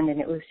at the end, and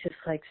it was just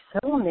like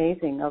so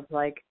amazing of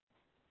like,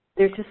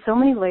 there's just so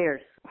many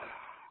layers.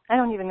 I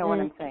don't even know what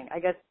I'm saying. I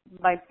guess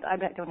I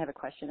don't have a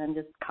question. I'm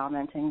just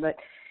commenting, but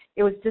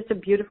it was just a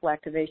beautiful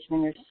activation,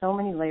 and there's so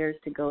many layers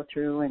to go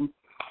through, and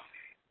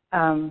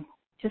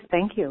just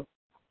thank you.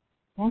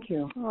 Thank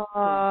you.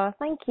 Oh,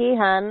 thank you,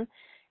 hon.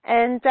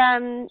 And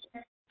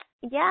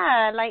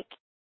like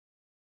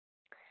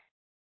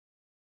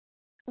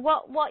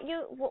what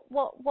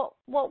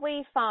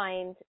we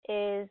find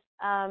is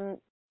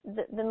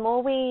the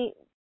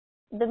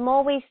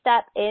more we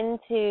step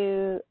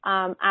into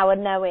our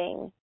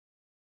knowing,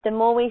 the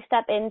more we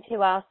step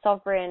into our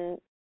sovereign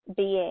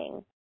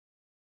being,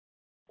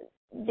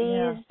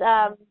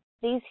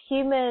 these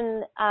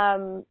human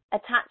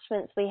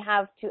attachments we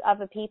have to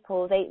other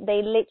people,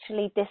 they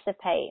literally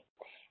dissipate.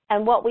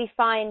 And what we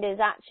find is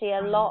actually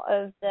a lot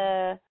of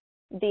the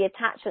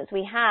attachments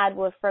we had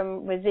were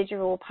from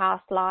residual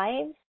past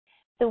lives.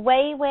 The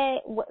way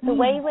we're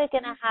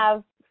going to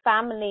have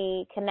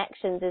family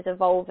connections is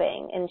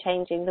evolving and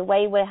changing. The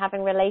way we're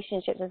having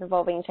relationships is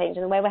evolving and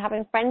changing. The way we're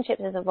having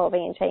friendships is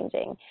evolving and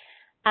changing.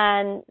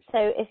 And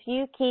so if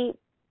you keep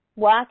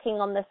working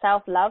on the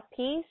self-love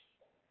piece,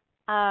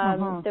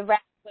 the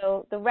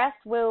rest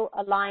will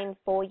align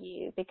for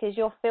you, because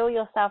you'll fill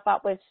yourself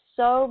up with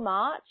so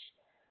much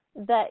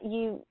that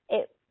you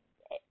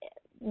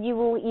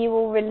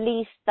will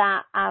release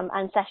that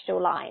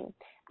ancestral line,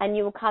 and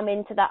you will come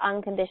into that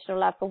unconditional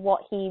love for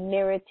what he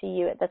mirrored to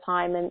you at the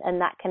time, and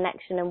that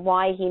connection, and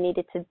why he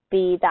needed to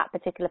be that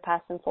particular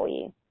person for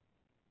you.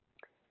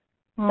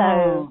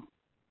 So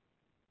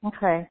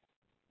okay.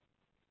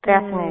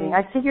 Fascinating.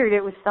 I figured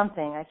it was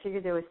something. I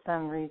figured there was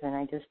some reason.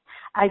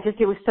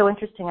 It was so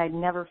interesting. I'd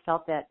never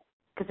felt that,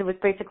 because it was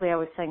basically, I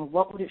was saying,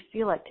 what would it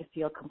feel like to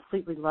feel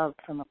completely loved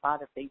from a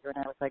father figure?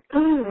 And I was like,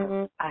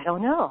 I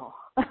don't know.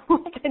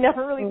 Like, I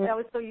never really, I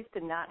was so used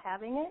to not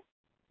having it.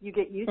 You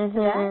get used to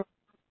that.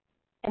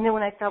 And then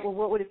when I thought, well,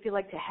 what would it feel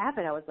like to have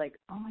it? I was like,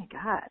 oh my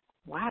God,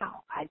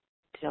 wow, I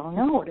don't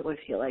know what it would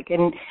feel like.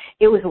 And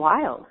it was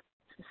wild.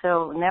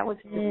 So, and that was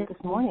just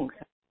this morning.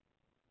 So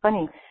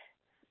funny.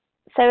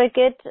 So a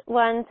good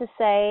one to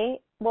say,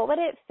 what would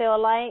it feel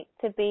like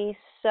to be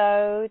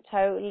so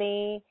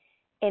totally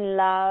in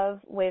love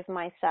with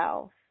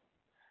myself?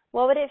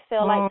 What would it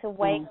feel like to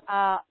wake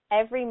up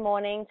every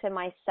morning to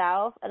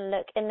myself and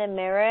look in the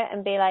mirror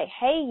and be like,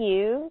 hey,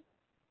 you,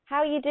 how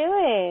are you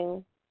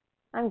doing?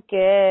 I'm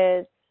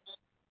good.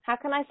 How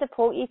can I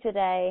support you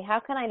today? How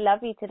can I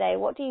love you today?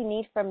 What do you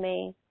need from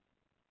me?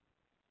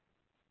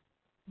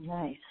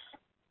 Nice.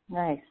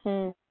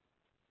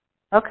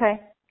 Okay.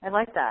 I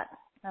like that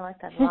a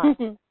lot.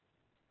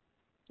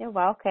 You're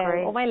welcome.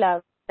 Great. All my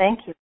love.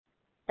 Thank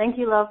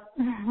you, love.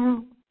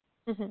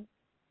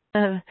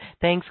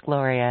 Thanks,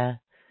 Gloria.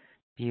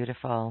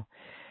 Beautiful.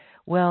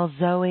 Well,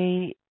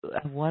 Zoe,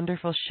 a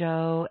wonderful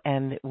show,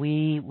 and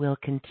we will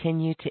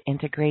continue to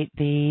integrate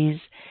these.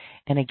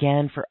 And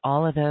again, for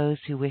all of those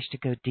who wish to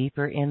go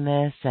deeper in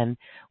this and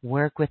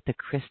work with the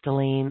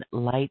crystalline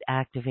light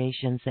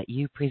activations that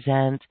you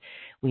present,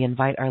 we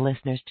invite our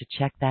listeners to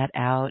check that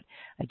out.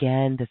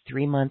 Again, the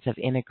 3 months of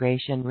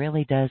integration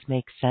really does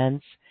make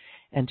sense,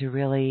 and to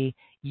really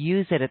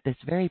use it at this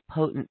very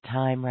potent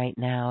time right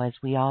now as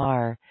we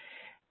are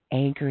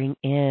anchoring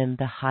in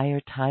the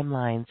higher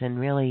timelines and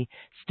really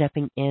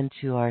stepping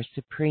into our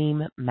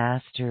supreme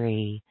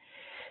mastery.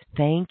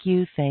 Thank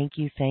you.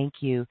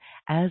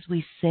 As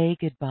we say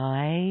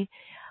goodbye,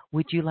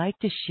 would you like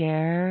to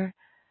share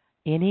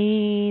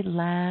any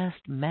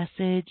last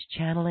message,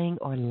 channeling,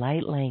 or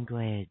light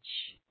language?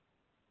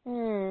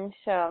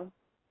 Sure.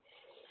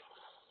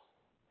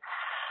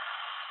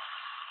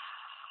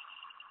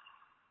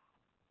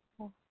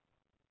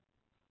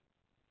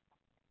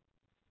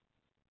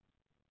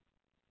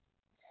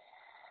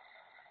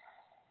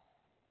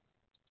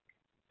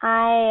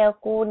 Ai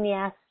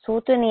kunia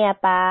sutunia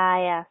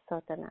paya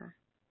sotana.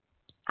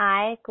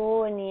 Ai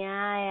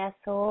kunia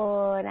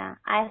sona.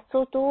 Ai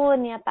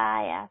sutunia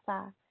paya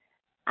sa.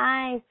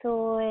 Ai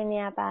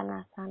sunia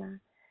panasana.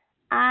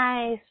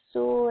 Ai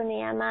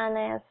sunia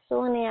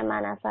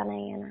manasana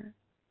yana.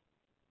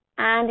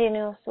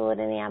 Andinu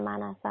sunia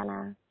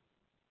manasana.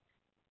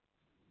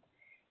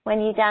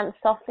 When you dance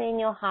softly in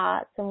your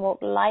hearts and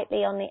walk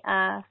lightly on the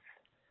earth,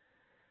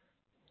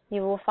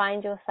 you will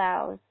find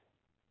yourselves.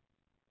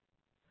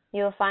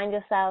 You will find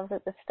yourselves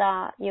at the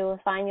start. You will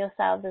find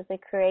yourselves as the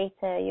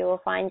creator. You will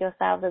find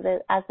yourselves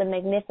as the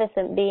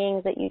magnificent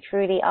beings that you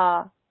truly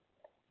are.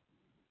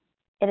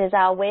 It is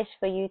our wish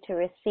for you to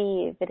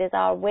receive. It is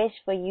our wish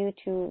for you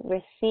to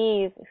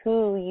receive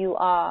who you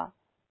are,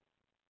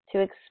 to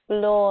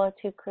explore,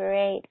 to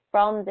create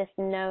from this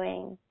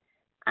knowing.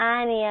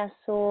 Ania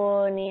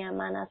sunia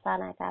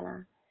manasana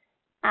kana.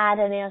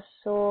 Adania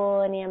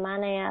sunia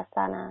manaya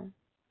sana.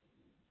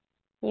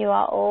 You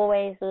are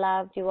always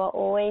loved. You are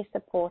always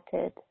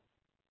supported.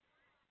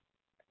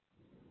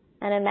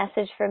 And a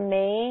message from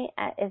me,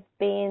 it's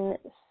been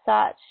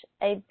such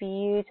a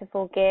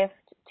beautiful gift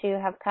to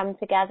have come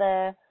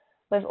together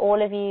with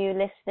all of you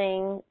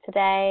listening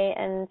today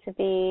and to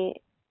be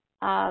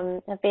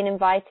have been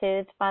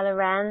invited by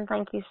Loren.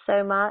 Thank you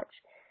so much.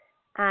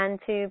 And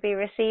to be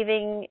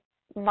receiving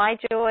my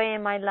joy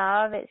and my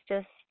love. It's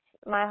just,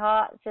 my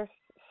heart just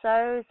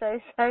so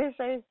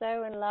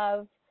in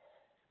love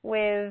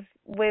with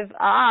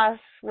us,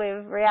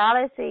 with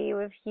reality,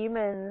 with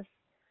humans,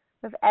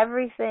 with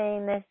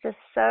everything. There's just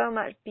so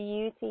much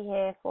beauty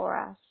here for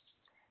us.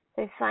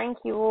 So thank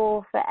you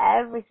all for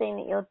everything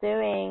that you're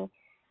doing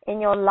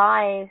in your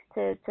lives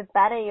to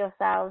better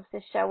yourselves,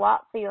 to show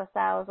up for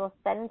yourselves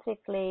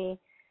authentically,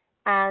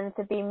 and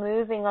to be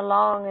moving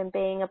along and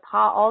being a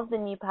part of the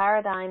new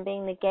paradigm,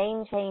 being the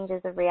game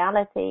changers of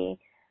reality.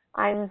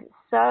 I'm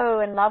so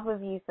in love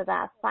with you for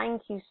that.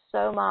 Thank you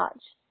so much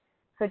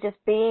for just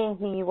being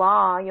who you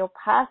are. You're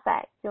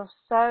perfect. You're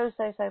so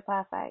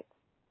perfect.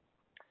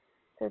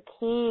 So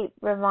keep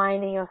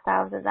reminding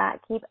yourselves of that.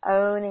 Keep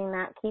owning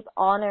that. Keep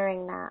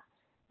honoring that.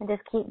 And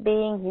just keep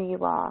being who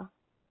you are.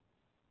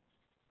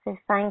 So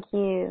thank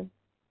you.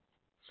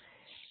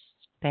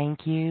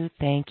 Thank you.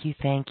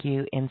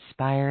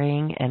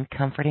 Inspiring and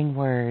comforting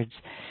words.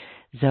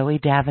 Zoe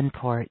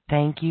Davenport,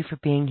 thank you for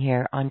being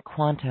here on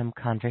Quantum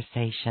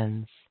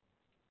Conversations.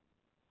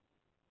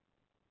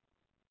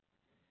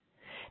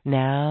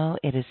 Now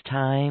it is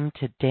time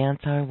to dance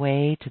our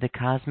way to the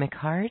cosmic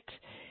heart.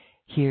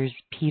 Here's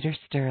Peter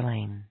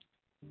Sterling.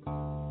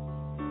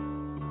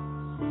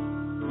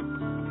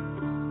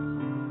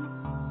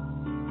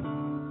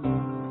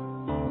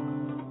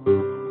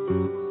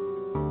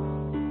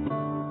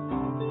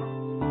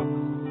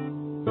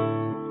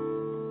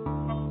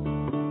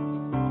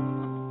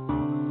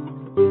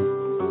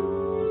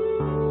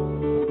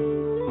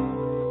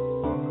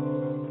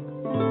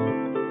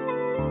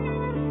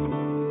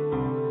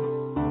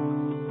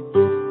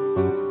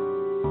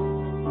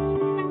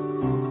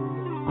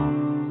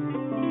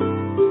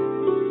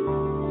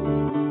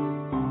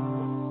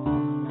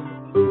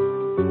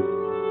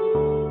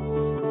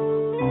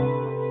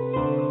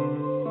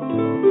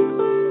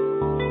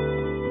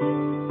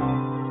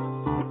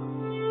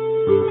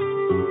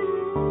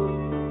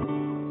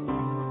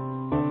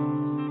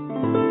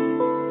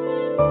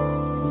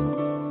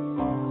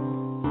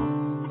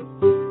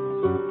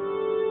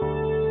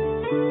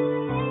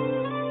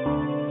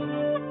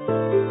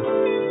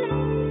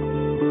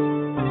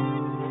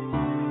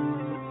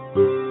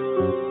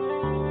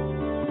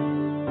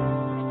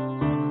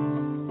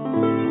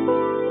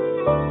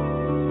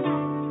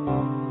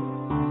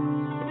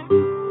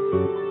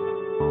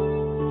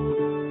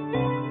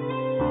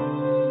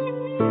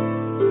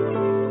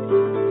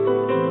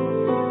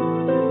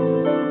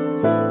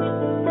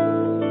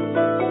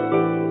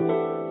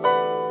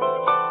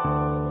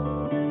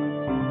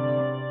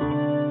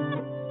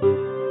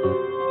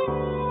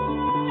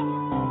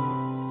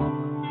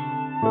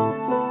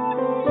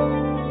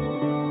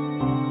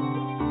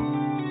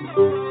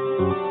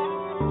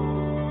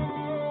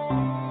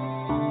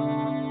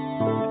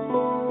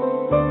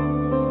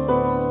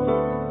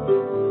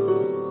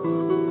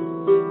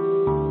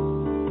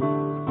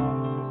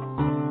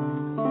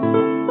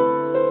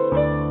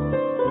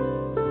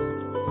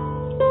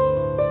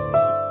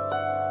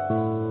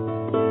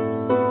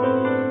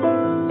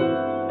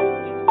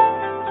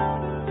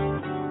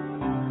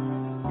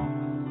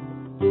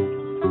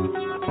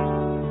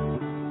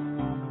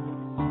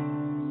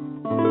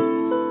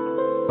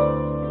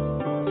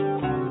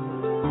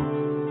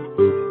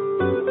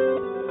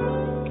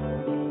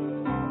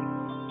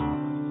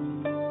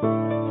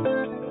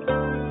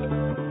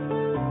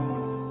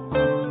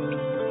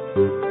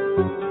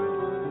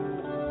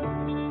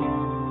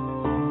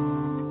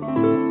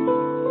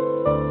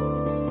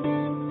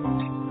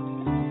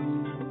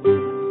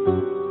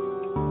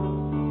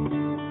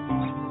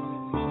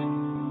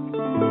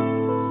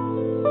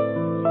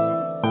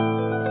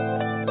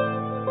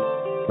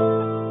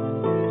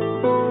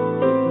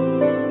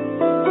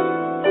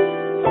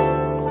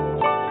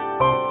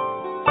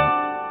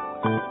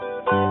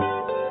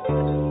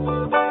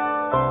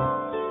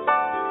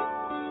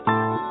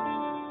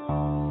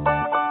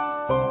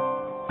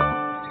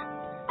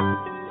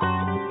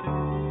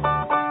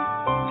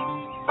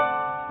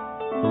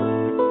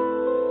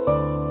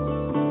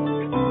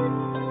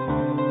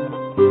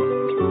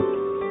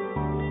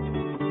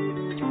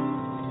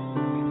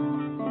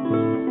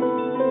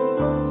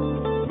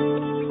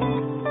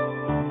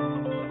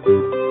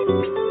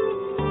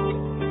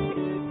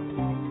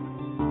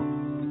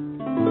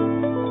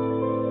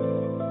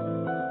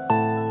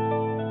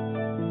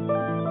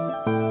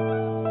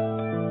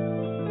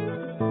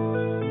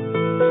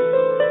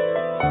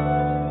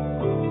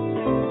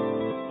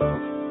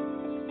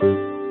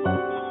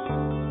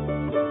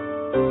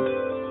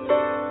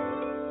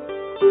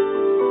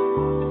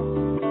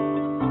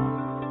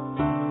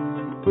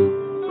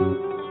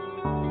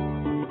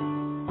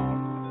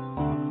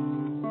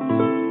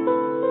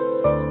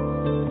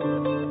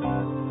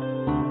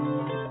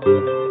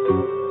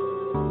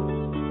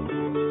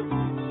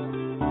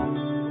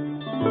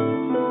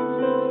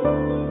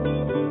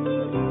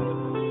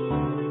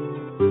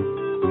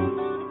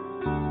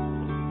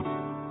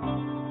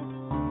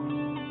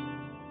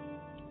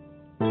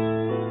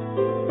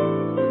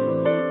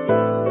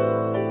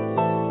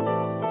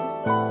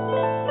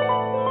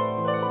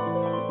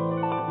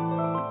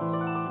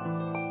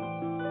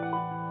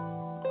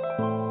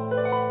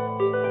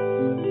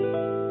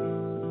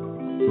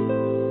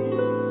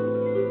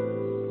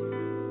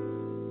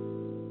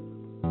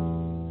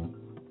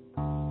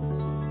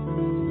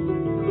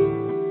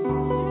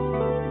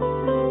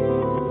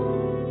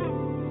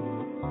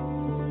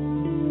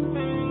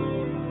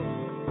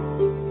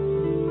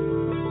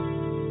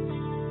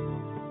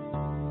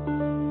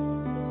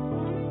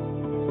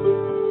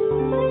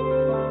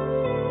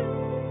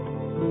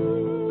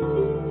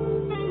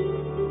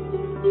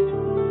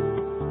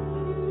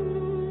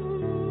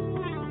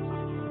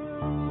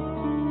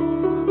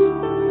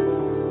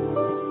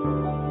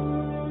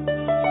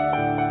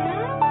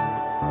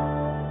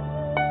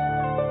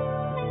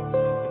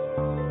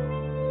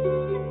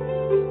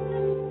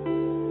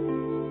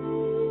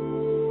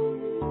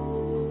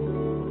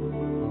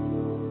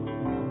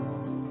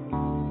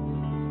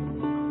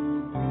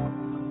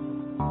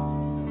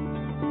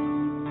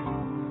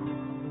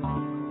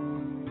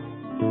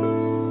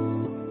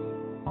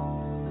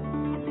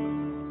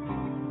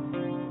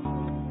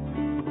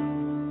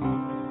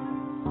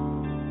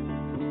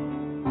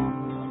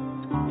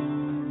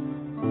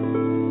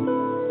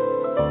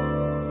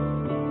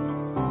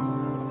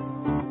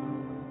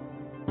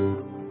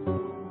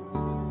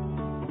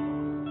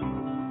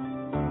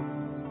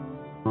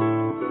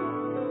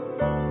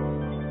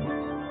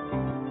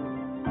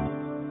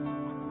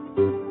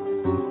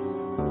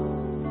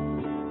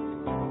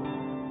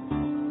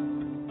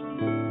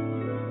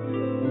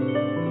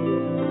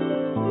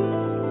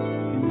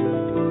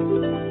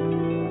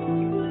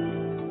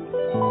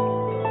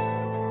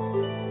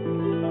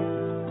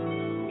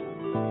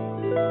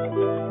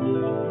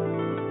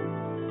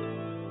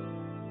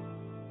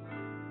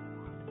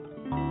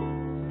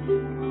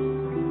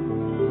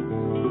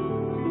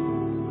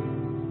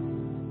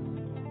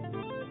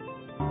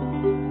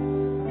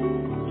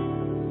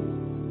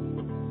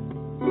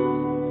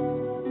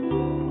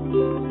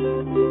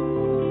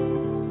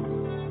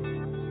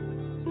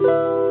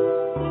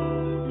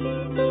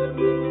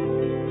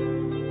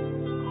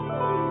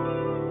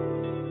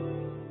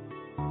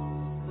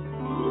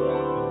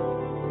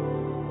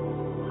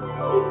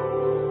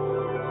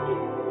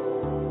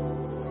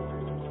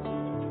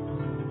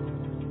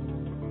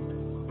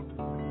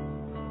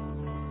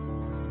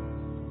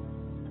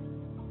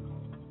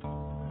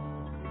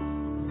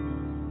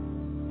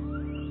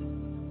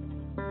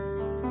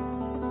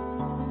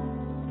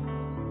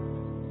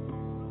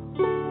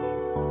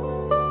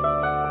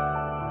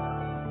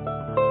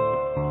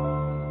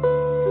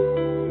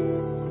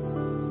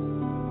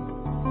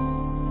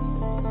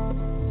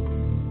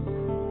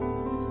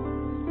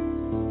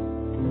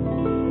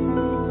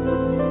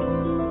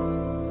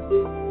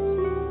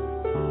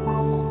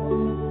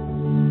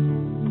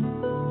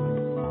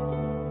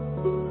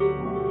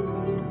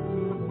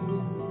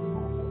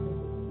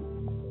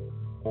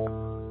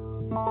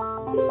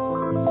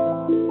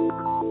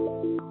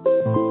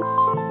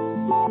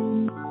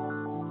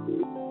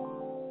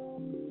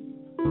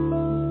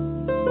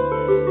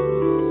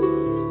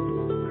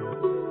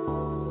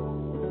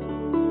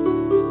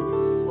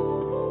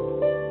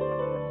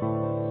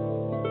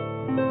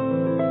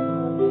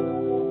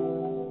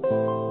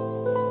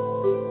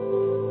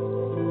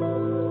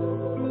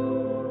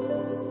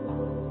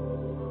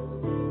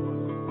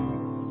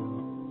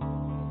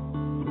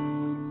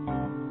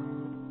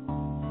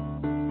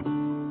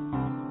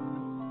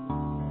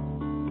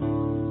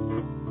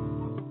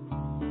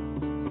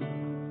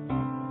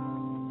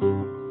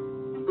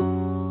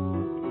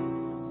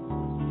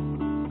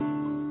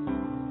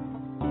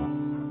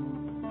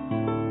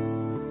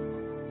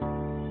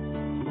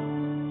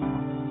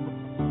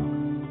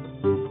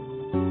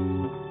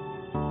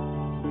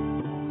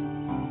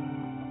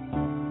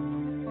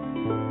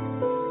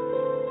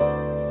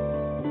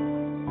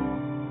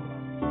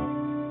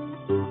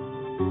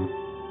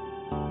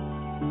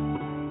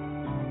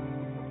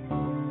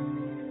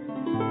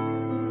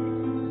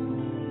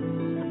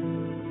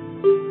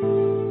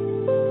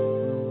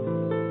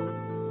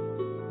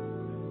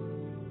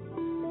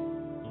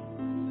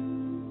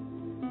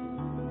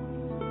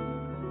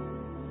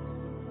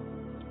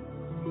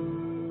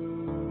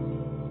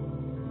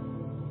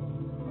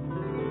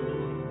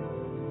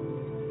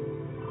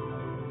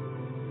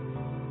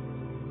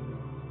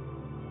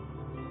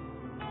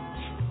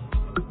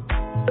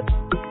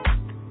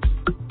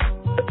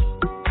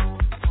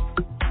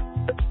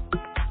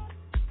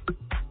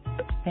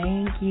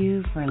 Thank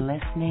you for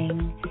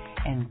listening,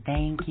 and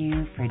thank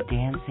you for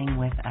dancing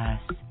with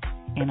us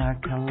in our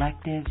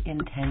collective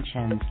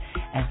intentions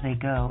as they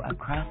go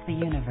across the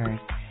universe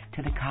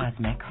to the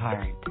cosmic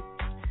heart.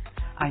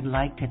 I'd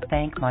like to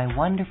thank my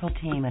wonderful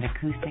team at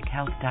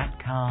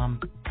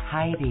AcousticHealth.com,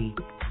 Heidi,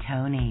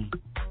 Tony,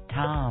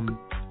 Tom,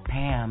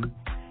 Pam,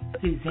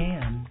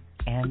 Suzanne,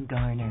 and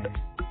Garner,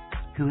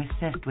 who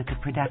assist with the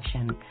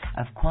production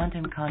of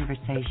Quantum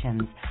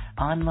Conversations,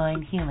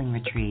 online healing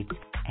retreats,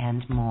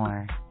 and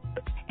more.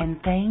 And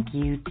thank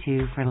you,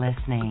 too, for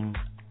listening.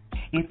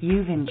 If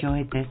you've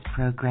enjoyed this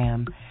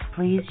program,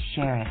 please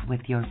share it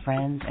with your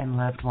friends and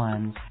loved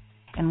ones.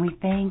 And we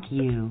thank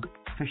you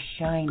for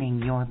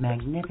shining your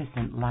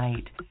magnificent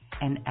light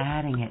and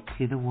adding it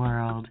to the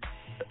world.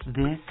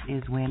 This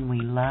is when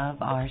we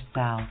love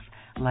ourselves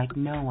like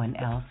no one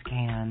else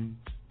can.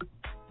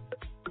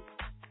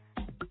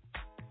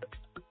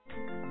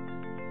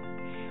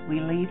 We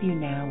leave you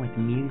now with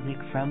music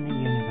from the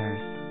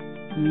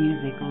universe.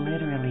 Music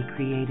literally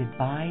created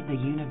by the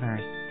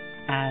universe,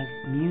 as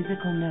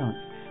musical notes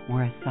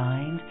were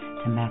assigned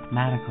to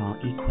mathematical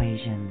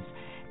equations.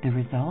 The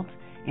result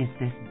is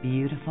this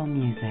beautiful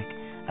music,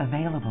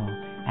 available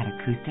at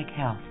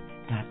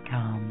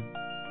acoustichealth.com.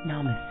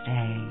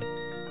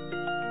 Namaste.